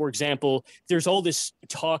Cervantes, for example, there's all this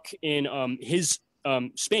talk in his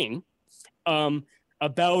Spain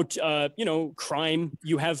about, crime.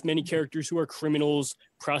 You have many characters who are criminals,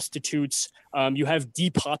 prostitutes. You have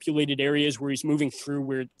depopulated areas where he's moving through,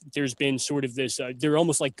 where there's been sort of this, they're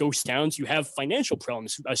almost like ghost towns. You have financial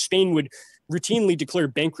problems. Spain would routinely declare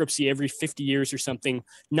bankruptcy every 50 years or something,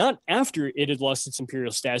 not after it had lost its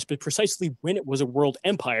imperial status, but precisely when it was a world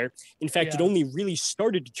empire. In fact, it only really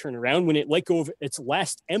started to turn around when it let go of its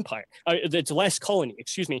last empire, its last colony,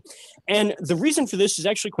 excuse me. And the reason for this is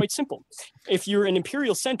actually quite simple. If you're an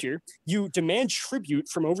imperial center, you demand tribute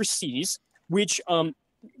from overseas, which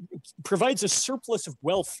provides a surplus of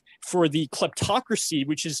wealth for the kleptocracy,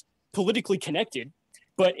 which is politically connected,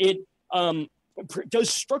 but it does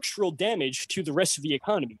structural damage to the rest of the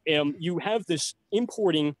economy. You have this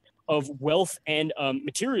importing of wealth and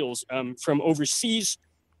materials from overseas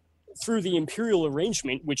through the imperial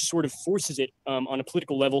arrangement, which sort of forces it on a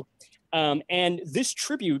political level And this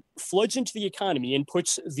tribute floods into the economy and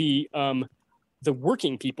puts the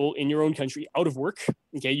working people in your own country out of work.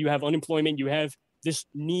 Okay, you have unemployment, you have this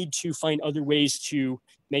need to find other ways to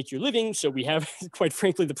make your living. So we have, quite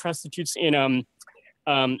frankly, the prostitutes in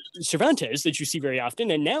Cervantes that you see very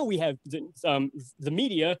often. And now we have the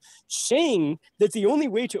media saying that the only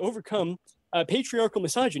way to overcome patriarchal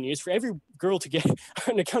misogyny is for every girl to get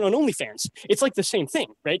an account on OnlyFans. It's like the same thing,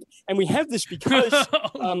 right? And we have this because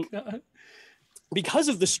because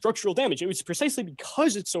of the structural damage. It was precisely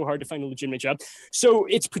because it's so hard to find a legitimate job. So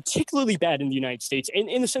it's particularly bad in the United States, and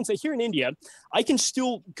in the sense that here in India, I can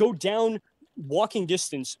still go down walking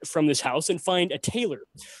distance from this house and find a tailor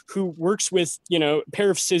who works with, a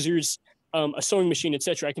pair of scissors, a sewing machine,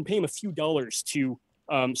 etc. I can pay him a few dollars to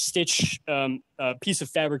stitch a piece of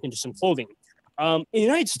fabric into some clothing. In the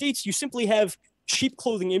United States, you simply have cheap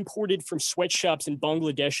clothing imported from sweatshops in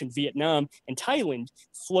Bangladesh and Vietnam and Thailand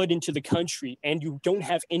flood into the country, and you don't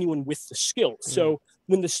have anyone with the skill. So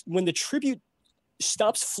when the tribute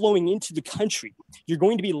stops flowing into the country, you're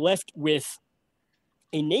going to be left with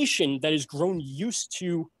a nation that has grown used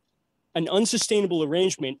to an unsustainable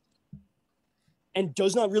arrangement and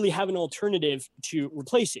does not really have an alternative to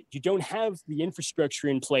replace it. You don't have the infrastructure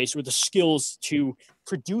in place or the skills to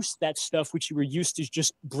produce that stuff which you were used to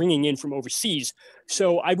just bringing in from overseas.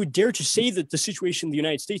 So I would dare to say that the situation in the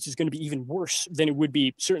United States is going to be even worse than it would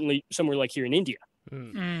be certainly somewhere like here in India.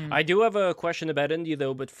 I do have a question about India,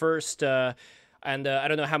 though, but first, I don't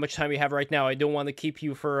know how much time you have right now. I don't want to keep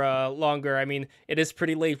you for longer. I mean, it is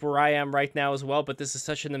pretty late where I am right now as well, but this is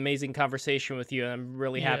such an amazing conversation with you, and I'm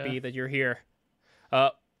really happy that you're here.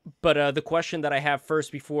 But the question that I have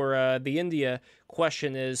first before the India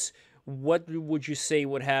question is, what would you say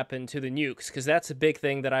would happen to the nukes? Because that's a big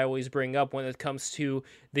thing that I always bring up when it comes to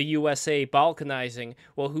the USA balkanizing.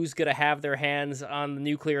 Well, who's going to have their hands on the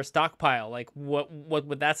nuclear stockpile? Like, what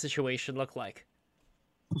would that situation look like?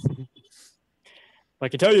 I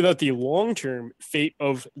can tell you that the long-term fate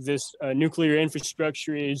of this nuclear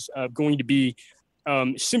infrastructure is going to be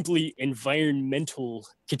simply environmental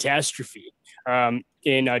catastrophe.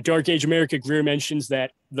 In Dark Age America, Greer mentions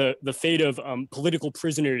that the fate of political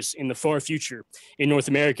prisoners in the far future in North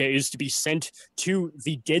America is to be sent to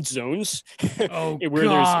the dead zones where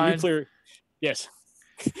there's nuclear. Yes.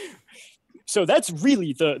 So that's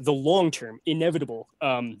really the long-term inevitable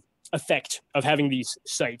effect of having these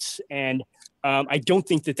sites. And I don't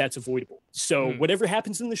think that that's avoidable. So whatever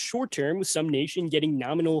happens in the short term with some nation getting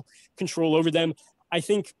nominal control over them, I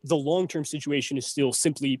think the long-term situation is still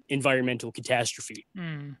simply environmental catastrophe.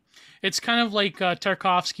 It's kind of like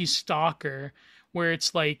Tarkovsky's Stalker, where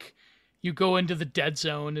it's like you go into the dead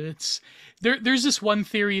zone, and there's this one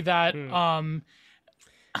theory that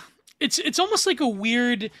it's almost like a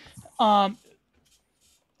weird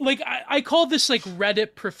like I call this like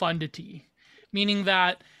Reddit profundity, meaning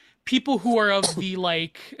that people who are of the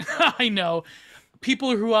I know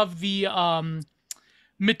people who have the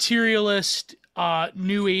materialist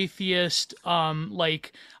new atheist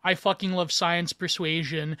I fucking love science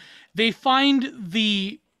persuasion, they find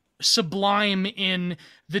the sublime in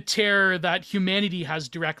the terror that humanity has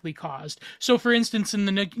directly caused. So for instance, in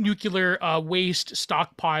the nuclear waste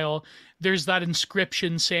stockpile, there's that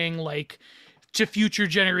inscription saying to future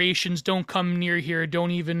generations, don't come near here,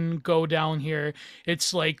 don't even go down here,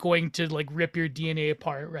 it's going to rip your DNA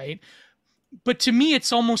apart, right? But to me,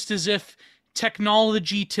 it's almost as if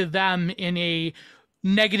technology to them in a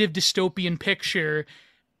negative dystopian picture,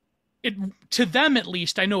 to them at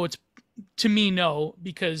least, I know it's to me no,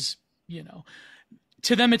 because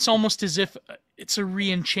to them it's almost as if it's a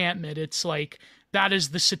re-enchantment. It's that is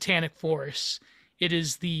the satanic force. It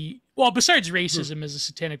is besides racism is a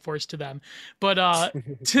satanic force to them, but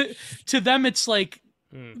to them it's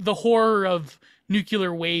the horror of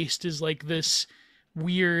nuclear waste is this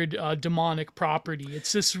weird demonic property.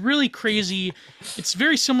 It's this really crazy, it's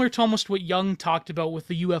very similar to almost what Jung talked about with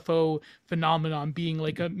the UFO phenomenon being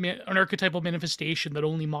an archetypal manifestation that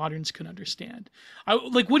only moderns can understand.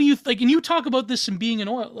 What do you and you talk about this in Being in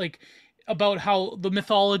Oil, about how the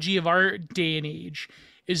mythology of our day and age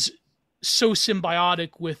is so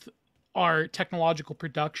symbiotic with our technological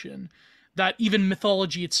production that even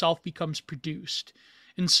mythology itself becomes produced.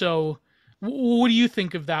 And so what do you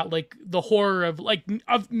think of that? The horror of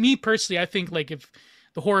of me personally, I think if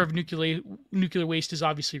the horror of nuclear waste is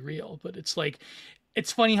obviously real, but it's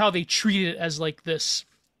it's funny how they treat it as this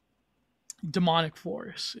demonic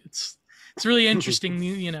force. It's really interesting,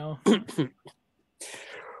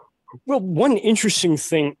 Well, one interesting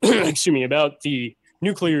thing, excuse me, about the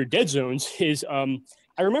nuclear dead zones is I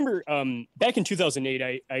remember back in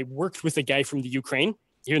 2008, I worked with a guy from the Ukraine.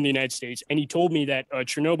 here in the United States, and he told me that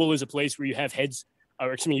Chernobyl is a place where you have heads,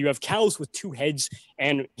 or excuse me, you have cows with two heads,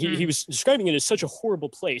 and he was describing it as such a horrible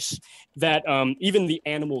place that even the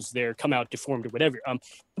animals there come out deformed or whatever.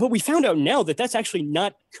 But we found out now that that's actually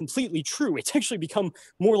not completely true. It's actually become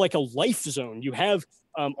more like a life zone. You have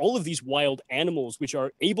all of these wild animals which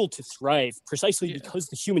are able to thrive precisely because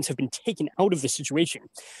the humans have been taken out of the situation.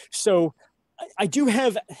 So I do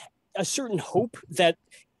have a certain hope that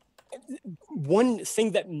one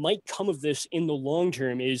thing that might come of this in the long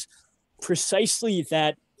term is precisely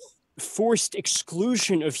that forced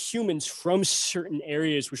exclusion of humans from certain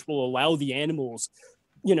areas, which will allow the animals,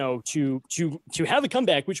 to have a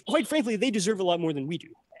comeback, which quite frankly, they deserve a lot more than we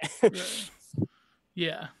do.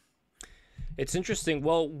 Yeah. It's interesting.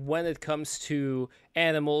 Well, when it comes to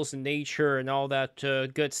animals and nature and all that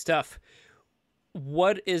good stuff,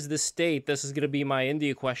 what is the state? This is going to be my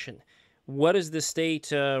India question. What is the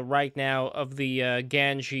state right now of the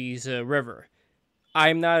Ganges River?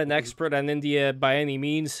 I'm not an expert on India by any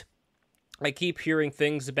means. I keep hearing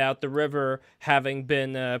things about the river having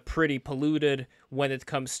been pretty polluted when it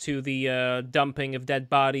comes to the dumping of dead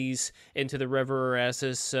bodies into the river, as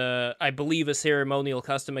is, I believe, a ceremonial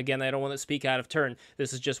custom. Again, I don't want to speak out of turn.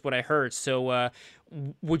 This is just what I heard. So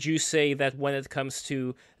would you say that when it comes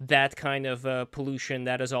to that kind of pollution,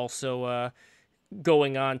 that is also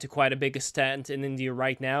going on to quite a big extent in India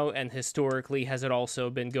right now, and historically has it also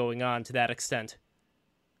been going on to that extent?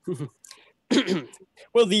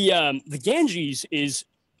 Well, the Ganges is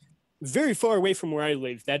very far away from where I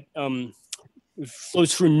live. That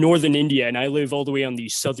flows through northern India, and I live all the way on the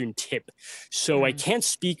southern tip. So I can't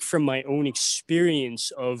speak from my own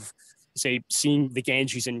experience of, say, seeing the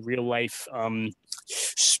Ganges in real life.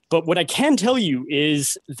 But what I can tell you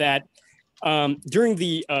is that during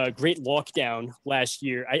the Great Lockdown last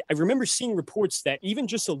year, I remember seeing reports that even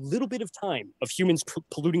just a little bit of time of humans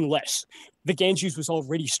polluting less, the Ganges was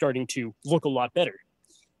already starting to look a lot better.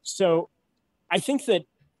 So I think that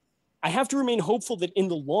I have to remain hopeful that in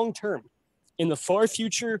the long term, in the far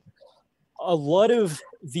future, a lot of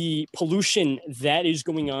the pollution that is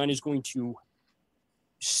going on is going to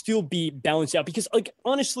still be balanced out, because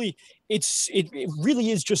honestly, it really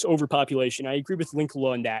is just overpopulation. I agree with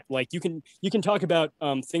Linkle on that. Like you can talk about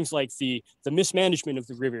things like the mismanagement of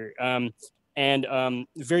the river and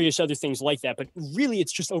various other things like that, but really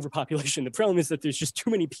it's just overpopulation. The problem is that there's just too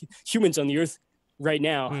many humans on the earth right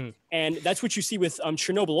now, and that's what you see with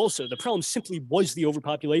Chernobyl also. The problem simply was the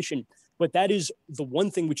overpopulation, but that is the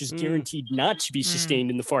one thing which is guaranteed not to be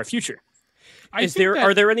sustained in the far future.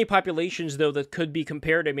 Are there any populations, though, that could be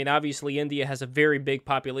compared? I mean, obviously, India has a very big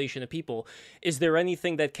population of people. Is there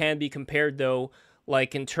anything that can be compared, though,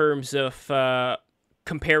 like in terms of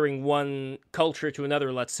comparing one culture to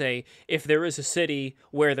another? Let's say, if there is a city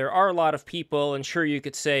where there are a lot of people, and sure, you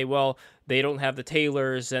could say, well, they don't have the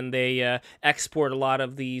tailors, and they export a lot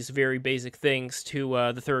of these very basic things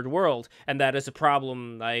to the third world, and that is a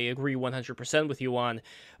problem I agree 100% with you on.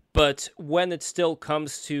 But when it still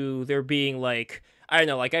comes to there being, like, I don't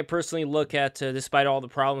know, like I personally look at, despite all the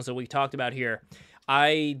problems that we talked about here,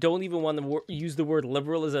 I don't even want to use the word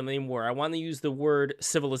liberalism anymore. I want to use the word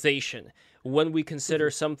civilization. When we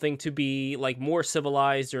consider something to be like more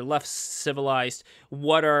civilized or less civilized,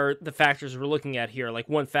 what are the factors we're looking at here? Like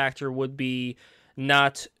one factor would be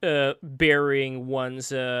not burying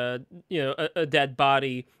one's a dead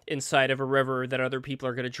body inside of a river that other people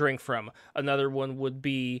are going to drink from. Another one would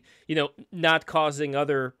be not causing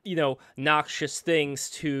other noxious things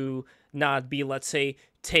to not be, let's say,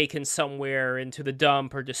 taken somewhere into the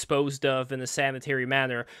dump or disposed of in a sanitary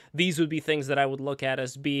manner. These would be things that I would look at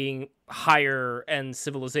as being higher end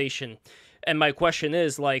civilization. And my question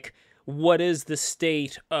is, like, what is the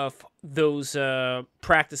state of those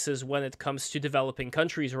practices when it comes to developing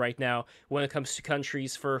countries right now, when it comes to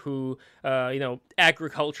countries for who,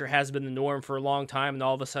 agriculture has been the norm for a long time, and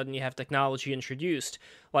all of a sudden you have technology introduced?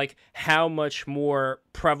 Like, how much more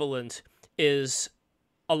prevalent is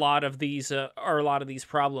a lot of these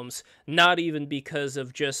problems, not even because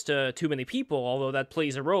of just too many people, although that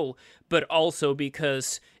plays a role, but also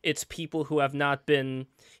because it's people who have not been,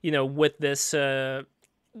 with this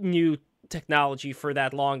new technology for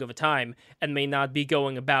that long of a time, and may not be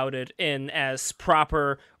going about it in as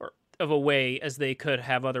proper of a way as they could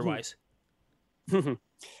have otherwise.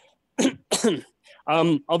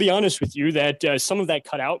 I'll be honest with you that some of that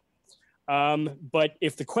cut out. But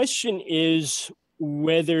if the question is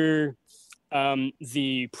whether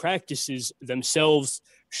the practices themselves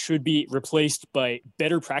should be replaced by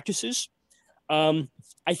better practices, I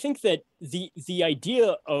think that the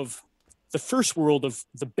idea of the first world of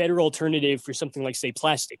the better alternative for something like, say,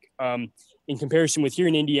 plastic, in comparison with here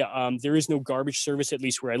in India, there is no garbage service, at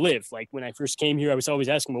least where I live. Like when I first came here, I was always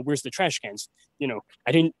asking, well, where's the trash cans?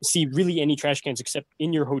 I didn't see really any trash cans except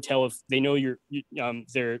in your hotel. If they know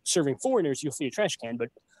they're serving foreigners, you'll see a trash can, but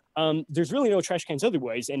there's really no trash cans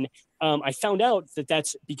otherwise. And I found out that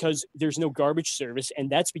that's because there's no garbage service, and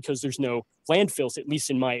that's because there's no landfills, at least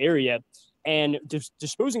in my area. And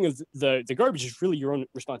disposing of the garbage is really your own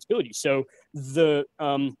responsibility. So the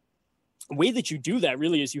way that you do that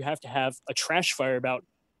really is you have to have a trash fire about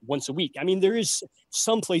once a week. I mean, there is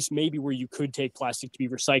some place maybe where you could take plastic to be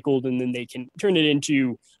recycled and then they can turn it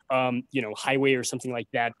into, highway or something like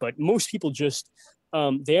that. But most people just,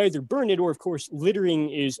 they either burn it, or of course, littering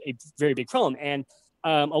is a very big problem. And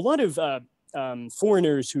a lot of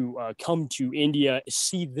foreigners who come to India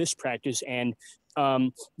see this practice, and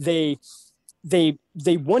they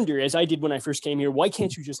wonder, as I did when I first came here, why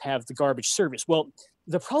can't you just have the garbage service? Well,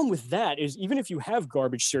 the problem with that is even if you have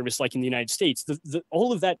garbage service like in the United States,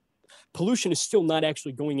 all of that pollution is still not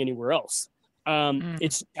actually going anywhere else.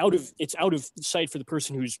 It's out of sight for the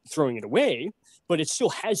person who's throwing it away, but it still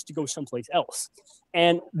has to go someplace else.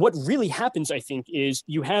 And what really happens, I think, is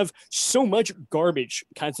you have so much garbage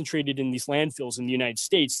concentrated in these landfills in the United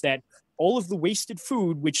States that all of the wasted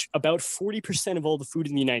food, which about 40% of all the food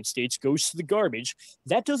in the United States goes to the garbage,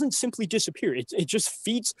 that doesn't simply disappear. It just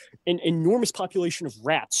feeds an enormous population of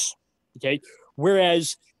rats, okay?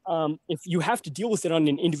 Whereas if you have to deal with it on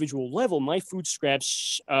an individual level, my food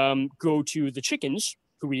scraps go to the chickens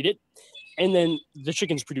who eat it, and then the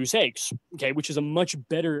chickens produce eggs, okay, which is a much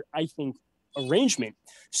better, I think, arrangement.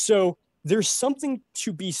 So there's something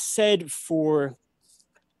to be said for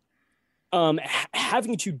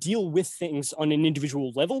having to deal with things on an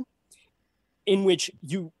individual level in which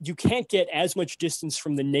you can't get as much distance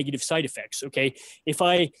from the negative side effects. Okay, if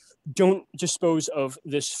I don't dispose of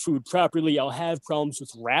this food properly, I'll have problems with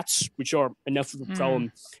rats, which are enough of a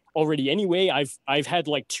problem already anyway. I've had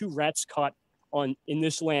like 2 rats caught in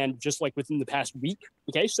this land just like within the past week.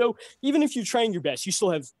 Okay, so even if you're trying your best, you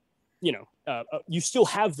still have you still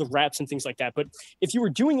have the rats and things like that. But if you were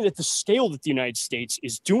doing it at the scale that the United States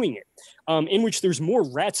is doing it, in which there's more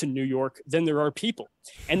rats in New York than there are people,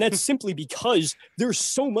 and that's simply because there's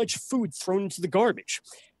so much food thrown into the garbage.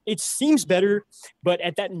 It seems better, but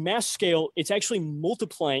at that mass scale, it's actually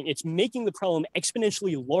multiplying. It's making the problem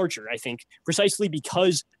exponentially larger, I think, precisely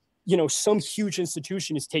because, some huge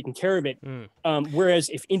institution is taking care of it. Whereas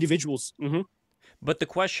if individuals... But the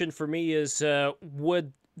question for me is,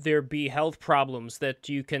 would there be health problems that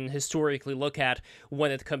you can historically look at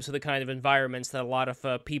when it comes to the kind of environments that a lot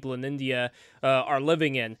of people in India are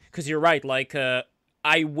living in? Because you're right, like,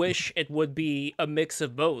 I wish it would be a mix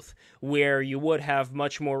of both, where you would have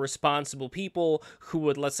much more responsible people who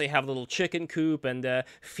would, let's say, have a little chicken coop and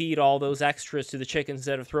feed all those extras to the chickens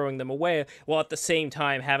instead of throwing them away, while at the same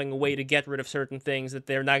time having a way to get rid of certain things that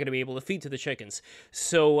they're not going to be able to feed to the chickens.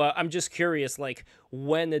 So I'm just curious, like,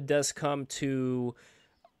 when it does come to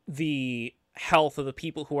the health of the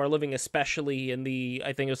people who are living, especially in the,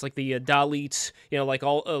 I think it was like the Dalits, like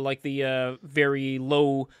all like the very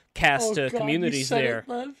low caste communities there.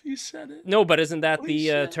 You said it. No, but isn't that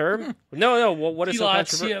the term? No. What is so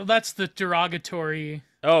controversial? Yeah, that's the derogatory.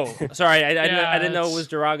 Oh, sorry, I didn't know it was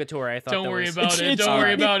derogatory. I thought. Don't worry about it. Don't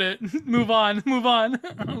worry about it. Move on.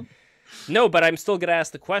 No, but I'm still gonna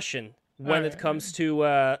ask the question when it comes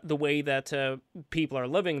to the way that people are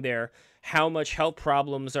living there. How much health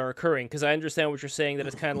problems are occurring? Because I understand what you're saying, that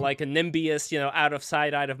it's kind of like a NIMBYist, out of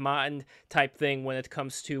sight, out of mind type thing when it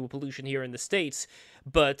comes to pollution here in the States.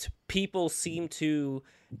 But people seem to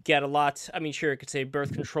get a lot. I mean, sure, it could say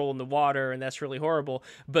birth control in the water, and that's really horrible.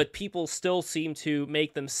 But people still seem to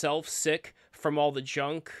make themselves sick from all the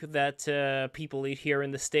junk that people eat here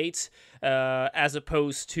in the States, as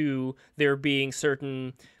opposed to there being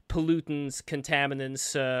certain pollutants,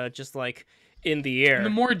 contaminants, just like in the air. And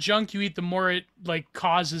the more junk you eat, the more it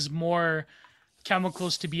causes more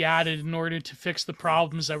chemicals to be added in order to fix the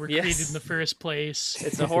problems that were created in the first place.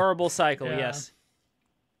 It's a horrible cycle. Yes.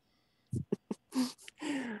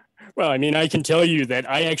 Well, I mean, I can tell you that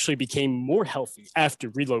I actually became more healthy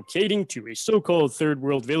after relocating to a so-called third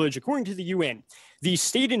world village, according to the UN. The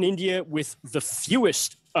state in India with the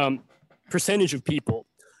fewest percentage of people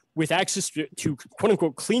with access to quote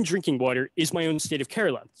unquote clean drinking water is my own state of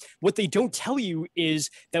Kerala. What they don't tell you is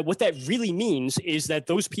that what that really means is that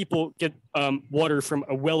those people get water from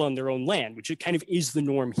a well on their own land, which it kind of is the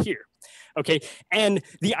norm here. Okay. And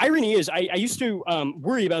the irony is I used to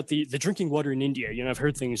worry about the drinking water in India. I've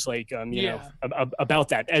heard things like, about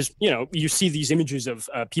that, as, you see these images of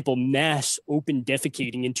people mass open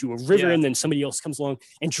defecating into a river, and then somebody else comes along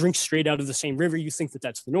and drinks straight out of the same river. You think that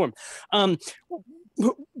that's the norm.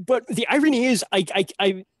 But the irony is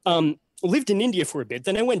I lived in India for a bit.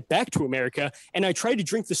 Then I went back to America and I tried to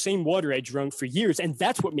drink the same water I drunk for years. And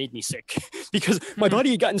that's what made me sick because my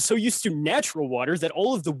body had gotten so used to natural water that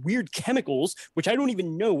all of the weird chemicals, which I don't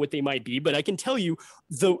even know what they might be, but I can tell you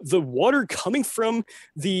the water coming from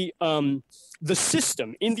the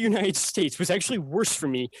system in the United States was actually worse for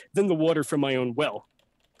me than the water from my own well.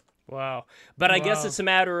 Wow. But I guess it's a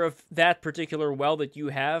matter of that particular well that you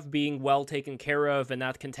have being well taken care of and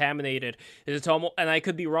not contaminated. It's almost, and I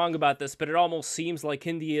could be wrong about this, but it almost seems like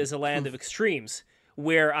India is a land of extremes,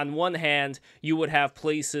 where on one hand, you would have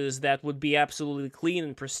places that would be absolutely clean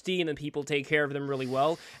and pristine and people take care of them really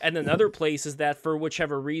well, and then other places that, for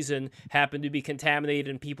whichever reason, happen to be contaminated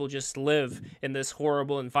and people just live in this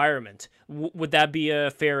horrible environment. Would that be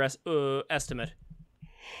a fair estimate?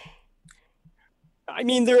 I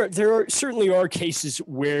mean, there certainly are cases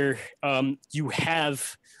where you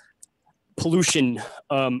have pollution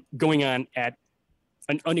going on at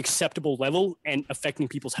an unacceptable level and affecting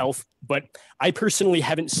people's health, but I personally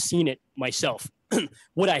haven't seen it myself.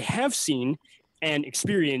 What I have seen and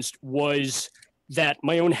experienced was that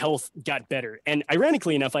my own health got better. And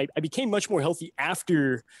ironically enough, I became much more healthy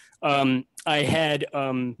after I had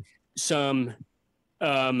some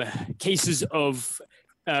cases of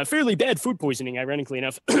fairly bad food poisoning, ironically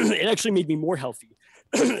enough. It actually made me more healthy.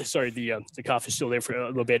 Sorry, the cough is still there for a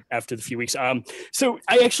little bit after the few weeks. So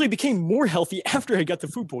I actually became more healthy after I got the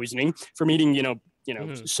food poisoning from eating,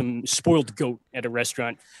 some spoiled goat at a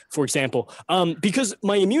restaurant, for example, because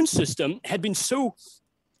my immune system had been so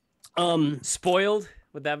spoiled.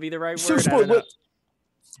 Would that be the right word? So spoiled. Well,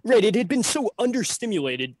 right. It had been so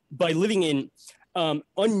understimulated by living in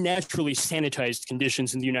unnaturally sanitized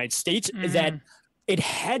conditions in the United States that it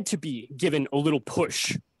had to be given a little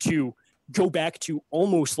push to go back to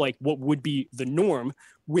almost like what would be the norm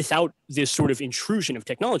without this sort of intrusion of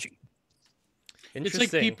technology. It's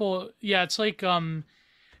like people, it's like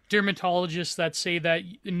dermatologists that say that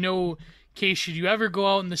in no case should you ever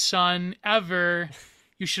go out in the sun, ever.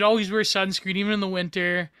 You should always wear sunscreen, even in the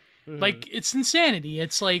winter. Like, it's insanity.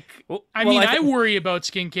 It's like, I worry about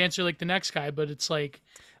skin cancer like the next guy, but it's like,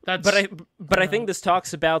 that's... But I think this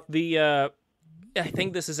talks about the... I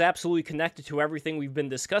think this is absolutely connected to everything we've been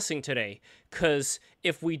discussing today, because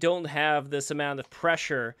if we don't have this amount of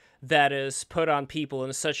pressure that is put on people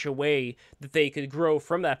in such a way that they could grow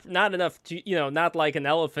from that, not enough to, not like an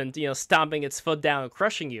elephant, stomping its foot down and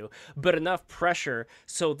crushing you, but enough pressure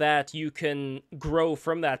so that you can grow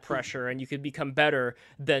from that pressure and you could become better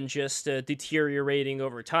than just deteriorating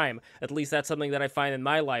over time. At least that's something that I find in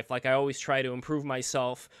my life. Like, I always try to improve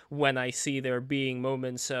myself when I see there being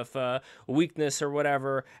moments of weakness or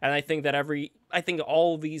whatever. And I think that I think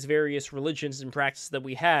all these various religions and practices that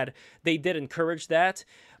we had, they did encourage that.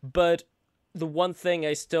 But the one thing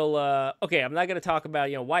I still, I'm not going to talk about,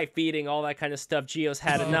 wife beating, all that kind of stuff. Gio's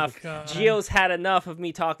had enough. God. Gio's had enough of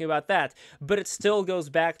me talking about that. But it still goes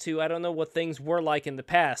back to, I don't know what things were like in the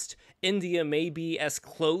past. India may be as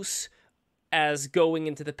close as going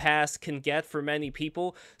into the past can get for many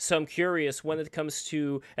people. So I'm curious when it comes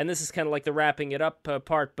to, and this is kind of like the wrapping it up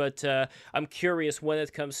part, but I'm curious when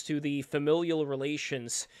it comes to the familial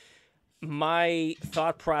relations. My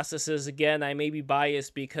thought process is, again, I may be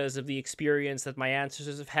biased because of the experience that my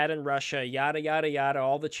ancestors have had in Russia, yada, yada, yada.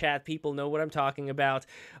 All the chat people know what I'm talking about.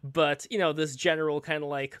 But, this general kind of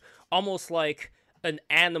like, almost like an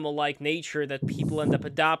animal-like nature that people end up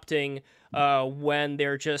adopting when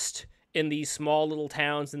they're just in these small little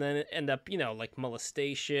towns and then end up, like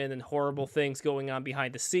molestation and horrible things going on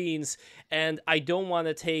behind the scenes. And I don't want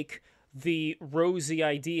to take the rosy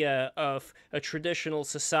idea of a traditional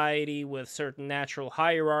society with certain natural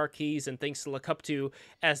hierarchies and things to look up to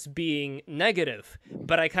as being negative.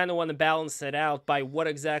 But I kind of want to balance it out by what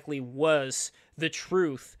exactly was the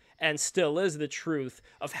truth and still is the truth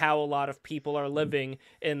of how a lot of people are living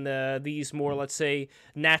in these more, let's say,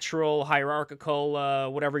 natural, hierarchical,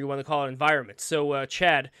 whatever you want to call it, environments. So,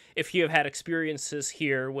 Chad, if you have had experiences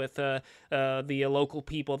here with the local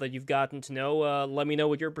people that you've gotten to know, let me know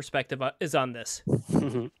what your perspective is on this.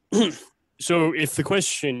 So if the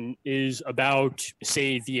question is about,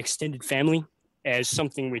 say, the extended family as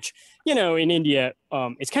something which, in India,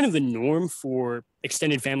 it's kind of the norm for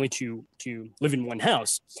extended family to live in one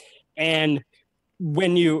house. And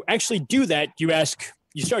when you actually do that,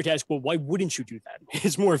 you start to ask, well, why wouldn't you do that?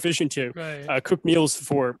 It's more efficient to cook meals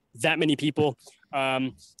for that many people.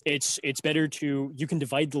 It's better you can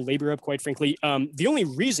divide the labor up, quite frankly. The only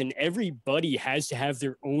reason everybody has to have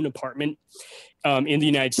their own apartment in the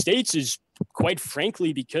United States is, quite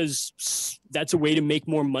frankly, because that's a way to make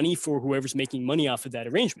more money for whoever's making money off of that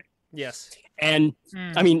arrangement. Yes. And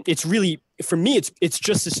I mean, it's really, for me, it's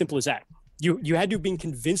just as simple as that. You had to have been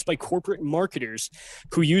convinced by corporate marketers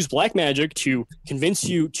who use black magic to convince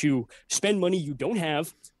you to spend money you don't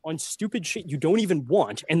have on stupid shit you don't even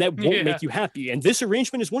want, and that won't make you happy. And this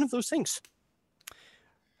arrangement is one of those things.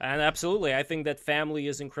 And absolutely, I think that family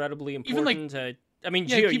is incredibly important. I mean,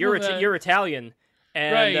 yeah, Gio, you're Italian,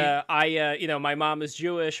 and Right. my mom is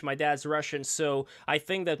Jewish, my dad's Russian, so I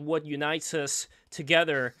think that what unites us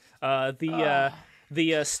together,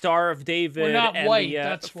 the Star of David We're not and white, the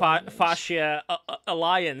that's what it is. Fascia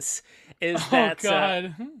Alliance, is Oh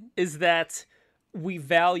God. that we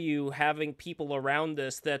value having people around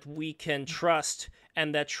us that we can trust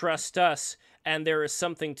and that trust us. And there is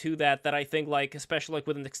something to that I think, like, especially like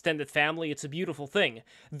with an extended family, it's a beautiful thing.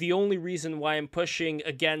 The only reason why I'm pushing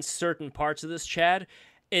against certain parts of this, Chad,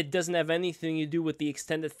 it doesn't have anything to do with the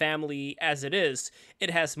extended family as it is.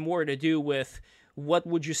 It has more to do with what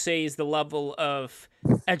would you say is the level of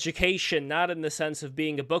education, not in the sense of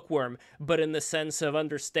being a bookworm, but in the sense of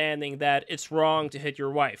understanding that it's wrong to hit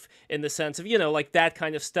your wife, in the sense of, like that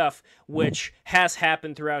kind of stuff, which has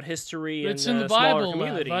happened throughout history It's in in the smaller Bible,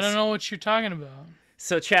 communities. Lev. I don't know what you're talking about.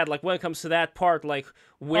 So, Chad, like when it comes to that part, like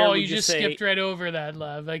where would you just say, skipped right over that,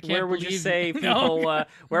 Lev. I can't where would believe you say you. people? No.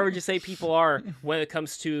 Where would you say people are when it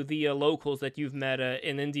comes to the locals that you've met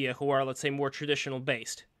in India who are, let's say, more traditional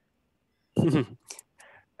based?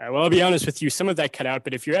 Well, I'll be honest with you, some of that cut out.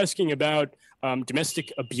 But if you're asking about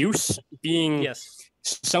domestic abuse being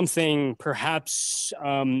something perhaps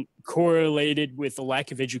correlated with the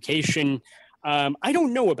lack of education, I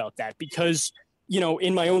don't know about that because,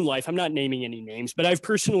 in my own life, I'm not naming any names, but I've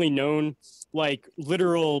personally known like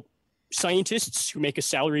literal scientists who make a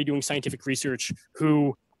salary doing scientific research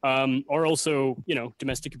who are also,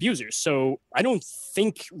 domestic abusers. So I don't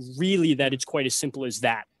think really that it's quite as simple as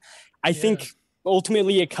that. I think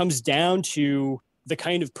ultimately it comes down to the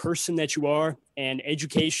kind of person that you are, and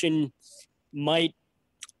education might,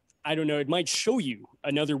 I don't know, it might show you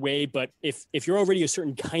another way, but if you're already a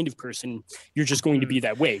certain kind of person, you're just going to be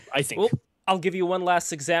that way, I think. Well, I'll give you one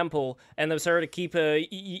last example, and I'm sorry to keep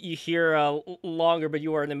you here longer, but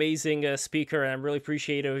you are an amazing speaker, and I'm really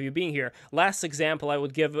appreciative of you being here. Last example I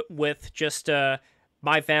would give with just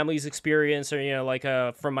my family's experience,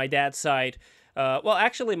 or, from my dad's side. Well,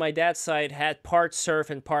 actually, my dad's side had part serf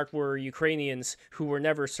and part were Ukrainians who were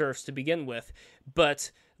never serfs to begin with.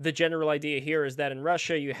 But the general idea here is that in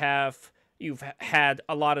Russia, you've had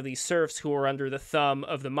a lot of these serfs who were under the thumb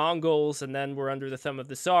of the Mongols and then were under the thumb of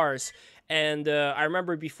the Tsars. And I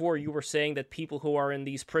remember before you were saying that people who are in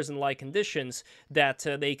these prison-like conditions, that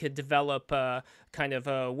they could develop kind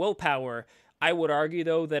of willpower. I would argue,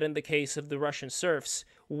 though, that in the case of the Russian serfs,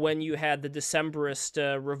 when you had the Decembrist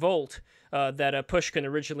revolt that Pushkin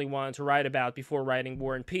originally wanted to write about before writing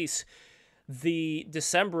War and Peace, the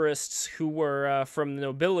Decembrists who were from the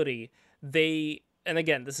nobility, and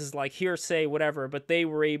again, this is like hearsay, whatever, but they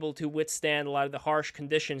were able to withstand a lot of the harsh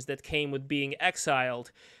conditions that came with being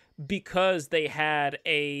exiled because they had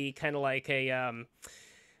a kind of like a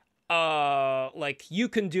like you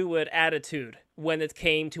can do it attitude when it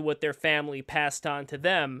came to what their family passed on to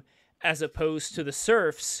them, as opposed to the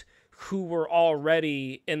serfs who were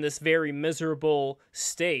already in this very miserable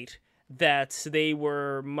state that they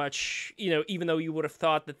were much, even though you would have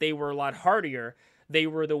thought that they were a lot hardier, they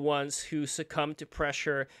were the ones who succumbed to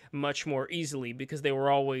pressure much more easily because they were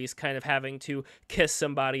always kind of having to kiss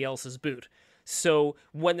somebody else's boot. So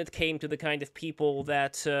when it came to the kind of people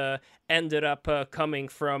that ended up coming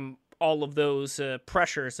from all of those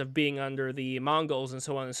pressures of being under the Mongols and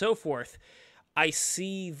so on and so forth, I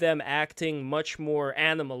see them acting much more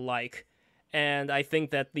animal-like. And I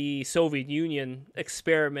think that the Soviet Union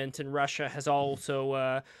experiment in Russia has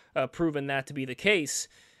also proven that to be the case,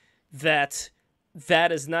 that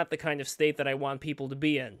is not the kind of state that I want people to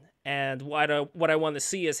be in. And what I want to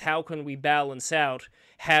see is how can we balance out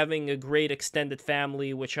having a great extended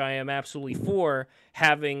family, which I am absolutely for,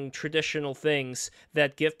 having traditional things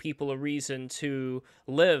that give people a reason to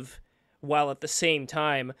live, while at the same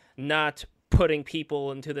time not putting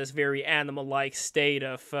people into this very animal-like state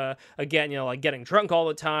of, again, like getting drunk all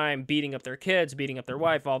the time, beating up their kids, beating up their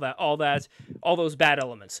wife, all those bad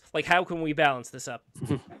elements. Like, how can we balance this up?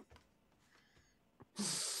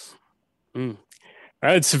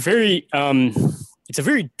 It's a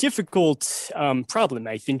very difficult problem,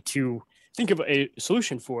 I think, to think of a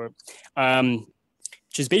solution for,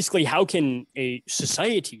 which is basically how can a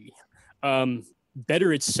society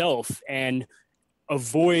better itself and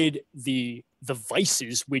avoid the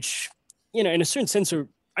vices, which, in a certain sense are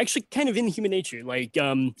actually kind of in human nature. Like,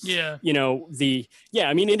 I mean,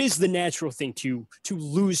 it is the natural thing to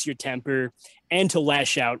lose your temper and to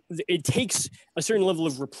lash out. It takes a certain level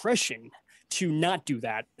of repression to not do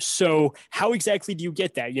that. So how exactly do you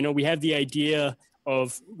get that? We have the idea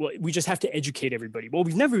of, well, we just have to educate everybody. Well,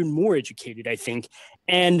 we've never been more educated, I think.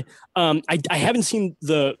 And I haven't seen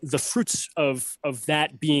the fruits of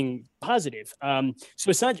that being positive.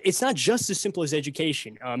 So it's not just as simple as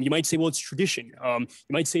education. You might say, well, it's tradition. You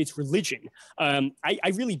might say it's religion.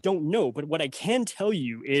 I really don't know. But what I can tell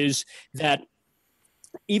you is that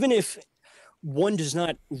even if one does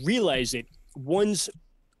not realize it, one's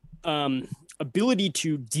ability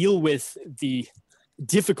to deal with the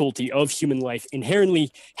difficulty of human life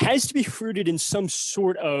inherently has to be rooted in some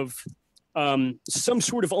sort of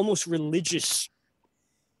almost religious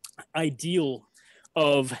ideal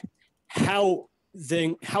of how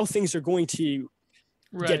things are going to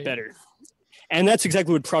get better. And that's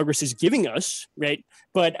exactly what progress is giving us, right?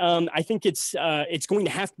 But I think it's going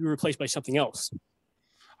to have to be replaced by something else.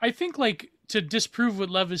 I think, like, to disprove what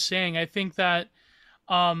Lev is saying, I think that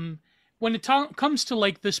when it comes to,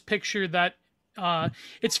 like, this picture that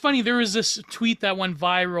it's funny, there was this tweet that went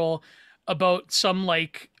viral about some,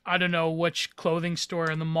 like, I don't know which clothing store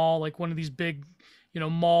in the mall, like one of these big,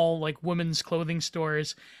 mall, like, women's clothing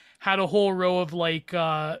stores, had a whole row of, like,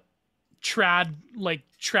 trad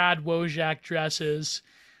Wojak dresses,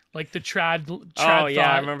 like the trad oh yeah,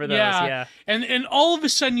 thought. I remember those. Yeah. And all of a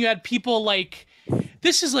sudden you had people like,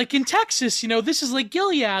 this is like in Texas, this is like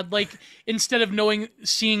Gilead, like, instead of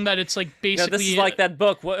seeing that it's like basically this is like that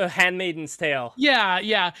book, Handmaiden's Tale.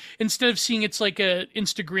 Yeah. Instead of seeing it's like a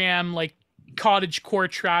Instagram, like, cottage core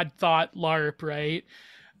trad thought LARP, right?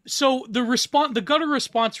 So the gutter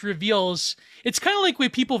response reveals it's kind of like when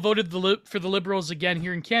people voted for the Liberals again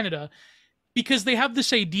here in Canada, because they have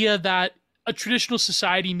this idea that a traditional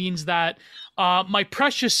society means that my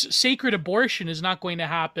precious sacred abortion is not going to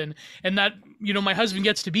happen, and that, my husband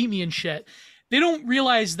gets to beat me and shit. They don't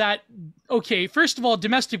realize that, okay, first of all,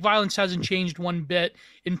 domestic violence hasn't changed one bit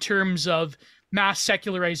in terms of mass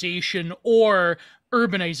secularization or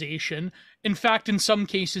urbanization. In fact, in some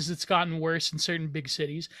cases, it's gotten worse in certain big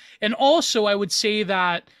cities. And also, I would say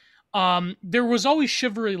that there was always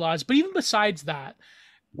chivalry laws, but even besides that,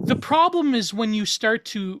 the problem is when you start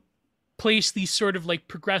to place these sort of like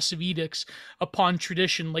progressive edicts upon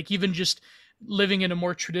tradition, like even just living in a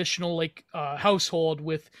more traditional like household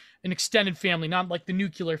with an extended family, not like the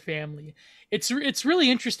nuclear family. It's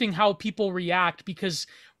really interesting how people react, because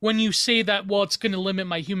when you say that, well, it's going to limit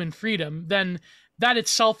my human freedom, then that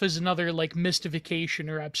itself is another like mystification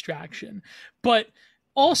or abstraction. But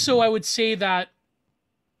also I would say that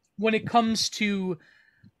when it comes to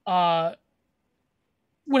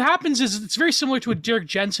what happens is it's very similar to what Derek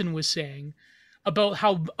Jensen was saying about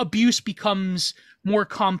how abuse becomes more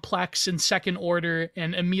complex and second order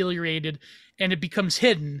and ameliorated, and it becomes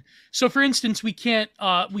hidden. So for instance, we can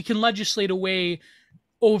legislate away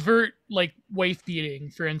overt like wife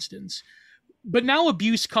beating, for instance. But now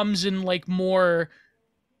abuse comes in like more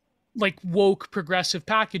like woke progressive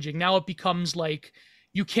packaging. Now it becomes like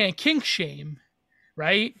you can't kink shame,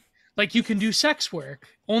 right? Like you can do sex work,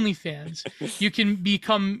 OnlyFans. You can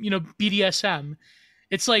become, BDSM.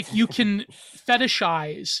 It's like you can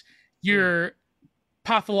fetishize your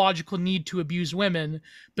pathological need to abuse women,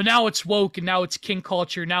 but now it's woke and now it's kink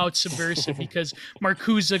culture. Now it's subversive because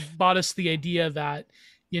Marcuse bought us the idea that,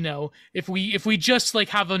 if we just like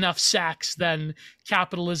have enough sex, then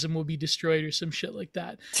capitalism will be destroyed or some shit like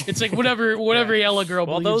that. It's like whatever yellow girl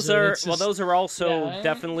believes. Those are also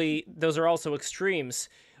definitely, those are also extremes.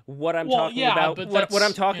 What I'm talking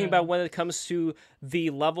about when it comes to the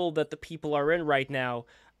level that the people are in right now,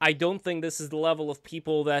 I don't think this is the level of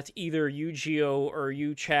people that either you, Gio, or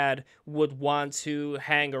you, Chad, would want to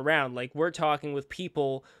hang around. Like, we're talking with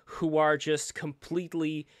people who are just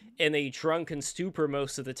completely in a drunken stupor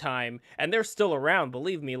most of the time, and they're still around,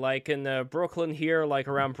 believe me. Like in Brooklyn here, like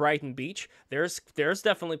around Brighton Beach, there's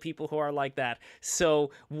definitely people who are like that.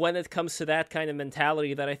 So when it comes to that kind of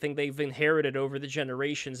mentality that I think they've inherited over the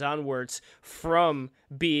generations onwards from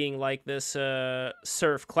being like this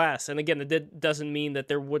serf class, and again, it doesn't mean that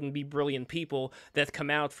there wouldn't be brilliant people that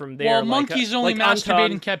come out from there. Well, monkeys only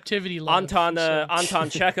masturbate in captivity. Anton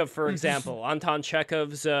Chekhov, for example. Anton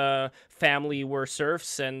Chekhov's family were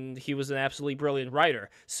serfs, and he was an absolutely brilliant writer.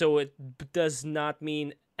 So it does not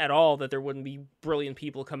mean at all that there wouldn't be brilliant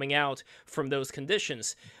people coming out from those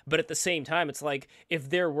conditions. But at the same time, it's like, if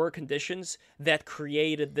there were conditions that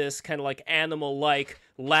created this kind of like animal-like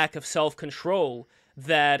lack of self-control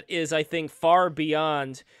that is, I think, far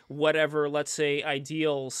beyond whatever, let's say,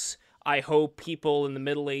 ideals I hope people in the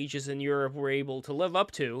Middle Ages in Europe were able to live up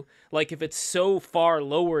to. Like, if it's so far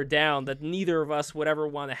lower down that neither of us would ever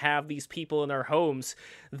want to have these people in our homes,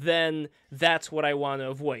 then that's what I want to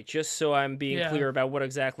avoid, just so I'm being clear about what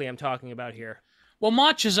exactly I'm talking about here. Well,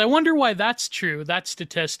 Machas, I wonder why that's true, that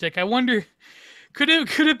statistic. I wonder, could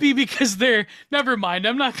it be because they're... Never mind,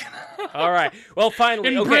 I'm not gonna... All right, well,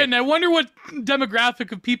 finally, in Britain, I wonder what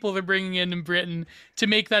demographic of people they're bringing in Britain to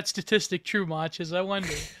make that statistic true, Machas. I wonder.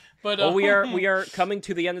 But, well, we are coming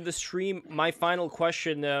to the end of the stream. My final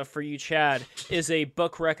question for you, Chad, is a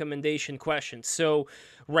book recommendation question. So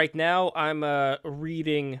right now I'm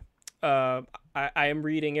reading. I am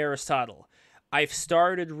reading Aristotle. I've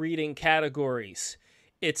started reading Categories.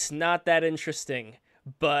 It's not that interesting,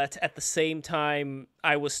 but at the same time,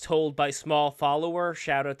 I was told by Small Follower,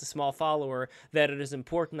 shout out to Small Follower, that it is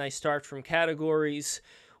important I start from Categories.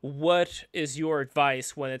 What is your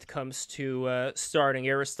advice when it comes to starting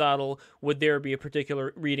Aristotle? Would there be a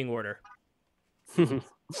particular reading order?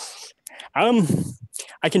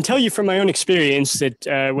 I can tell you from my own experience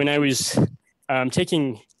that when I was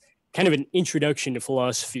taking kind of an introduction to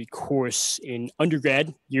philosophy course in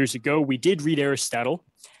undergrad years ago, we did read Aristotle,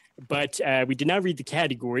 but we did not read the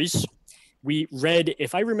Categories. We read,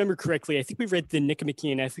 if I remember correctly, I think we read the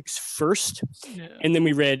Nicomachean Ethics first, and then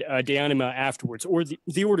we read De Anima afterwards, or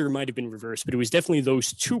the order might have been reversed, but it was definitely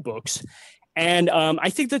those two books. And I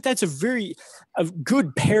think that that's a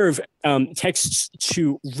good pair of texts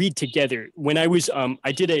to read together. When I was,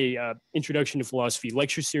 I did a introduction to philosophy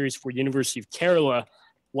lecture series for University of Kerala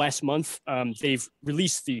last month. They've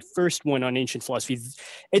released the first one on ancient philosophy.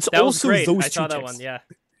 It's that also was great. those I two saw that texts. one, yeah.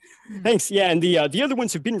 Thanks. Yeah, and the other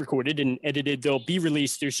ones have been recorded and edited. They'll be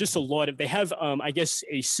released. There's just a lot of. They have, I guess,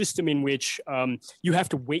 a system in which you have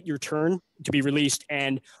to wait your turn to be released,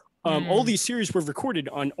 and all these series were recorded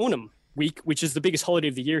on Onam week, which is the biggest holiday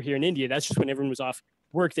of the year here in India. That's just when everyone was off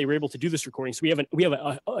work. They were able to do this recording. So we have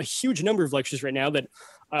a huge number of lectures right now that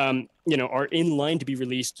are in line to be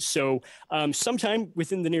released. So sometime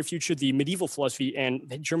within the near future, the medieval philosophy and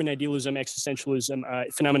the German idealism,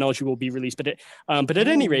 existentialism, phenomenology will be released. But at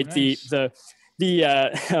any rate, nice. the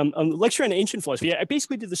lecture on ancient philosophy, I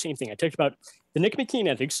basically did the same thing. I talked about the Nicomachean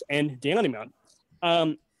Ethics and De Anima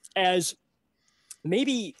as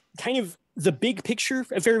maybe kind of the big picture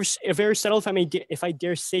of Aristotle, if I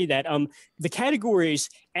dare say that. The Categories,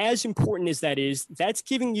 as important as that is, that's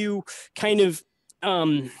giving you kind of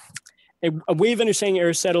a way of understanding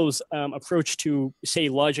Aristotle's approach to, say,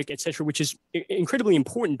 logic, etc., which is incredibly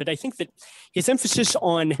important. But I think that his emphasis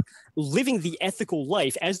on living the ethical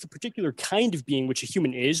life as the particular kind of being which a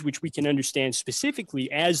human is, which we can understand specifically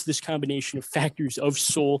as this combination of factors of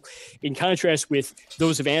soul, in contrast with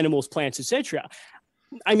those of animals, plants, etc.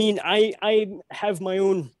 I mean, I have my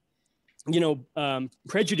own,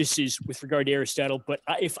 prejudices with regard to Aristotle, but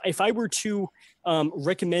if I were to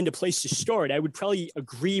recommend a place to start, I would probably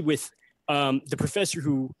agree with the professor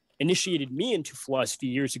who initiated me into philosophy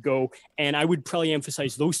years ago, and I would probably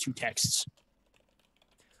emphasize those two texts.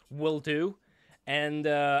 Will do. And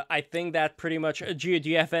I think that pretty much... Gia, do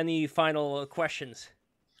you have any final questions?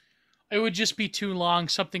 It would just be too long,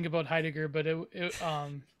 something about Heidegger, but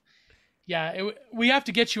we have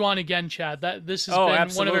to get you on again, Chad. This has been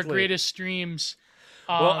absolutely. one of our greatest streams.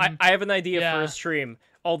 Well, I have an idea for a stream.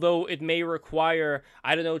 Although it may require,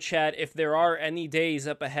 I don't know, Chad, if there are any days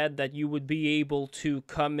up ahead that you would be able to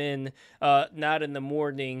come in, not in the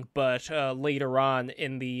morning, but later on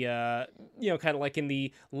in the, kind of like in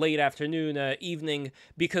the late afternoon, evening,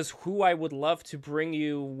 because who I would love to bring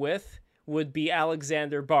you with would be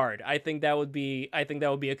Alexander Bard. I think that would be a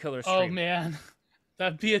killer stream. Oh man,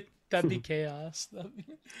 that'd be chaos.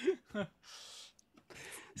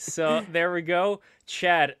 So there we go.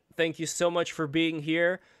 Chad, thank you so much for being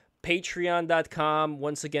here. Patreon.com,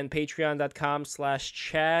 once again,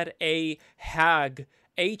 patreon.com/Chad A. Haag,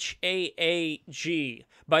 Haag.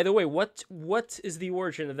 By the way, what is the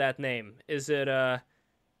origin of that name? Is it I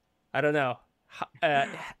don't know.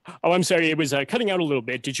 Oh, I'm sorry. It was cutting out a little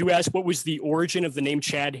bit. Did you ask what was the origin of the name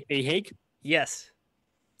Chad A. Haag? Yes.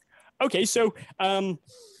 Okay, so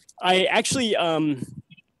I actually I'm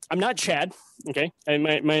not Chad. Okay, and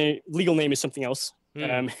my legal name is something else,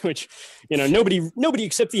 which nobody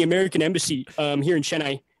except the American Embassy here in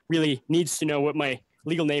Chennai really needs to know what my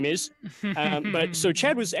legal name is. But so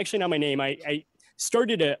Chad was actually not my name. I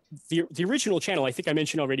started the original channel. I think I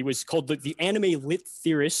mentioned already was called the Anime Lit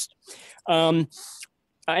Theorist.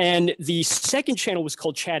 And the second channel was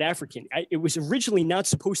called Chad African. It was originally not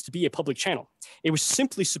supposed to be a public channel. It was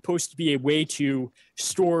simply supposed to be a way to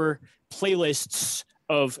store playlists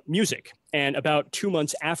of music. And about 2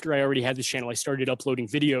 months after I already had this channel, I started uploading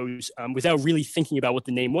videos without really thinking about what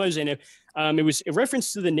the name was. And it was a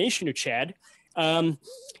reference to the nation of Chad.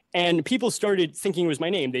 And people started thinking it was my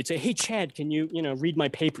name. They'd say, "Hey, Chad, can you read my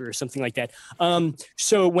paper," or something like that.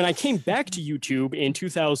 So when I came back to YouTube in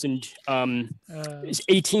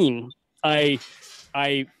 2018, I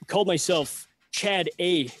called myself Chad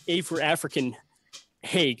A for African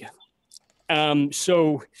Haag.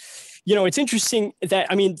 So, it's interesting that,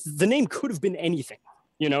 the name could have been anything.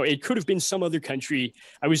 It could have been some other country.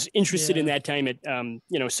 I was interested in that time at,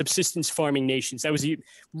 subsistence farming nations. That was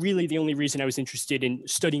really the only reason I was interested in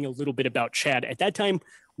studying a little bit about Chad. At that time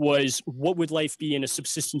was what would life be in a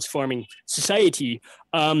subsistence farming society?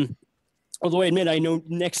 Although I admit I know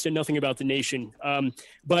next to nothing about the nation,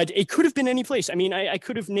 but it could have been any place. I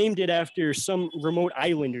could have named it after some remote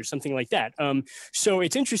island or something like that. So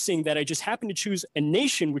it's interesting that I just happened to choose a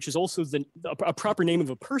nation, which is also a proper name of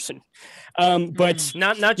a person. But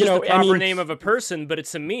not just the proper name of a person, but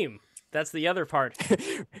it's a meme. That's the other part.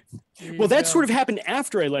 Well, that sort of happened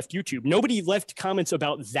after I left YouTube. Nobody left comments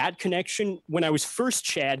about that connection when I was first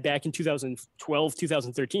Chad back in 2012,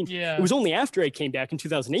 2013. Yeah. It was only after I came back in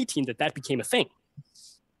 2018 that became a thing.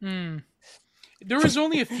 There was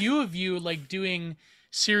only a few of you doing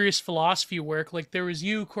serious philosophy work. Like there was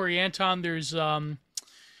you, Corey Anton. There's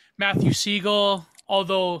Matthew Siegel.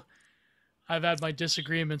 Although I've had my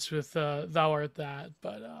disagreements with Thou Art That,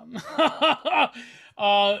 but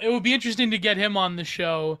it would be interesting to get him on the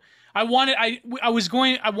show. I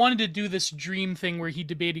wanted to do this dream thing where he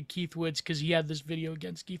debated Keith Woods because he had this video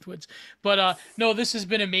against Keith Woods. But no, this has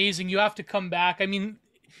been amazing. You have to come back. I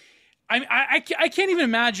can't even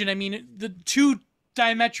imagine. The two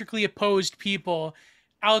diametrically opposed people,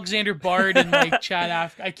 Alexander Bard and Chad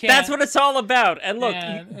African. I can't. That's what it's all about. And look,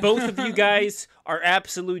 both of you guys are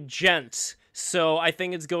absolute gents, so I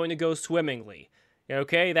think it's going to go swimmingly.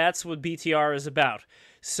 Okay, that's what BTR is about.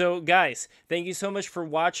 So, guys, thank you so much for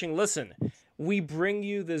watching. Listen, we bring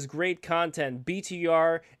you this great content.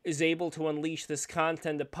 BTR is able to unleash this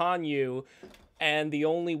content upon you, and the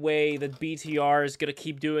only way that BTR is going to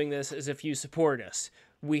keep doing this is if you support us.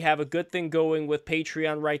 We have a good thing going with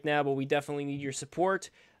Patreon right now, but we definitely need your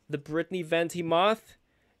support. The Brittany Venti Moth,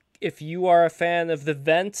 if you are a fan of the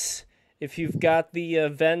vents, if you've got the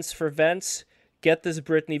vents for vents, get this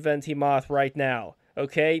Brittany Venti Moth right now.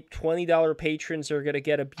 Okay, $20 patrons are going to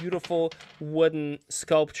get a beautiful wooden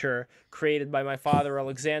sculpture created by my father,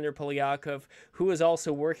 Alexander Polyakov, who is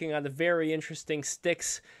also working on the very interesting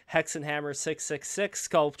Styx Hexenhammer 666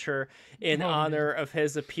 sculpture in honor of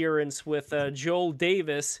his appearance with Joel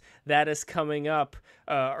Davis. That is coming up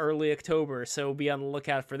early October, so be on the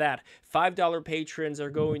lookout for that. $5 patrons are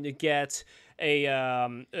going to get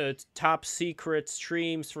a top secret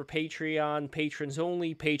streams for Patreon patrons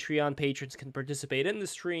only. Patreon patrons can participate in the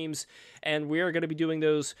streams, and we are going to be doing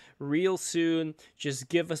those real soon. Just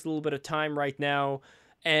give us a little bit of time right now,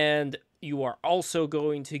 and you are also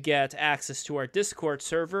going to get access to our Discord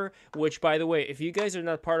server, which, by the way, if you guys are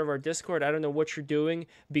not part of our Discord, I don't know what you're doing.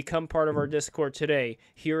 Become part of our Discord today.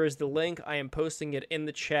 Here is the link. I am posting it in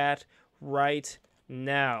the chat right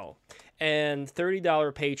now. And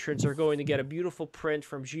 $30 patrons are going to get a beautiful print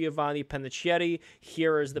from Giovanni Panicietti.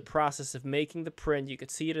 Here is the process of making the print. You can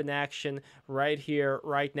see it in action right here,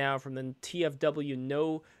 right now, from the TFW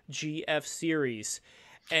No GF series.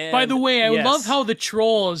 And by the way, I love how the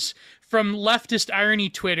trolls from leftist irony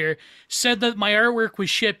Twitter said that my artwork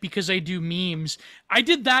was shit because I do memes. I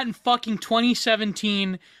did that in fucking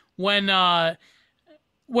 2017 when a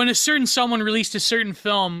certain someone released a certain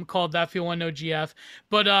film called That Feel One No GF.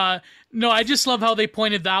 But no, I just love how they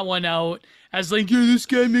pointed that one out as yeah, this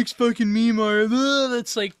guy makes fucking meme art.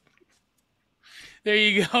 That's There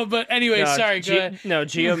you go. But anyway, sorry. Go ahead. No,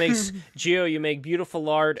 Geo makes Geo. You make beautiful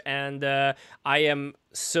art, and I am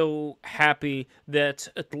so happy that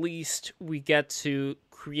at least we get to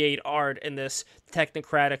create art in this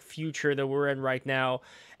technocratic future that we're in right now.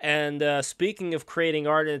 And speaking of creating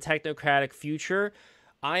art in a technocratic future,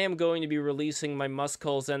 I am going to be releasing my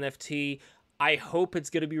Muscles NFT. I hope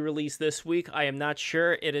it's going to be released this week. I am not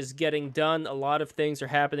sure. It is getting done. A lot of things are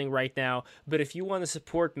happening right now. But if you want to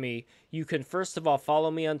support me, you can first of all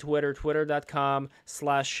follow me on Twitter,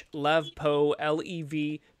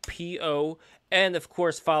 twitter.com/levpo, LEVPO. And of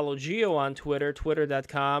course, follow Geo on Twitter,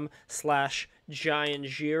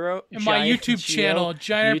 twitter.com/GiantGiro. And my YouTube channel,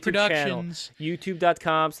 Giant Art Productions.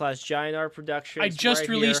 YouTube.com/Giant Art Productions. I just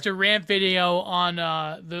released a rant video on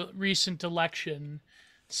the recent election.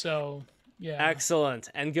 So, yeah. Excellent.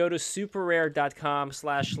 And go to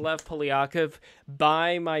superrare.com/Lev Polyakov.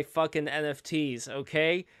 Buy my fucking NFTs,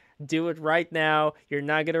 okay? Do it right now. You're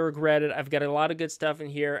not going to regret it. I've got a lot of good stuff in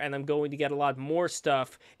here, and I'm going to get a lot more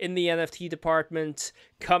stuff in the NFT department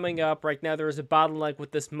coming up. Right now, there is a bottleneck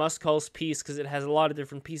with this Muscles piece because it has a lot of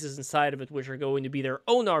different pieces inside of it, which are going to be their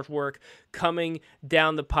own artwork coming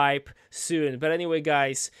down the pipe soon. But anyway,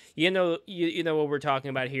 guys, you know what we're talking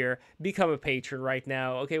about here. Become a patron right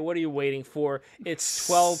now. Okay, what are you waiting for? It's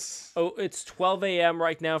 12 a.m.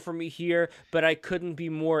 right now for me here, but I couldn't be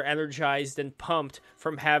more energized and pumped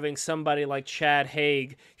from having somebody like Chad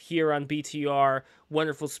Haag here on BTR.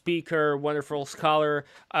 Wonderful speaker, wonderful scholar.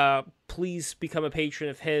 Please become a patron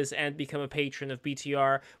of his and become a patron of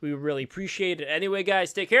BTR. We really appreciate it. Anyway,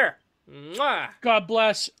 guys, take care. Mwah! God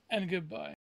bless and goodbye.